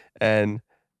that, and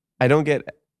I don't get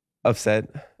upset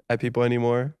at people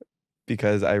anymore.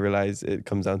 Because I realize it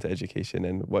comes down to education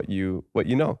and what you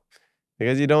know,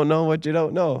 because you don't know what you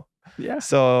don't know. Yeah.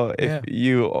 So if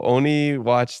you only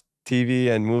watch TV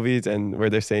and movies and where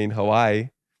they're saying Hawaii,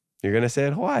 you're gonna say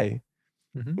it Hawaii.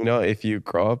 You know, if you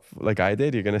grow up like I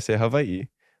did, you're gonna say Hawaii.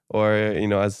 or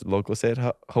as locals say it,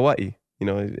 Hawaii.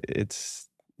 It's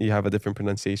you have a different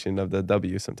pronunciation of the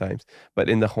W sometimes. But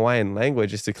in the Hawaiian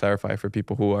language, just to clarify for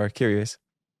people who are curious,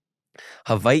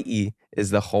 Hawaii is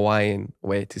the Hawaiian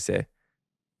way to say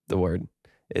the word.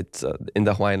 It's in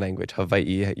the Hawaiian language.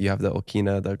 Hawaii, you have the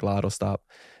okina, the glottal stop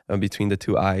between the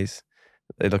two eyes.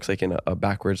 It looks like in a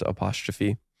backwards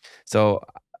apostrophe. So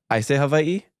I say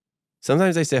Hawaii.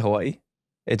 Sometimes I say Hawaii.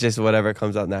 It's just whatever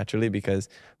comes out naturally, because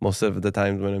most of the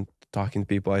times when I'm talking to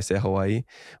people, I say Hawaii.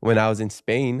 When I was in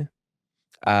Spain,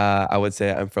 I would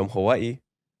say I'm from Hawaii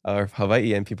or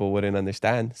Hawaii, and people wouldn't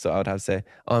understand. So I would have to say,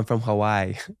 oh, I'm from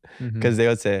Hawaii. Because they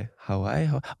would say, Hawaii?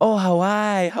 Oh,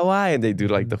 Hawaii, Hawaii. And they do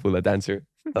like the hula dancer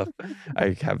stuff.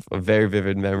 I have a very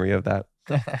vivid memory of that.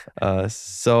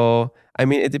 So, I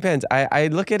mean, it depends. I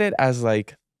look at it as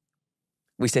like,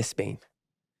 we say Spain.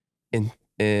 In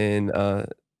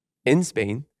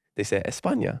Spain, they say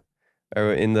España.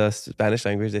 Or in the Spanish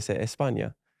language, they say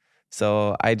España.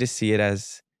 So I just see it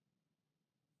as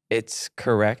it's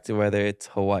correct whether it's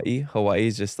Hawaii. Hawaii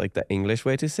is just like the English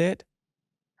way to say it.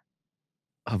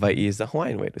 Hawaii is the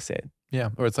Hawaiian way to say it. Yeah.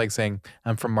 Or it's like saying,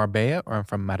 I'm from Marbella or I'm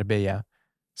from Marbella.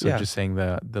 So just saying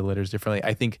the letters differently.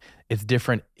 I think it's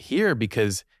different here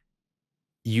because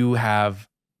you have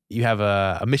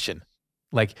a mission.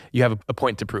 Like you have a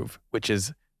point to prove, which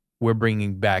is we're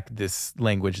bringing back this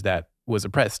language that was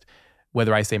oppressed.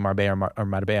 Whether I say Marbella or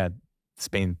Marbella,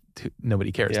 Spain,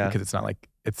 nobody cares because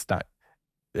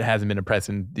it hasn't been oppressed,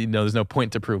 and there's no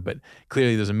point to prove. But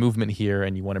clearly there's a movement here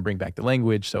and you want to bring back the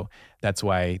language. So that's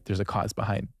why there's a cause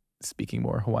behind speaking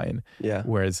more Hawaiian. Yeah.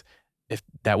 Whereas if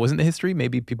that wasn't the history,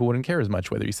 maybe people wouldn't care as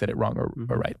much whether you said it wrong or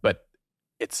right. But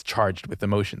it's charged with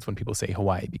emotions when people say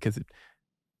Hawaii because it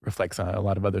reflects on a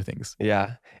lot of other things.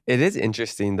 Yeah. It is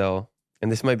interesting though,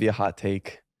 and this might be a hot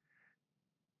take.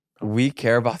 We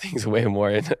care about things way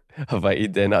more in Hawaii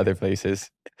than other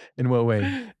places. In what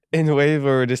way? In a way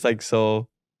where we're just like so,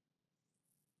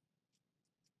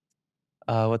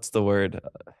 what's the word?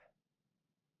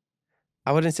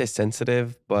 I wouldn't say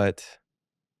sensitive, but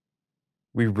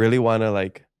we really want to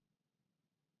like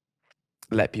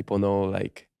let people know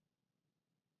like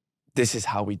this is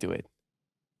how we do it.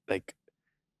 Like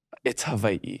it's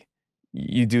Hawaii.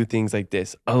 You do things like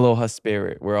this. Aloha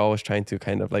spirit. We're always trying to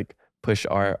kind of like push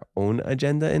our own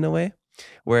agenda in a way,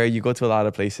 where you go to a lot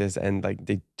of places and like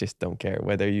they just don't care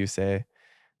whether you say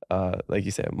like you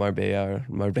said Marbella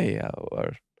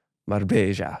or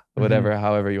Marbella, whatever,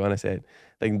 however you want to say it.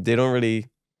 Like they don't really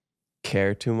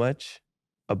care too much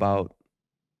about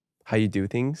how you do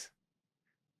things.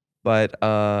 But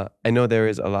I know there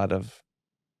is a lot of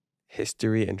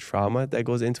history and trauma that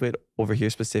goes into it over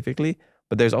here specifically,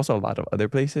 but there's also a lot of other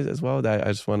places as well that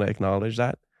I just want to acknowledge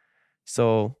that.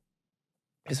 So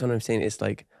that's what I'm saying. It's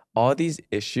like all these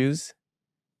issues,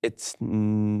 it's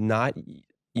not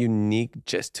unique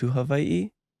just to Hawaii.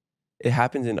 It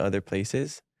happens in other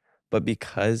places, but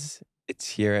because it's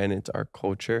here and it's our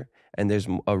culture and there's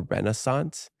a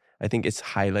renaissance, I think it's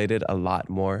highlighted a lot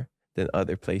more than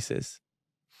other places.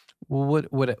 Well,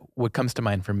 what comes to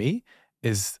mind for me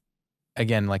is,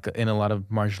 again, like in a lot of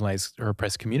marginalized or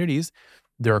oppressed communities,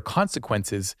 there are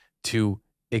consequences to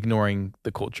ignoring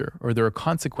the culture, or there are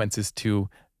consequences to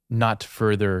not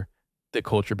further the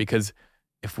culture, because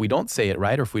if we don't say it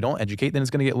right, or if we don't educate, then it's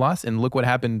going to get lost. And look what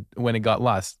happened when it got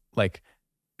lost. Like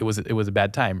it was a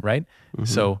bad time, right?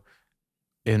 So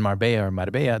in Marbella or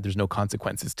Marbella, there's no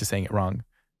consequences to saying it wrong.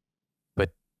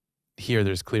 But here,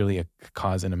 there's clearly a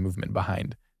cause and a movement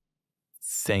behind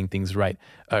saying things right.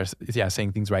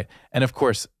 Saying things right. And of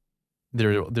course,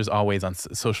 there's always on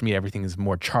social media, everything is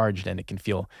more charged and it can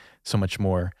feel so much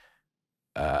more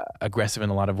aggressive in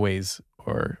a lot of ways,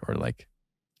 or like,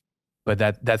 but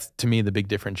that's to me the big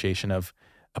differentiation of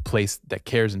a place that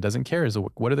cares and doesn't care is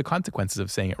what are the consequences of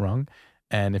saying it wrong.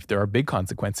 And if there are big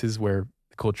consequences where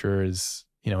the culture is,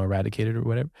 eradicated or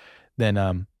whatever,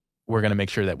 then we're going to make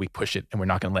sure that we push it and we're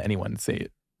not going to let anyone say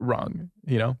it wrong,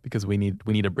 because we need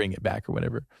to bring it back or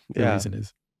whatever the reason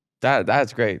is.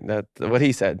 That's great. What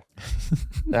he said.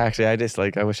 Actually,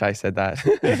 I wish I said that.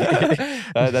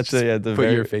 That's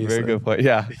the your face very good point.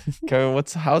 Yeah, Kevin,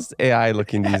 how's AI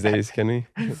looking these days? Can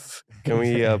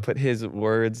we put his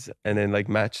words and then like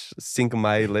sync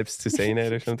my lips to saying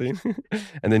it or something,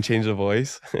 and then change the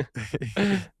voice?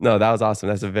 No, that was awesome.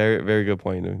 That's a very very good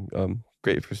point.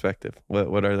 Great perspective.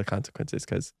 What are the consequences?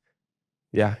 Because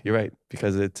yeah, you're right.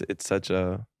 Because it's such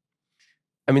a.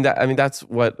 I mean that's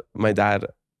what my dad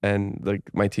and like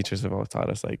my teachers have always taught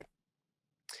us. Like,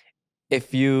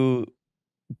 if you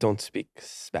don't speak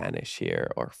Spanish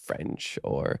here or French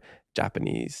or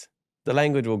Japanese, the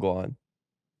language will go on.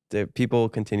 people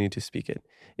continue to speak it.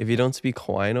 If you don't speak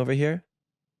Hawaiian over here,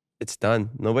 it's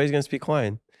done. Nobody's gonna speak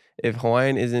Hawaiian. If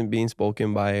Hawaiian isn't being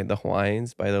spoken by the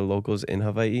Hawaiians, by the locals in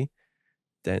Hawaii,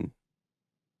 then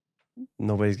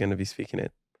nobody's gonna be speaking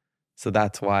it. So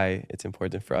that's why it's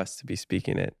important for us to be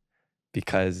speaking it,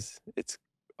 because it's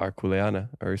our kuleana,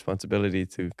 our responsibility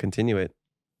to continue it.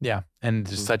 Yeah, and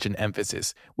there's such an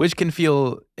emphasis, which can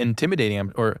feel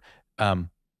intimidating, or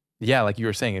yeah, like you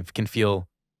were saying, it can feel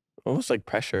almost like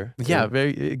pressure. Yeah,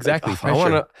 very exactly. Like,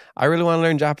 pressure. I really want to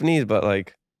learn Japanese, but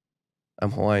like,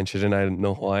 I'm Hawaiian. Shouldn't I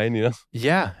know Hawaiian? You know?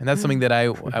 Yeah, and that's something that I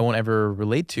won't ever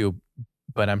relate to,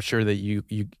 but I'm sure that you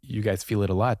guys feel it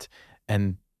a lot,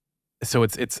 and so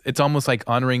it's almost like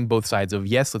honoring both sides of,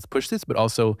 yes, let's push this, but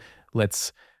also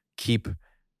let's keep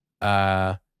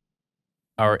our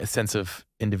sense of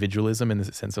individualism, in the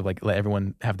sense of like, let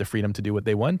everyone have the freedom to do what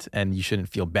they want, and you shouldn't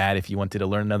feel bad if you wanted to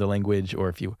learn another language, or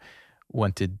if you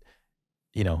wanted,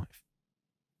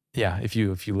 if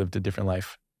you lived a different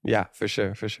life. Yeah, for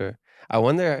sure. I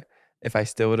wonder if I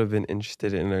still would have been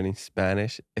interested in learning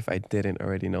Spanish if I didn't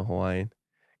already know Hawaiian.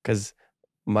 Because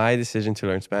my decision to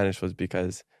learn Spanish was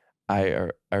because I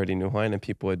already knew Hawaiian, and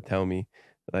people would tell me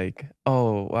like,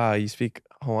 oh, wow, you speak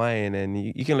Hawaiian and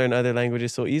you can learn other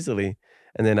languages so easily.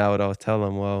 And then I would always tell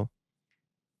them, well,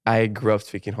 I grew up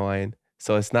speaking Hawaiian.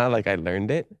 So it's not like I learned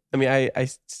it. I mean,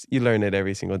 you learn it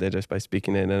every single day just by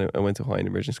speaking it. And I went to Hawaiian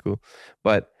immersion school.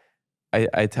 But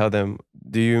I tell them,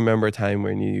 do you remember a time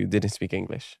when you didn't speak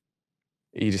English?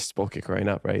 You just spoke it growing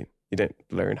up, right? You didn't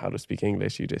learn how to speak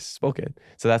English. You just spoke it.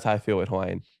 So that's how I feel with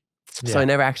Hawaiian. Yeah. So I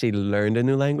never actually learned a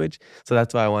new language. So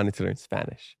that's why I wanted to learn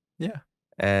Spanish. Yeah.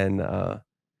 And,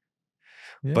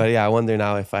 but yeah, I wonder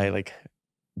now if I like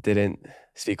didn't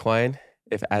speak Hawaiian,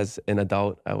 if as an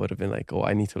adult, I would have been like, oh,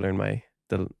 I need to learn my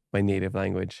native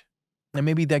language. And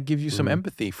maybe that gives you some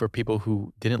empathy for people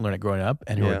who didn't learn it growing up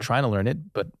and who are trying to learn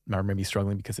it, but are maybe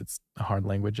struggling because it's a hard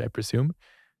language, I presume.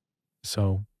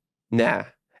 So. Nah,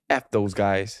 F those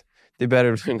guys. They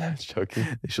better learn that. Joking.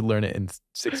 They should learn it in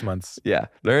 6 months. Yeah,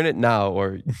 learn it now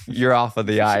or you're off of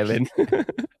the island.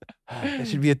 It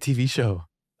should be a TV show.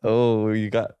 Oh, or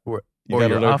you're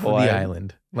off of the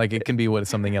island. Like it can be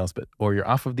something else, or you're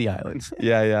off of the island.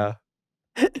 Yeah.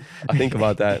 I think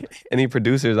about that. Any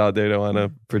producers out there that want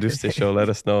to produce this show, let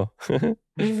us know.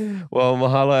 Well,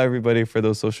 mahalo everybody for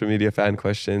those social media fan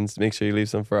questions. Make sure you leave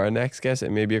some for our next guest,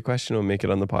 and maybe a question will make it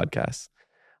on the podcast.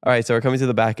 All right, so we're coming to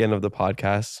the back end of the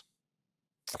podcast.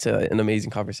 It's an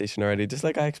amazing conversation already, just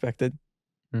like I expected.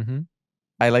 Mm-hmm.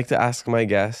 I like to ask my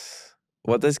guests,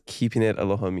 what does keeping it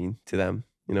aloha mean to them?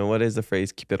 What does the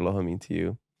phrase keep it aloha mean to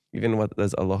you? Even what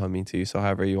does aloha mean to you? So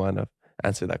however you want to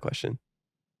answer that question.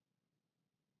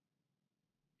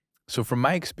 So from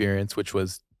my experience, which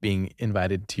was being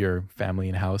invited to your family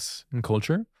and house and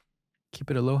culture, keep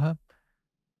it aloha,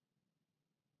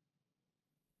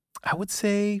 I would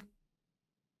say,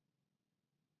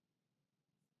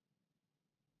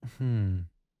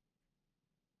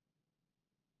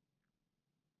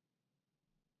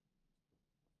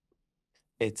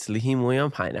 It's lihimui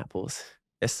on pineapples.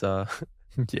 It's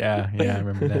yeah, I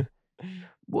remember that.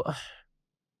 Well,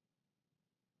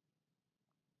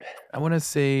 I want to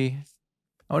say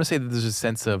that there's a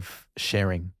sense of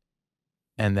sharing,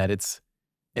 and that it's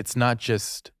not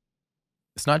just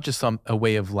a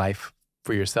way of life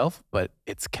for yourself, but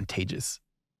it's contagious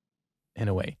in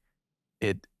a way.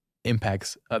 It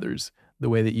impacts others. The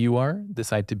way that you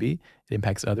decide to be, it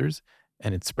impacts others,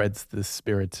 and it spreads the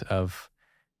spirit of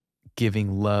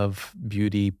giving love,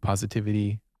 beauty,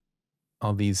 positivity,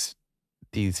 all these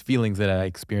feelings that I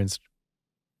experienced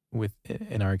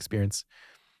in our experience.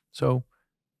 So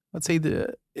I'd say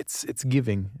that it's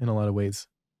giving in a lot of ways.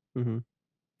 Mm-hmm.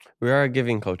 We are a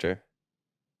giving culture,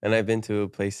 and I've been to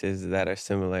places that are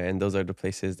similar, and those are the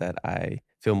places that I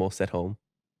feel most at home.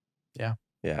 Yeah.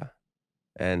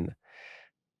 And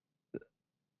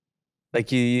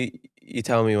like you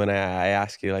tell me when I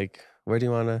ask you like, where do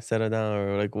you want to settle down,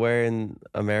 or like where in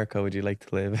America would you like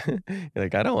to live? You're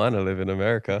like, I don't want to live in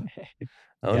America.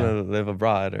 I want to live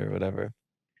abroad or whatever.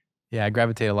 Yeah, I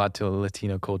gravitate a lot to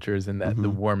Latino cultures, and that the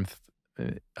warmth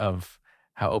of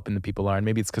how open the people are. And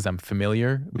maybe it's because I'm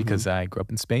familiar, because I grew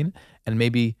up in Spain. And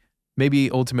maybe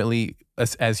ultimately,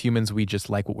 as humans, we just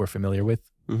like what we're familiar with.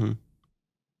 Mm-hmm.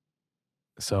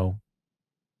 So,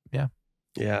 yeah.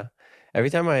 Yeah.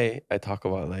 Every time I talk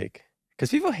about like,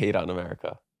 because people hate on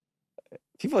America.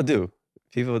 People do.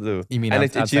 You mean and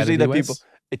it's usually the people.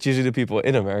 It's usually the people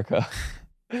in America.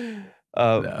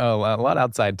 A lot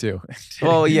outside too.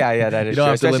 Well, yeah, that is true.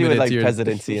 Especially with like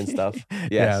presidency and stuff.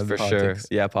 Yes, for politics.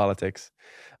 sure. Yeah, politics.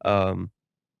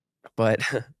 But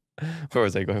Where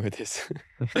was I going with this?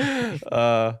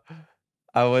 I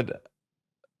would.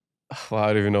 Well, I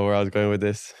don't even know where I was going with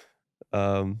this.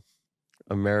 Um,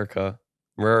 America.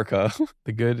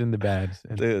 The good and the bad.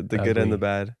 And The good and the ugly.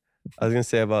 bad. I was gonna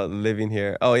say about living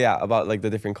here. Oh yeah, about like the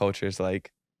different cultures.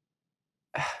 Like,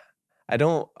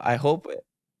 I hope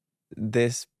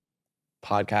this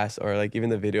podcast or like even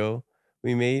the video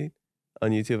we made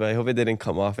on YouTube, I hope it didn't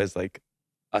come off as like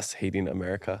us hating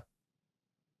America.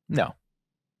 No,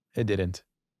 it didn't.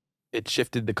 It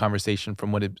shifted the conversation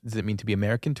from does it mean to be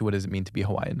American to what does it mean to be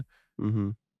Hawaiian. Mm-hmm.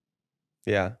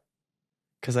 Yeah.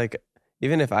 Because like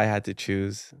even if I had to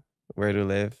choose where to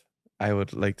live, I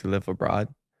would like to live abroad.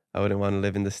 I wouldn't want to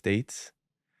live in the States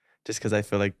just because I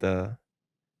feel like the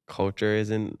culture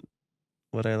isn't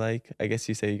what I like. I guess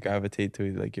you say you gravitate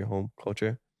to like your home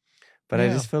culture, but I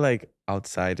Yeah. just feel like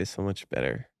outside is so much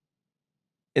better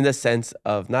in the sense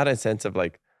of not a sense of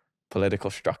like political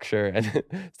structure and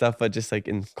stuff, but just like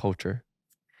in culture.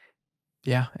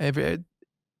 Yeah.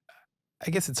 I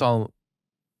guess it's all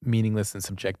meaningless and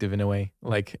subjective in a way.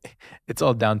 Like it's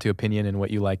all down to opinion and what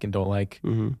you like and don't like.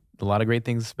 Mm-hmm. A lot of great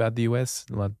things about the US,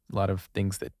 a lot of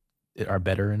things that are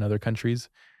better in other countries.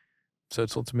 So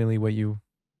it's ultimately what you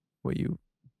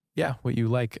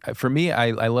like. For me,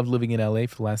 I loved living in LA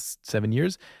for the last 7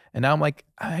 years. And now I'm like,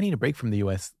 I need a break from the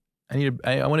US. I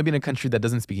want to be in a country that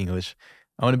doesn't speak English.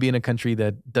 I want to be in a country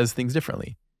that does things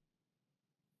differently.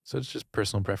 So it's just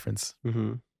personal preference.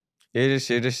 Mm-hmm. You're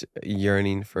just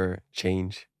yearning for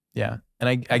change. Yeah. And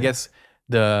I guess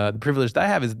the privilege that I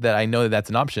have is that I know that that's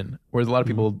an option. Whereas a lot of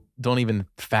people don't even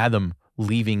fathom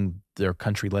leaving their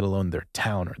country, let alone their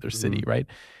town or their city, right?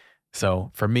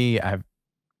 So for me,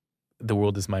 the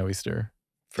world is my oyster.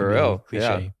 For real, cliche.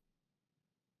 yeah.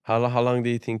 How long do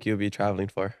you think you'll be traveling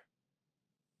for?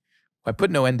 I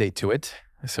put no end date to it,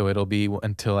 so it'll be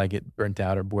until I get burnt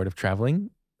out or bored of traveling.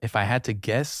 If I had to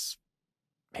guess,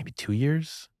 maybe 2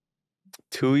 years.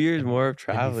 2 years more of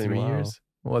traveling. Maybe 3 wow. years.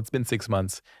 Well, it's been 6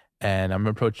 months, and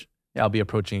I'll be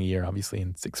approaching a year, obviously,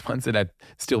 in 6 months, and I'm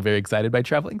still very excited by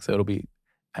traveling. So it'll be,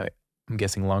 I'm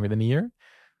guessing, longer than a year.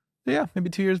 So yeah,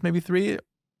 maybe 2 years, maybe 3,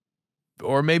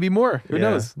 or maybe more. Who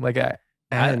knows? Like I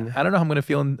don't know how I'm gonna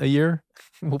feel in a year.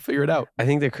 We'll figure it out. I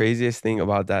think the craziest thing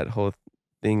about that whole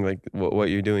thing, like what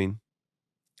you're doing,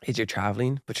 is you're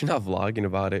traveling, but you're not vlogging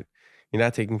about it. You're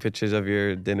not taking pictures of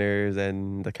your dinners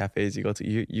and the cafes you go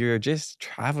to. You're just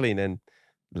traveling and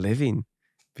living,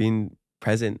 being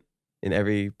present in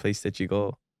every place that you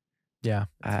go. Yeah.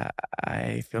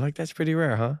 I feel like that's pretty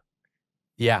rare, huh?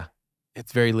 Yeah.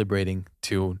 It's very liberating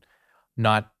to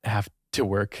not have to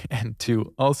work and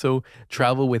to also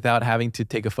travel without having to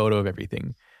take a photo of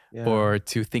everything or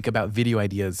to think about video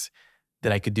ideas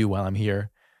that I could do while I'm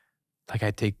here. Like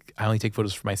I only take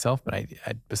photos for myself, but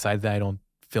besides that, I don't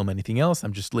film anything else.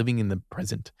 I'm just living in the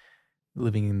present,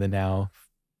 living in the now,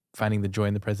 finding the joy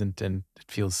in the present, and it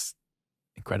feels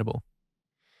incredible.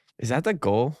 Is that the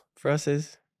goal for us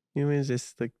as humans,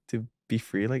 just like to be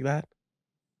free like that?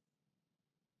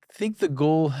 I think the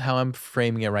goal, how I'm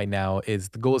framing it right now, is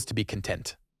the goal is to be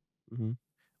content,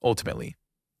 ultimately.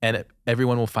 And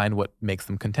everyone will find what makes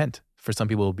them content. For some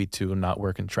people, it'll be to not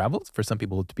work and travel. For some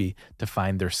people, it'll be to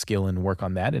find their skill and work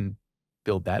on that and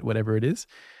build that, whatever it is.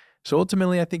 So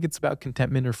ultimately, I think it's about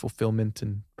contentment or fulfillment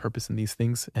and purpose in these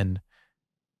things and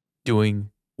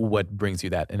doing what brings you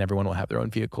that. And everyone will have their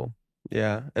own vehicle.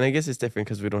 Yeah. And I guess it's different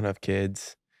because we don't have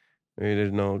kids.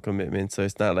 There's no commitment. So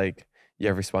it's not like you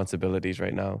have responsibilities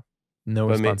right now. No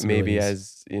but responsibilities. Maybe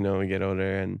as, we get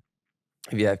older and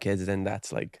if you have kids, then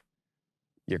that's like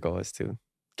your goal is to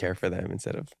care for them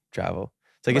instead of travel.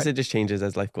 So I guess it just changes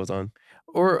as life goes on.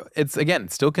 Or it's, again,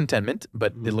 still contentment,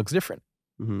 but it looks different.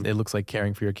 Mm-hmm. It looks like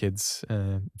caring for your kids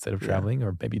instead of traveling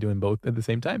or maybe doing both at the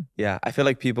same time. Yeah. I feel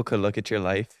like people could look at your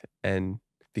life and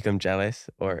become jealous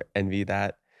or envy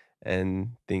that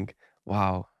and think,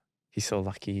 wow, he's so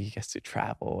lucky. He gets to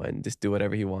travel and just do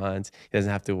whatever he wants. He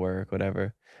doesn't have to work,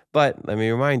 whatever. But let me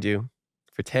remind you,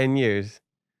 for 10 years,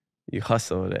 you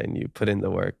hustled and you put in the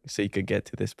work so you could get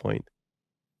to this point.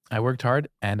 I worked hard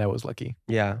and I was lucky.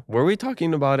 Yeah. Were we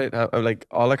talking about it? Like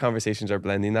all our conversations are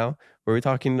blending now. Were we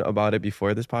talking about it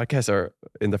before this podcast or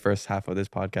in the first half of this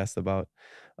podcast about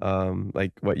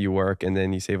like what you work and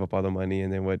then you save up all the money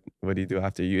and then what do you do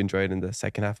after you enjoy it in the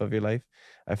second half of your life?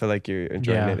 I feel like you're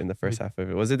enjoying it in the first half of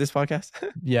it. Was it this podcast?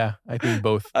 Yeah, I think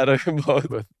both. I don't know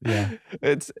both. Yeah.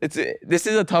 This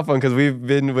is a tough one because we've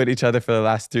been with each other for the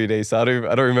last 3 days. So I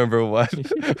don't remember what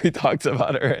we talked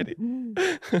about already.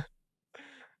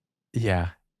 Yeah.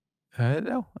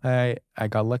 No, I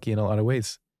got lucky in a lot of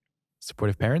ways.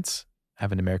 Supportive parents,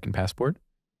 have an American passport.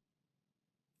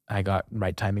 I got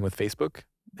right timing with Facebook.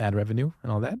 ad revenue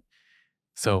and all that.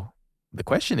 So the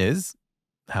question is,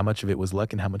 how much of it was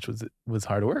luck and how much was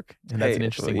hard work? And that's an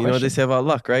interesting you know what they say question. about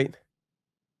luck, right?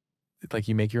 Like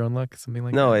you make your own luck, something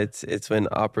like No, that. it's when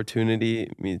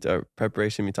opportunity meets or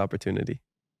preparation meets opportunity.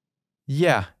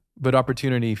 Yeah, but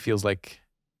opportunity feels like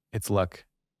it's luck.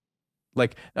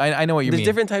 Like I know what you There's mean.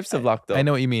 different types of luck, though. I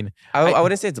know what you mean. I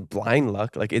wouldn't say it's blind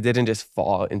luck. Like it didn't just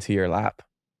fall into your lap.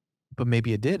 But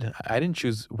maybe it did. I didn't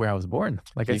choose where I was born.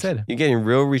 Like I said, You're getting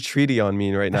real retreaty on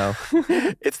me right now.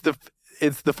 it's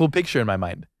the full picture in my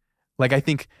mind. Like I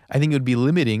think it would be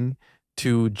limiting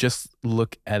to just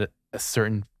look at a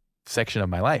certain section of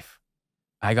my life.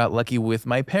 I got lucky with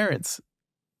my parents.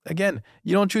 Again,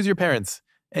 you don't choose your parents,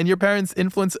 and your parents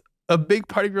influence a big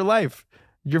part of your life.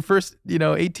 Your first,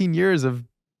 18 years of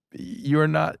you're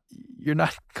not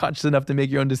conscious enough to make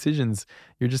your own decisions.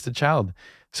 You're just a child.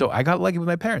 So I got lucky with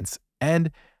my parents. And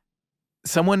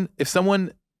if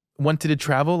someone wanted to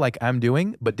travel like I'm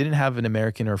doing, but didn't have an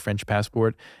American or a French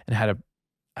passport and had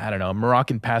a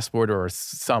Moroccan passport or a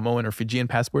Samoan or Fijian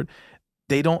passport,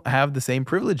 they don't have the same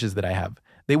privileges that I have.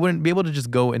 They wouldn't be able to just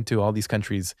go into all these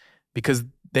countries because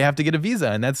they have to get a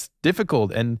visa, and that's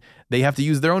difficult. And they have to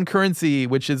use their own currency,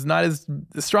 which is not as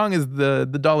strong as the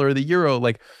dollar or the euro.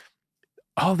 Like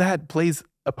all that plays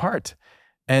a part.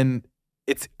 And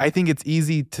I think it's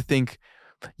easy to think,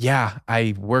 yeah,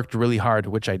 I worked really hard,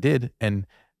 which I did. And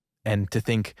to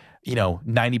think,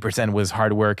 90% was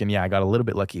hard work. And yeah, I got a little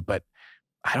bit lucky, but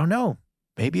I don't know.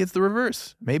 Maybe it's the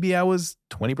reverse. Maybe I was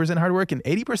 20% hard work and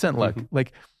 80% luck.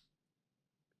 Like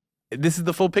this is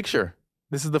the full picture.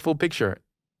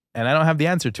 And I don't have the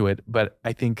answer to it, but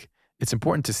I think it's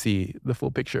important to see the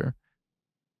full picture.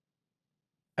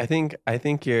 I think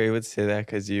you would say that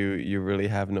because you really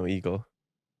have no ego.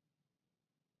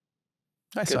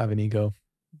 I still have an ego.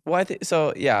 Well,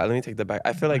 so. Yeah, let me take that back.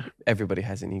 I feel like everybody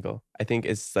has an ego. I think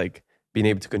it's like being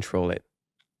able to control it,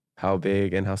 how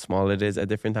big and how small it is at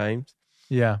different times.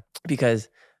 Yeah. Because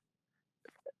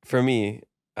for me,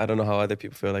 I don't know how other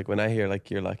people feel. Like when I hear like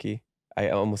you're lucky, I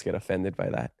almost get offended by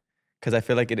that because I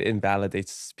feel like it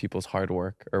invalidates people's hard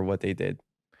work or what they did.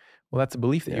 Well, that's a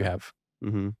belief that you have.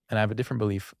 Mm-hmm. And I have a different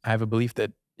belief. I have a belief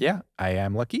that, yeah, I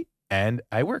am lucky and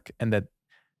I work, and that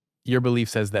your belief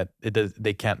says that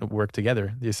they can't work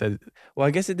together. You said, well,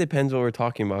 I guess it depends what we're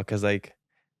talking about. Cause like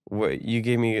you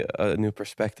gave me a new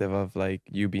perspective of like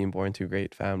you being born to a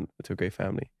great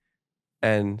family.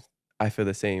 And I feel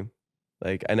the same.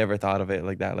 Like I never thought of it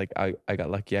like that. Like I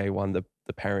got lucky. I won the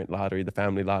parent lottery, the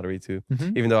family lottery too.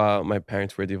 mm-hmm. Even though my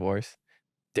parents were divorced,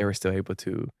 they were still able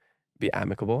to be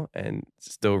amicable and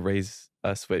still raise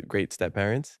us with great step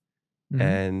parents Mm-hmm.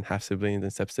 and half siblings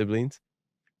and step siblings.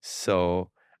 So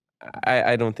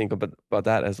I don't think about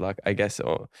that as luck. I guess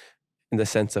in the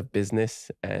sense of business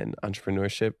and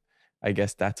entrepreneurship, I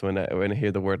guess that's when I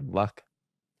hear the word luck,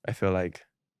 I feel like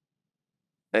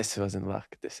this wasn't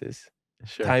luck. This is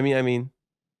timing. I mean,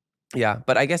 yeah,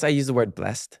 but I guess I use the word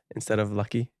blessed instead of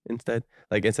lucky instead.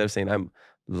 Like instead of saying I'm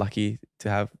lucky to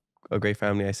have a great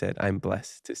family, I said I'm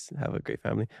blessed to have a great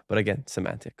family. But again,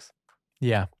 semantics.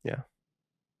 Yeah. Yeah.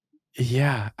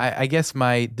 Yeah. I guess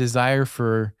my desire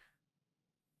for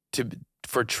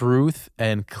truth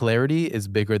and clarity is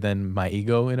bigger than my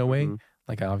ego in a way. Mm-hmm.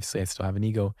 Like obviously I still have an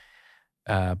ego,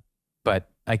 but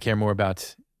I care more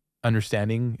about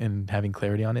understanding and having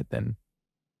clarity on it than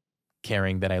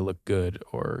caring that I look good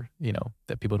or,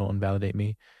 that people don't invalidate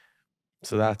me.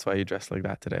 So that's why you dressed like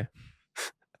that today.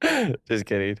 Just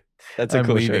kidding. That's a I'm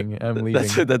cool leaving. shirt. I'm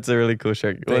leaving. That's a really cool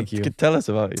shirt. Thank you. Tell us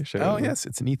about your shirt. Oh, yes.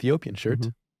 It's an Ethiopian shirt. Mm-hmm.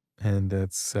 And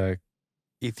it's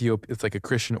it's like a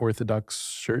Christian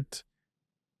Orthodox shirt,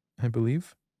 I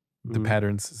believe. The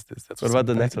patterns is this. That's what about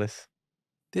the necklace?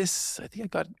 This, I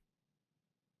think I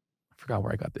forgot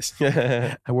where I got this.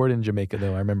 I wore it in Jamaica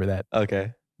though. I remember that.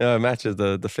 Okay. No, it matches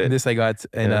the fit. This I got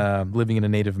in living in a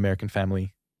Native American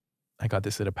family. I got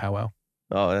this at a powwow.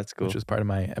 Oh, that's cool. Which was part of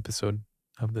my episode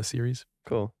of the series.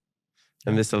 Cool.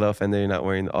 I'm just a little offended you're not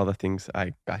wearing all the things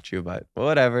I got you, but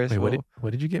whatever. Wait, what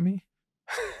did you get me?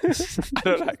 I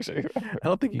don't actually remember. I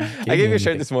don't think you I gave you a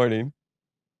shirt this morning,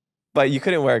 but you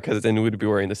couldn't wear it because then we'd be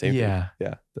wearing the same thing.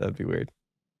 Yeah, that'd be weird.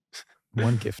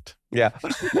 One gift. Yeah.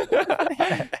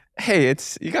 Hey,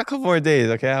 you got a couple more days,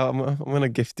 okay? I'm gonna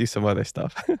gift you some other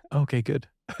stuff. Okay, good.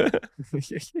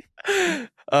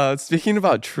 Speaking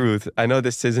about truth, I know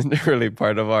this isn't really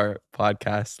part of our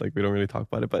podcast, like we don't really talk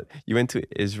about it, but you went to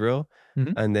Israel,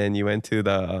 and then you went to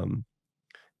the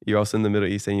you're also in the Middle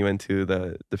East, and you went to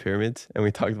the pyramids, and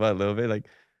we talked about it a little bit. Like,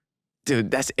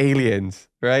 dude, that's aliens,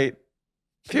 right?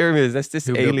 Pyramids, that's just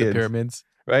aliens. Who built the pyramids,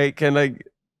 right?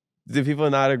 Do people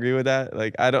not agree with that?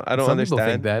 Like, I don't Some understand. people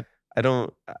think that. I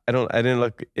didn't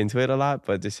look into it a lot,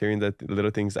 but just hearing the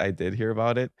little things I did hear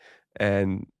about it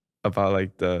and about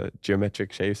like the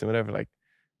geometric shapes and whatever, like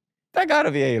that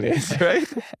gotta be aliens, right?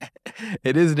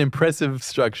 It is an impressive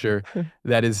structure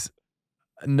that is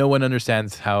no one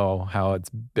understands how it's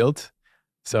built.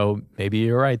 So maybe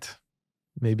you're right.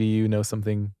 Maybe you know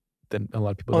something that a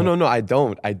lot of people Oh don't. no, I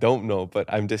don't know,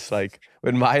 but I'm just like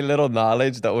with my little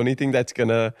knowledge, the only thing that's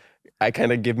gonna I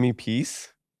kind of give me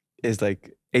peace is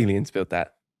like aliens built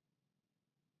that.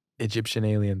 Egyptian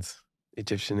aliens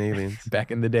Egyptian aliens.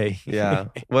 back in the day. Yeah.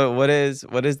 What is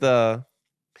the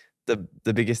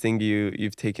biggest thing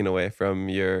you've taken away from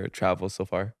your travels so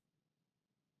far?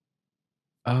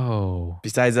 Oh,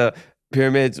 Besides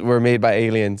pyramids were made by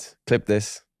aliens. Clip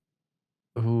this.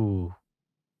 ooh.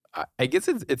 I guess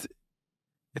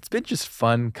it's been just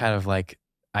fun, kind of like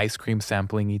ice cream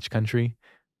sampling each country,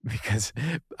 because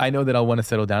I know that I'll want to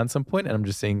settle down at some point, and I'm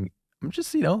just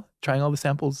trying all the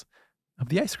samples of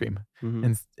the ice cream Hmm.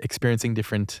 and experiencing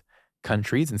different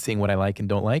countries and seeing what I like and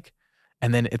don't like,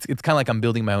 and then it's kind of like I'm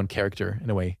building my own character in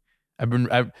a way.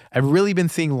 I've really been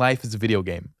seeing life as a video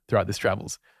game throughout this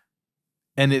travels,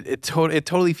 and it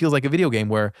totally feels like a video game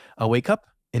where I'll wake up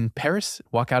in Paris,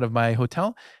 walk out of my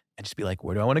hotel, and just be like,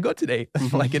 where do I want to go today?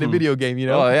 Like in a video game, you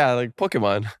know? Oh yeah, like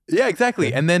Pokemon. Yeah,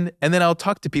 exactly. And then I'll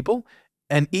talk to people,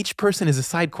 and each person is a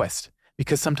side quest,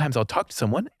 because sometimes I'll talk to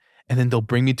someone and then they'll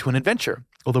bring me to an adventure,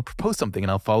 or they'll propose something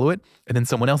and I'll follow it, and then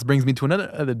someone else brings me to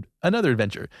another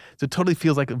adventure. So it totally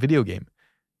feels like a video game.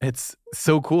 It's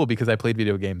so cool because I played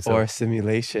video games. So Or a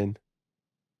simulation.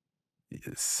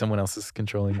 someone else is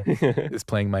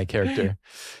playing my character.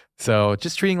 So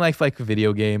just treating life like a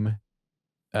video game.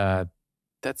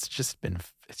 That's just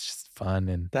it's just fun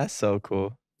and That's so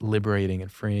cool. liberating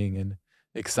and freeing and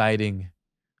exciting.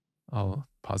 All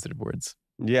positive words.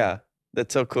 Yeah,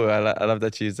 that's so cool. I love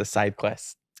that you use the side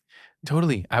quest.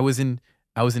 Totally. I was in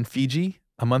Fiji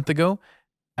a month ago.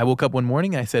 I woke up one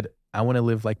morning and I said, I want to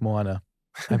live like Moana.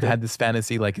 I've had this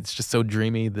fantasy, like it's just so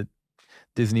dreamy, the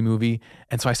Disney movie.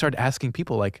 And so I started asking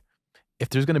people, like, if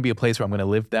there's going to be a place where I'm going to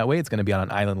live that way, it's going to be on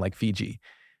an island like Fiji.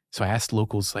 So I asked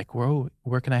locals, like,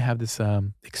 where can I have this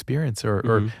experience, or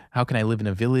Mhm. how can I live in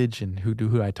a village, and who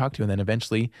do I talk to? And then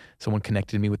eventually someone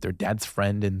connected me with their dad's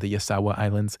friend in the Yasawa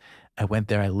Islands. I went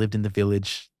there, I lived in the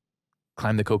village,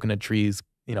 climbed the coconut trees,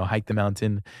 hiked the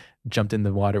mountain, jumped in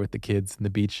the water with the kids in the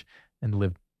beach, and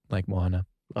lived like Moana.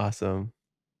 Awesome.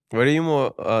 What are you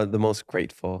the most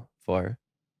grateful for?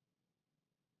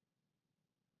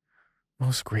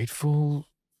 Most grateful?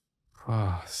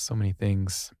 Oh, so many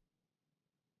things.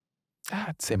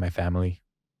 I'd say my family.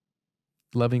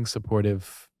 Loving,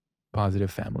 supportive,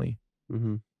 positive family.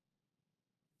 Hmm.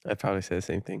 I'd probably say the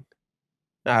same thing.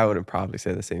 I wouldn't probably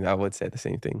say the same. I would say the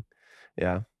same thing.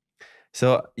 Yeah.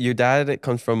 So your dad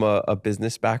comes from a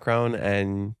business background,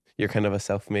 and you're kind of a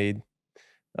self-made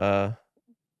uh,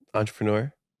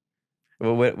 entrepreneur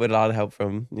with a lot of help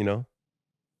from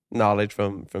knowledge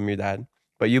from your dad.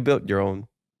 But you built your own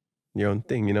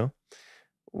thing.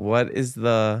 What is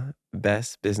the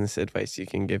best business advice you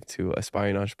can give to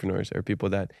aspiring entrepreneurs or people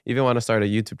that even want to start a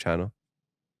YouTube channel?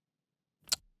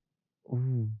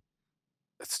 Ooh.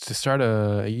 It's to start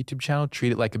a YouTube channel,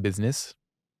 treat it like a business.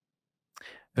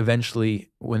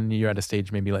 Eventually, when you're at a stage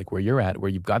maybe like where you're at, where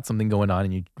you've got something going on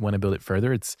and you want to build it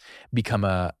further, it's become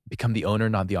the owner,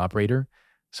 not the operator.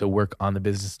 So work on the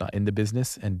business, not in the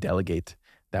business, and delegate.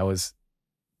 That was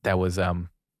a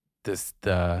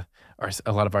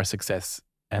lot of our success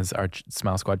as our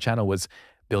Smile Squad channel was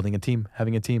building a team,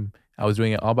 having a team. I was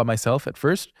doing it all by myself at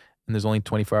first, and there's only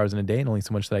 24 hours in a day and only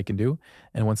so much that I can do.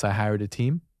 And once I hired a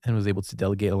team and was able to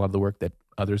delegate a lot of the work that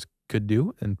others could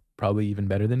do, and probably even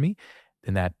better than me,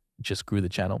 then that just grew the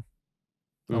channel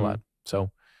a Mm. lot. So Is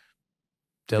it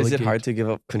delegate. hard to give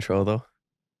up control though?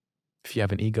 If you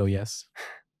have an ego, yes.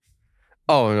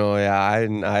 Oh no, yeah, I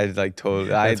like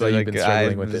totally. I That's why you've been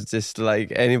struggling with was it. just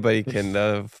like anybody can.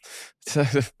 I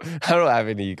don't have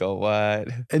an ego. What?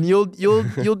 And you'll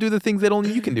do the things that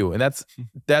only you can do. And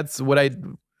that's what I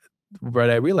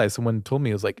realized. Someone told me,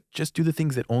 it was like, just do the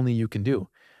things that only you can do.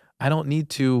 I don't need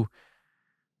to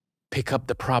pick up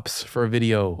the props for a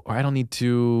video, or I don't need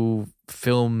to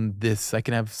film this. I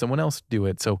can have someone else do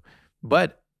it. So,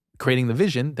 but creating the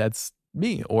vision, that's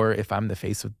me. Or if I'm the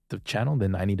face of the channel,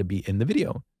 then I need to be in the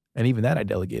video. And even that I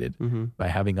delegated Hmm. by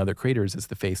having other creators as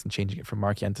the face and changing it from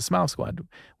Markian to Smile Squad,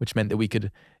 which meant that we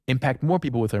could impact more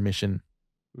people with our mission.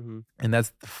 Hmm. And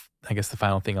that's, I guess, the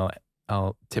final thing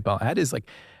I'll add is like,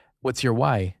 what's your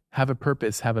why? Have a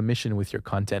purpose, have a mission with your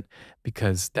content,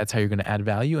 because that's how you're going to add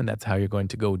value, and that's how you're going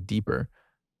to go deeper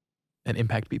and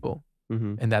impact people.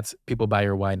 Mm-hmm. And that's people buy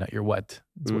your why, not your what.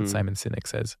 That's what Simon Sinek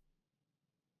says.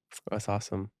 That's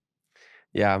awesome.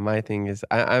 Yeah, my thing is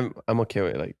I'm okay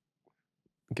with like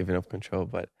giving up control,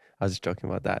 but I was just joking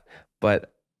about that.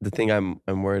 But the thing I'm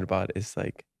worried about is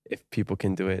like if people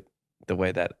can do it the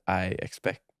way that I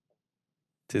expect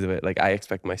to do it. Like I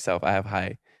expect myself. I have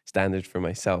high standards for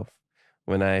myself.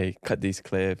 When I cut these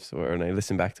clips or when I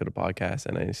listen back to the podcast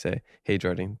and I say, "Hey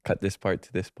Jordan, cut this part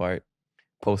to this part,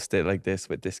 post it like this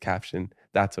with this caption."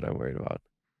 That's what I'm worried about.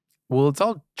 Well, it's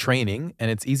all training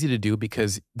and it's easy to do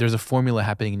because there's a formula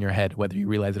happening in your head, whether you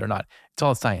realize it or not. It's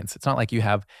all science. It's not like you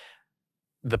have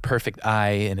the perfect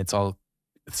eye and it's all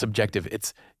subjective.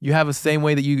 It's you have the same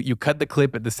way that you cut the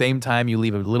clip at the same time, you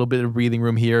leave a little bit of breathing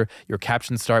room here. Your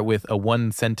captions start with a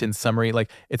 1-sentence summary.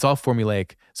 Like it's all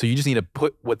formulaic. So you just need to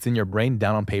put what's in your brain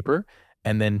down on paper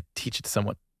and then teach it to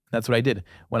someone. That's what I did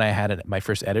when I had my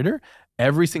first editor.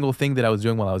 Every single thing that I was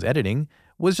doing while I was editing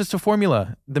was just a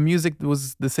formula. The music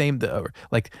was the same. The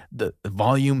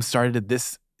volume started at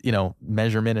this,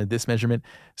 measurement and this measurement.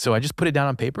 So I just put it down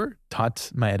on paper,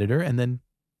 taught my editor, and then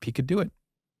he could do it.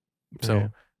 So, Okay.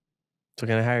 So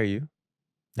can I hire you?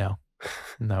 No,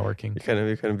 not working.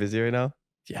 You're kind of busy right now.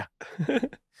 Yeah, got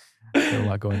a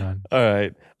lot going on. All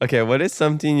right. Okay. What is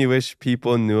something you wish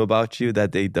people knew about you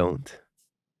that they don't?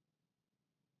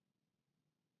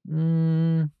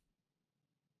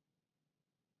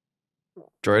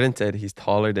 Jordan said he's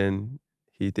taller than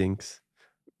he thinks,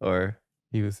 or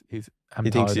I'm he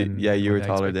taller thinks than you were what I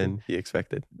taller expected. than he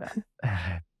expected.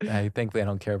 Thankfully I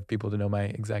don't care for people to know my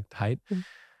exact height.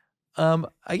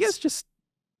 I guess just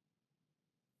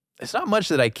it's not much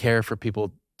that I care for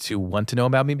people to want to know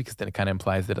about me because then it kind of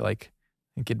implies that I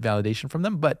get validation from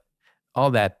them. But all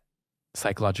that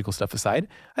psychological stuff aside,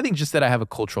 I think just that I have a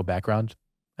cultural background.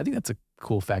 I think that's a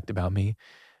cool fact about me.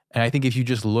 And I think if you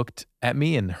just looked at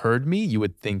me and heard me, you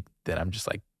would think that I'm just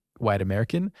like white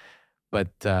American. But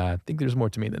I think there's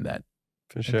more to me than that.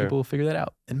 For And sure. people will figure that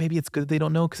out. And maybe it's good that they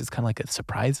don't know because it's kind of like a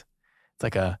surprise. It's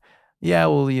like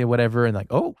whatever. And like,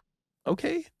 oh,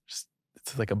 okay.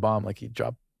 It's like a bomb, like you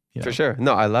drop. For sure.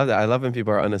 No, I love that. I love when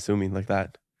people are unassuming like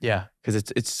that. Yeah. Because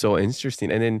it's so interesting.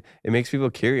 And then it makes people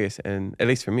curious. And at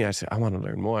least for me, I want to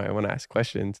learn more. I want to ask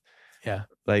questions. Yeah.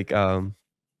 Like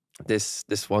this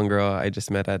one girl I just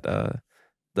met at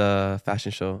the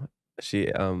fashion show. She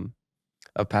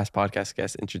a past podcast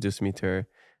guest introduced me to her,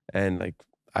 and like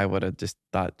I would have just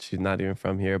thought she's not even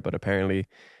from here, but apparently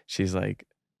she's like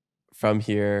from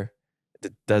here.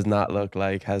 Does not look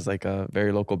like, has like a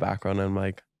very local background. And I'm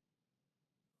like,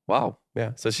 wow,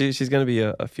 yeah. So she's gonna be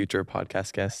a future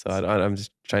podcast guest. So I'm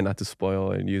just trying not to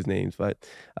spoil and use names, but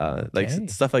like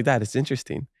stuff like that. It's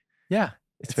interesting. Yeah,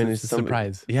 it's a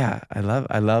surprise. Yeah, I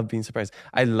love being surprised.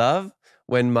 I love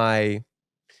when my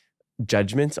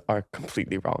judgments are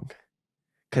completely wrong,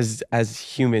 because as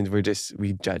humans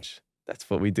we judge. That's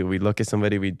what we do. We look at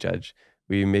somebody, we judge,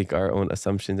 we make our own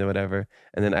assumptions and whatever.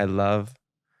 And then I love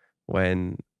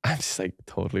when I'm just like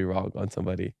totally wrong on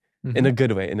somebody in a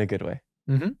good way.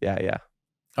 Mm-hmm. Yeah.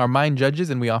 Our mind judges,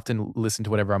 and we often listen to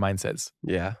whatever our mind says.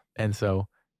 Yeah. And so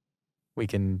we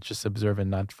can just observe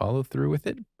and not follow through with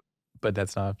it, but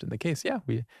that's not often the case. Yeah,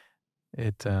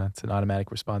 it's an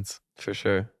automatic response. For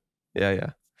sure.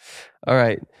 Yeah. All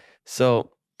right.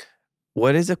 So,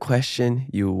 what is a question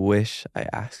you wish I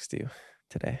asked you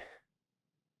today?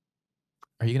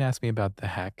 Are you gonna ask me about the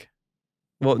hack?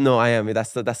 Well, no, I am.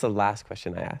 That's the last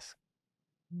question I ask.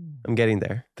 I'm getting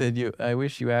there. I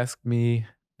wish you asked me,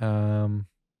 how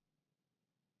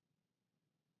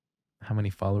many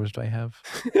followers do I have?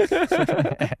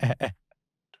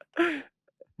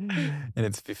 And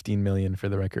it's 15 million for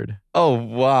the record. Oh,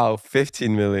 wow.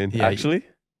 15 million. Yeah, actually?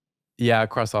 Yeah,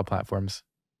 across all platforms.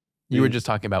 You were just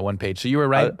talking about one page. So you were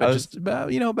right, but just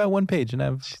about one page, and I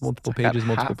have multiple pages,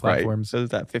 multiple platforms. Right. So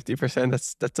is that 50%?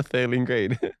 That's a failing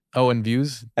grade. Oh, and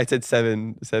views? I said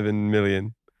 7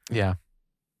 million. Yeah.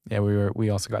 Yeah, we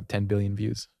also got 10 billion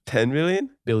views. 10 million?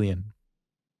 Billion.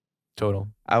 Total.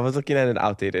 I was looking at an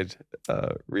outdated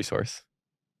resource.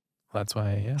 Well, that's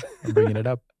why, I'm bringing it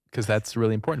up, because that's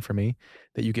really important for me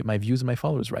that you get my views and my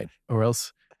followers right, or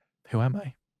else who am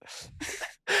I?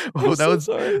 Oh, that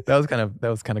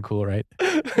was kind of cool, right?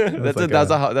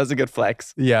 That was a good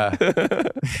flex. Yeah.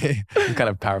 It's kind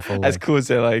of powerful. As cool as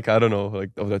say, like, I don't know, like,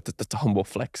 oh, that's a humble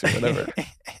flex or whatever.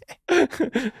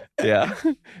 Yeah.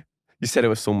 You said it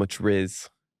was so much riz.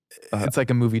 It's like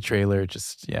a movie trailer,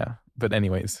 just, yeah. But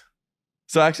anyways.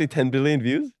 So actually 10 billion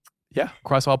views? Yeah,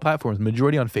 across all platforms.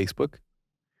 Majority on Facebook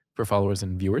for followers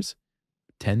and viewers.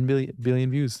 10 billion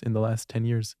views in the last 10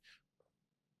 years.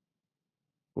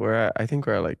 I think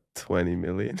we're at like 20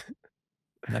 million.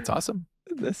 That's awesome.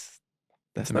 That's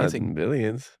That's It's not amazing.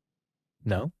 billions.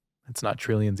 No, it's not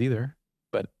trillions either.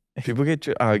 But People get,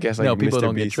 I guess like no, people Mr.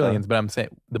 don't get Beast. trillions. But I'm saying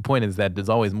the point is that there's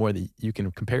always more that you can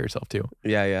compare yourself to.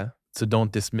 Yeah. So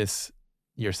don't dismiss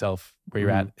yourself where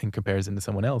you're at in comparison to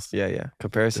someone else. Yeah.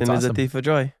 Comparison That's is a awesome. thief of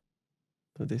joy.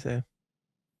 That's what they say.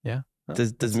 Yeah.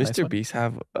 Does that's a nice Mr. one. Beast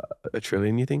have a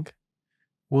trillion, you think?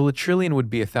 Well, a trillion would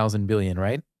be 1,000 billion,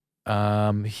 right?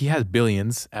 He has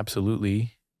billions,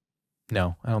 absolutely.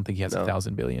 No, I don't think he has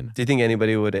 1,000 billion. Do you think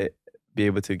anybody would be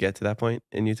able to get to that point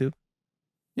in YouTube?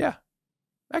 Yeah.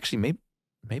 Actually,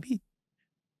 maybe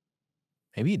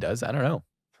he does. I don't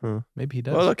know. Maybe he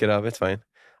does. Well, look it up. It's fine.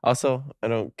 Also, I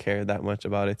don't care that much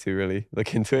about it to really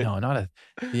look into it. No, not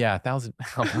 1,000.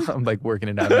 I'm like working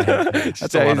it out in my head.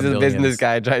 That's a lot of He's a business billions.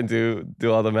 guy trying to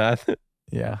do all the math.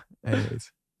 Yeah.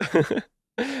 Anyways.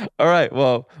 All right.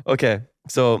 Well, okay.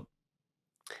 So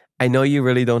I know you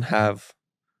really don't have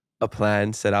a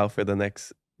plan set out for the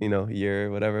next, year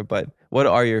or whatever, but what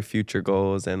are your future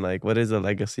goals and like what is a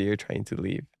legacy you're trying to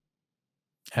leave?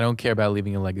 I don't care about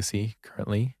leaving a legacy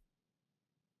currently.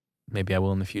 Maybe I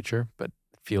will in the future, but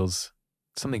it feels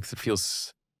something that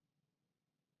feels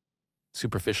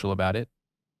superficial about it.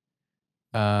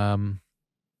 And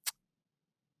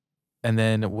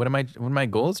then what are my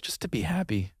goals? Just to be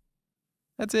happy.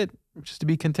 That's it. Just to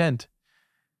be content.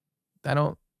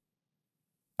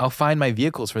 I'll find my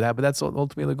vehicles for that, but that's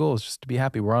ultimately the goal, is just to be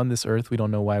happy. We're on this earth. We don't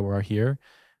know why we're here.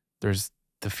 There's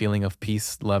the feeling of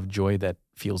peace, love, joy that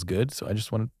feels good. So I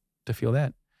just wanted to feel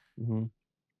that. Mm-hmm.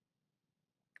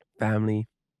 Family.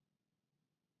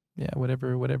 Yeah,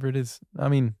 whatever it is. I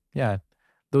mean, yeah,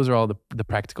 those are all the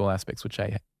practical aspects, which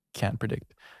I can't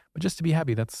predict. But just to be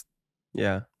happy, that's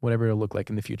whatever it'll look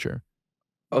like in the future.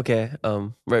 Okay.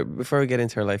 Right before we get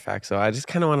into our life hack, so I just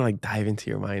kind of want to like dive into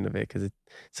your mind a bit because it's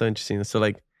so interesting. So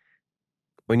like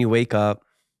when you wake up,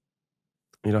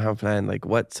 you don't have a plan. Like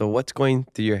what's going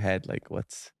through your head? Like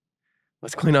what's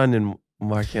going on in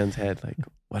Markian's head? Like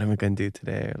what am I gonna do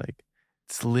today? Or like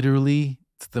it's literally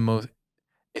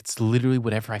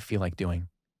whatever I feel like doing,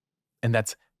 and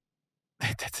that's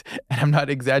and I'm not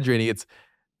exaggerating. It's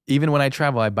even when I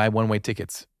travel, I buy one-way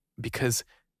tickets because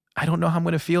I don't know how I'm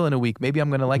going to feel in a week. Maybe I'm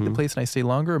going to like the place and I stay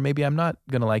longer, or maybe I'm not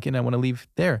going to like it and I want to leave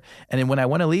there. And then when I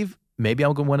want to leave, maybe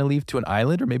I'm going to want to leave to an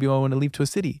island, or maybe I want to leave to a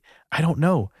city. I don't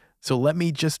know. So let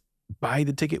me just buy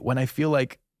the ticket when I feel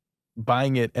like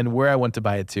buying it and where I want to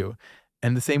buy it to.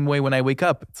 And the same way when I wake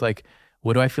up, it's like,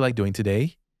 what do I feel like doing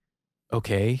today?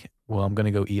 Okay, well, I'm going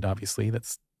to go eat, obviously.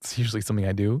 That's usually something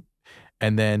I do.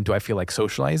 And then do I feel like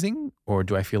socializing, or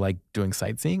do I feel like doing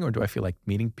sightseeing, or do I feel like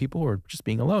meeting people, or just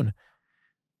being alone?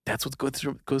 That's what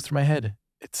goes through my head.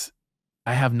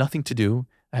 I have nothing to do.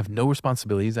 I have no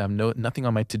responsibilities. I have nothing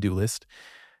on my to-do list.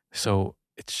 So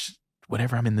it's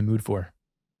whatever I'm in the mood for.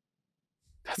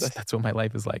 That's what my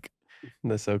life is like.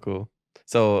 That's so cool.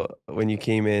 So when you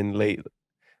came in late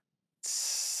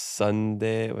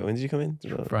Sunday, when did you come in?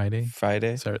 Friday.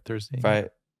 Sorry, Thursday.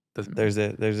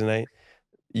 Thursday night.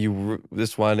 You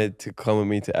just wanted to come with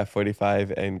me to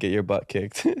F45 and get your butt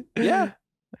kicked. Yeah.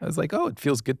 I was like, oh, it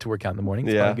feels good to work out in the morning.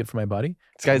 It's probably good for my body.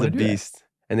 This guy's a beast.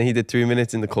 And then he did 3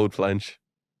 minutes in the cold plunge.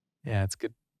 Yeah, it's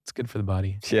good. It's good for the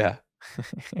body. Yeah.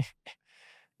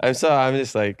 I'm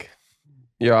just like,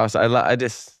 you're awesome.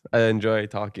 I enjoy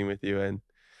talking with you, and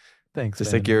thanks.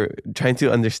 Just man. like you're trying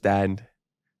to understand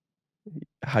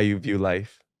how you view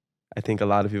life. I think a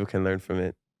lot of people can learn from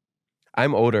it.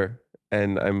 I'm older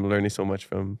and I'm learning so much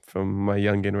from my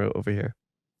youngin over here.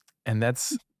 And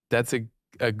that's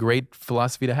a great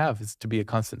philosophy to have, is to be a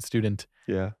constant student.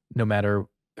 Yeah. No matter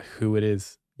who it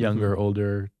is, younger,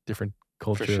 older, different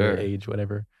culture, age,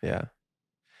 whatever. Yeah.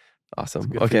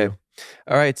 Awesome. Okay.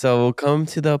 All right. So we'll come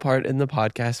to the part in the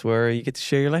podcast where you get to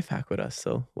share your life hack with us.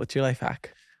 So what's your life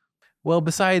hack? Well,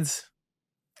 besides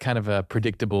kind of a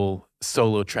predictable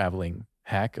solo traveling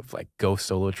hack of like go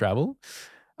solo travel,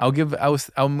 I'm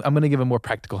going to give a more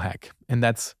practical hack, and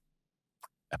that's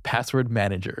a password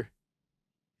manager.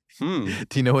 Do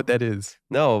you know what that is?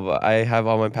 No, but I have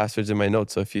all my passwords in my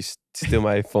notes. So if you steal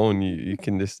my phone, you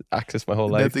can just access my whole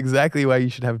life. That's exactly why you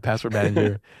should have a password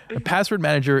manager. A password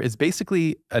manager is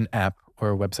basically an app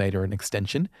or a website or an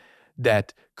extension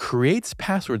that creates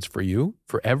passwords for you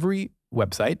for every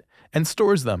website and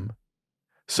stores them.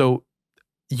 So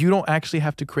you don't actually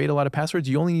have to create a lot of passwords.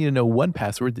 You only need to know one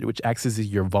password, which acts as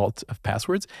your vault of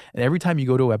passwords. And every time you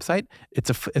go to a website, it's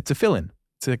a fill-in.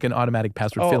 It's like an automatic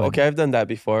password fill-in. Okay. I've done that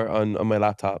before on my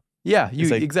laptop. Yeah,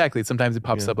 exactly. Sometimes it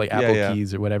pops up like Apple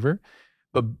keys or whatever.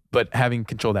 But having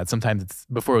control of that, sometimes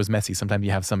before it was messy. Sometimes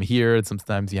you have some here, and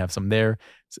sometimes you have some there.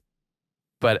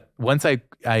 But once I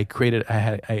added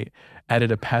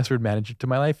a password manager to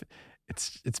my life,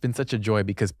 it's been such a joy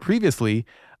because previously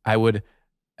I would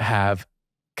have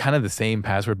kind of the same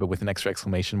password, but with an extra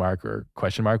exclamation mark or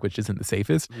question mark, which isn't the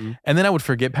safest. And then I would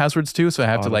forget passwords too. So I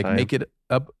have All to the like time. make it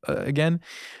up again.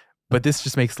 But this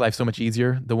just makes life so much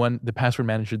easier. The password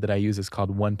manager that I use is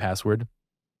called 1Password.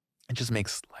 It just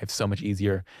makes life so much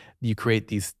easier. You create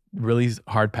these really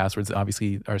hard passwords that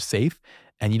obviously are safe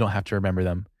and you don't have to remember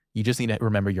them. You just need to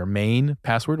remember your main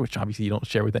password, which obviously you don't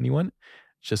share with anyone.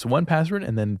 It's just 1Password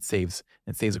and then it saves.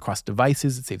 It saves across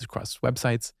devices. It saves across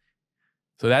websites.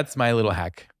 So that's my little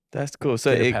hack. That's cool.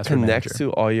 So Get a it password connects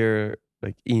manager. to all your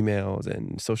like emails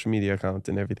and social media accounts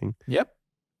and everything. Yep.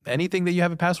 Anything that you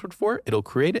have a password for, it'll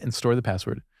create it and store the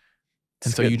password. And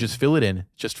It's so good. you just fill it in.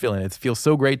 Just fill in. It feels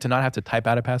so great to not have to type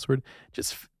out a password.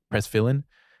 Just press fill in.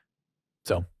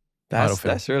 So autofill.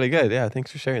 That's really good. Yeah,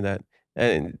 thanks for sharing that.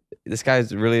 And this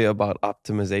guy's really about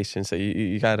optimization. So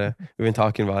you gotta. We've been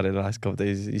talking about it the last couple of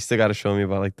days. You still gotta show me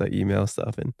about like the email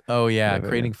stuff and. Oh yeah, whatever,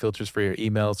 creating filters for your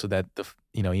email so that the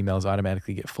emails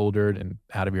automatically get foldered and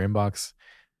out of your inbox.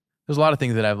 There's a lot of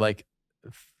things that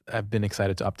I've been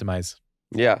excited to optimize.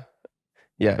 Yeah,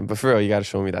 but for real, you gotta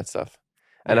show me that stuff.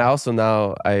 And Yeah. I also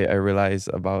now I realize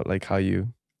about like how you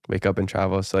wake up and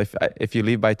travel. So if you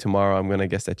leave by tomorrow, I'm gonna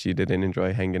guess that you didn't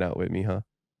enjoy hanging out with me, huh?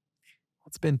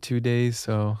 It's been 2 days,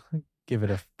 so I give it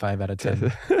a 5 out of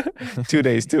 10. 2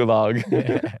 days too long.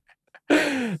 Yeah.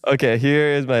 Okay,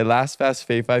 here is my last fast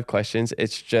fave 5 questions.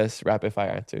 It's just rapid fire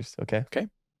answers. Okay. Okay.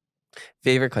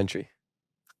 Favorite country.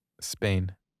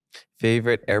 Spain.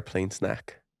 Favorite airplane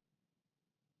snack.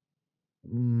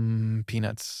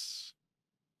 Peanuts.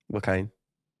 What kind?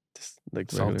 Just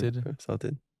like regular-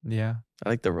 salted. Yeah. I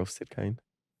like the roasted kind.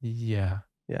 Yeah.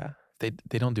 Yeah.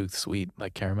 They don't do sweet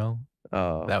like caramel.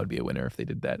 Oh. That would be a winner if they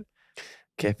did that.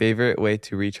 Okay. Favorite way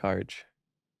to recharge.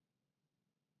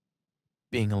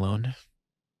 Being alone.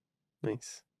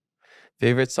 Nice.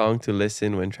 Favorite song to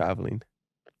listen when traveling.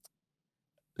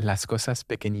 Las Cosas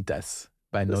Pequeñitas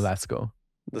by This- Nolasco.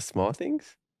 The small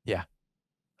things. Yeah.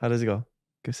 How does it go?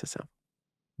 Give us a sound.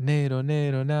 Nero,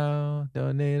 nero, now,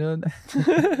 no, nero,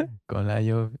 con la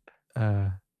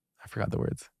I forgot the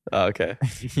words. Oh, okay.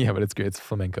 Yeah, but it's great. It's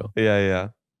flamenco. Yeah.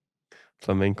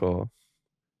 Flamenco.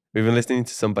 We've been listening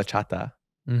to some bachata.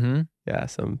 Mm-hmm. Yeah,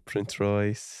 some Prince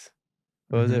Royce.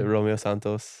 What was it? Romeo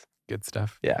Santos. Good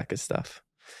stuff. Yeah, good stuff.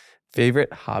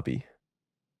 Favorite hobby.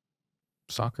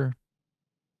 Soccer,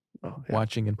 Oh, yeah.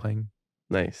 watching and playing.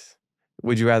 Nice.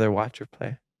 Would you rather watch or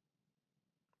play?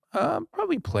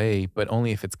 Probably play, but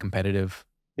only if it's competitive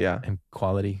Yeah. and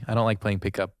quality. I don't like playing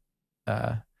pickup,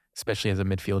 especially as a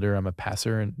midfielder. I'm a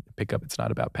passer, and pickup, it's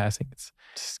not about passing. It's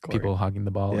Scoring. people hogging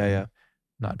the ball. Yeah, and yeah.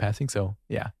 Not passing. So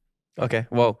yeah. Okay.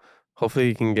 Well, hopefully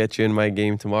you can get you in my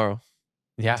game tomorrow.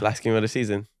 Yeah. It's the last game of the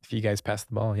season. If you guys pass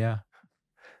the ball, yeah.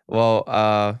 Well,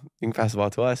 you can pass the ball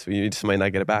to us. You just might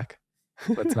not get it back.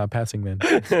 That's not passing then.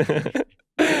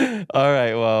 All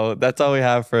right. Well, that's all we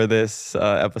have for this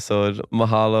episode.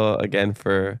 Mahalo again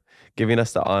for giving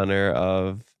us the honor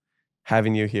of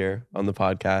having you here on the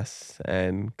podcast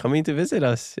and coming to visit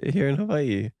us here in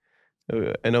Hawaii.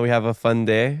 I know we have a fun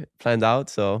day planned out,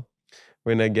 so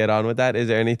we're going to get on with that. Is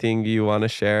there anything you want to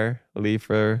share, leave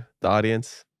for the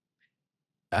audience?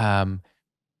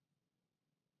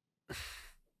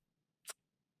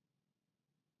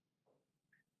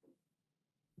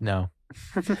 No.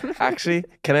 Actually,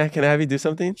 can I have you do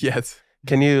something? Yes.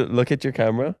 Can you look at your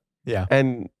camera? Yeah.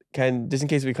 And just in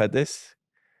case we cut this,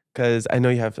 because I know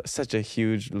you have such a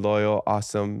huge, loyal,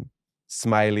 awesome,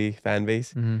 smiley fan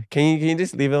base. Mhm. Can you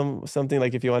just leave them something,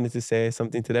 like if you wanted to say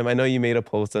something to them? I know you made a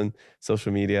post on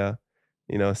social media,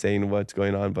 saying what's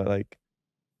going on, but like,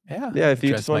 yeah, if you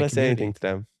address just want my to say community. anything to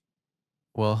them.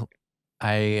 Well,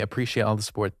 I appreciate all the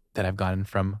support that I've gotten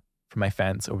from my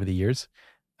fans over the years.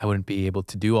 I wouldn't be able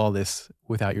to do all this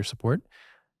without your support.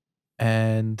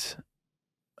 And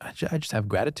I just have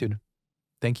gratitude.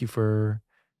 Thank you for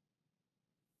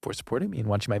supporting me and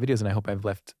watching my videos. And I hope I've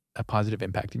left a positive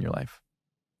impact in your life.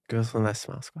 Girls One Last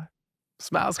Smile Squad.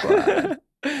 Smile Squad.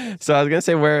 So I was gonna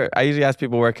say, I usually ask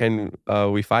people where can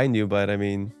we find you, but I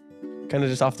mean, kind of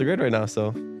just off the grid right now.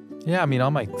 So Yeah, I mean,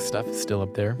 all my stuff is still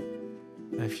up there.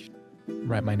 If you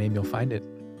write my name, you'll find it.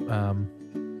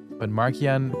 But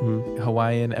Markian,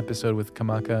 Hawaiian episode with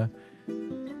Kamaka,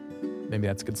 maybe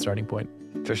that's a good starting point.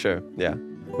 for sure, yeah.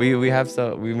 We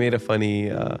made a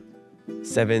funny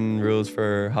 7 rules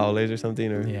for howlers or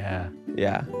something, or Yeah.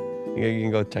 yeah. You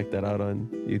can go check that out on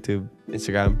YouTube,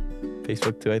 Instagram,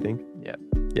 Facebook too, I think. Yeah.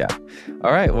 Yeah.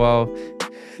 All right. Well,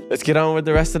 Let's get on with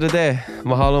the rest of the day.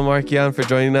 Mahalo, Markian, for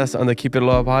joining us on the Keep It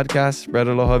Aloha podcast. Spread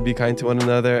aloha, be kind to one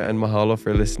another, and mahalo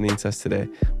for listening to us today.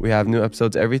 We have new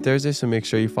episodes every Thursday, so make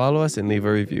sure you follow us and leave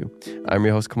a review. I'm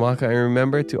your host, Kamaka, and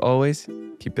remember to always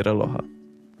keep it aloha.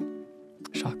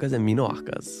 Shakas and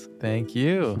minoakas. Thank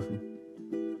you.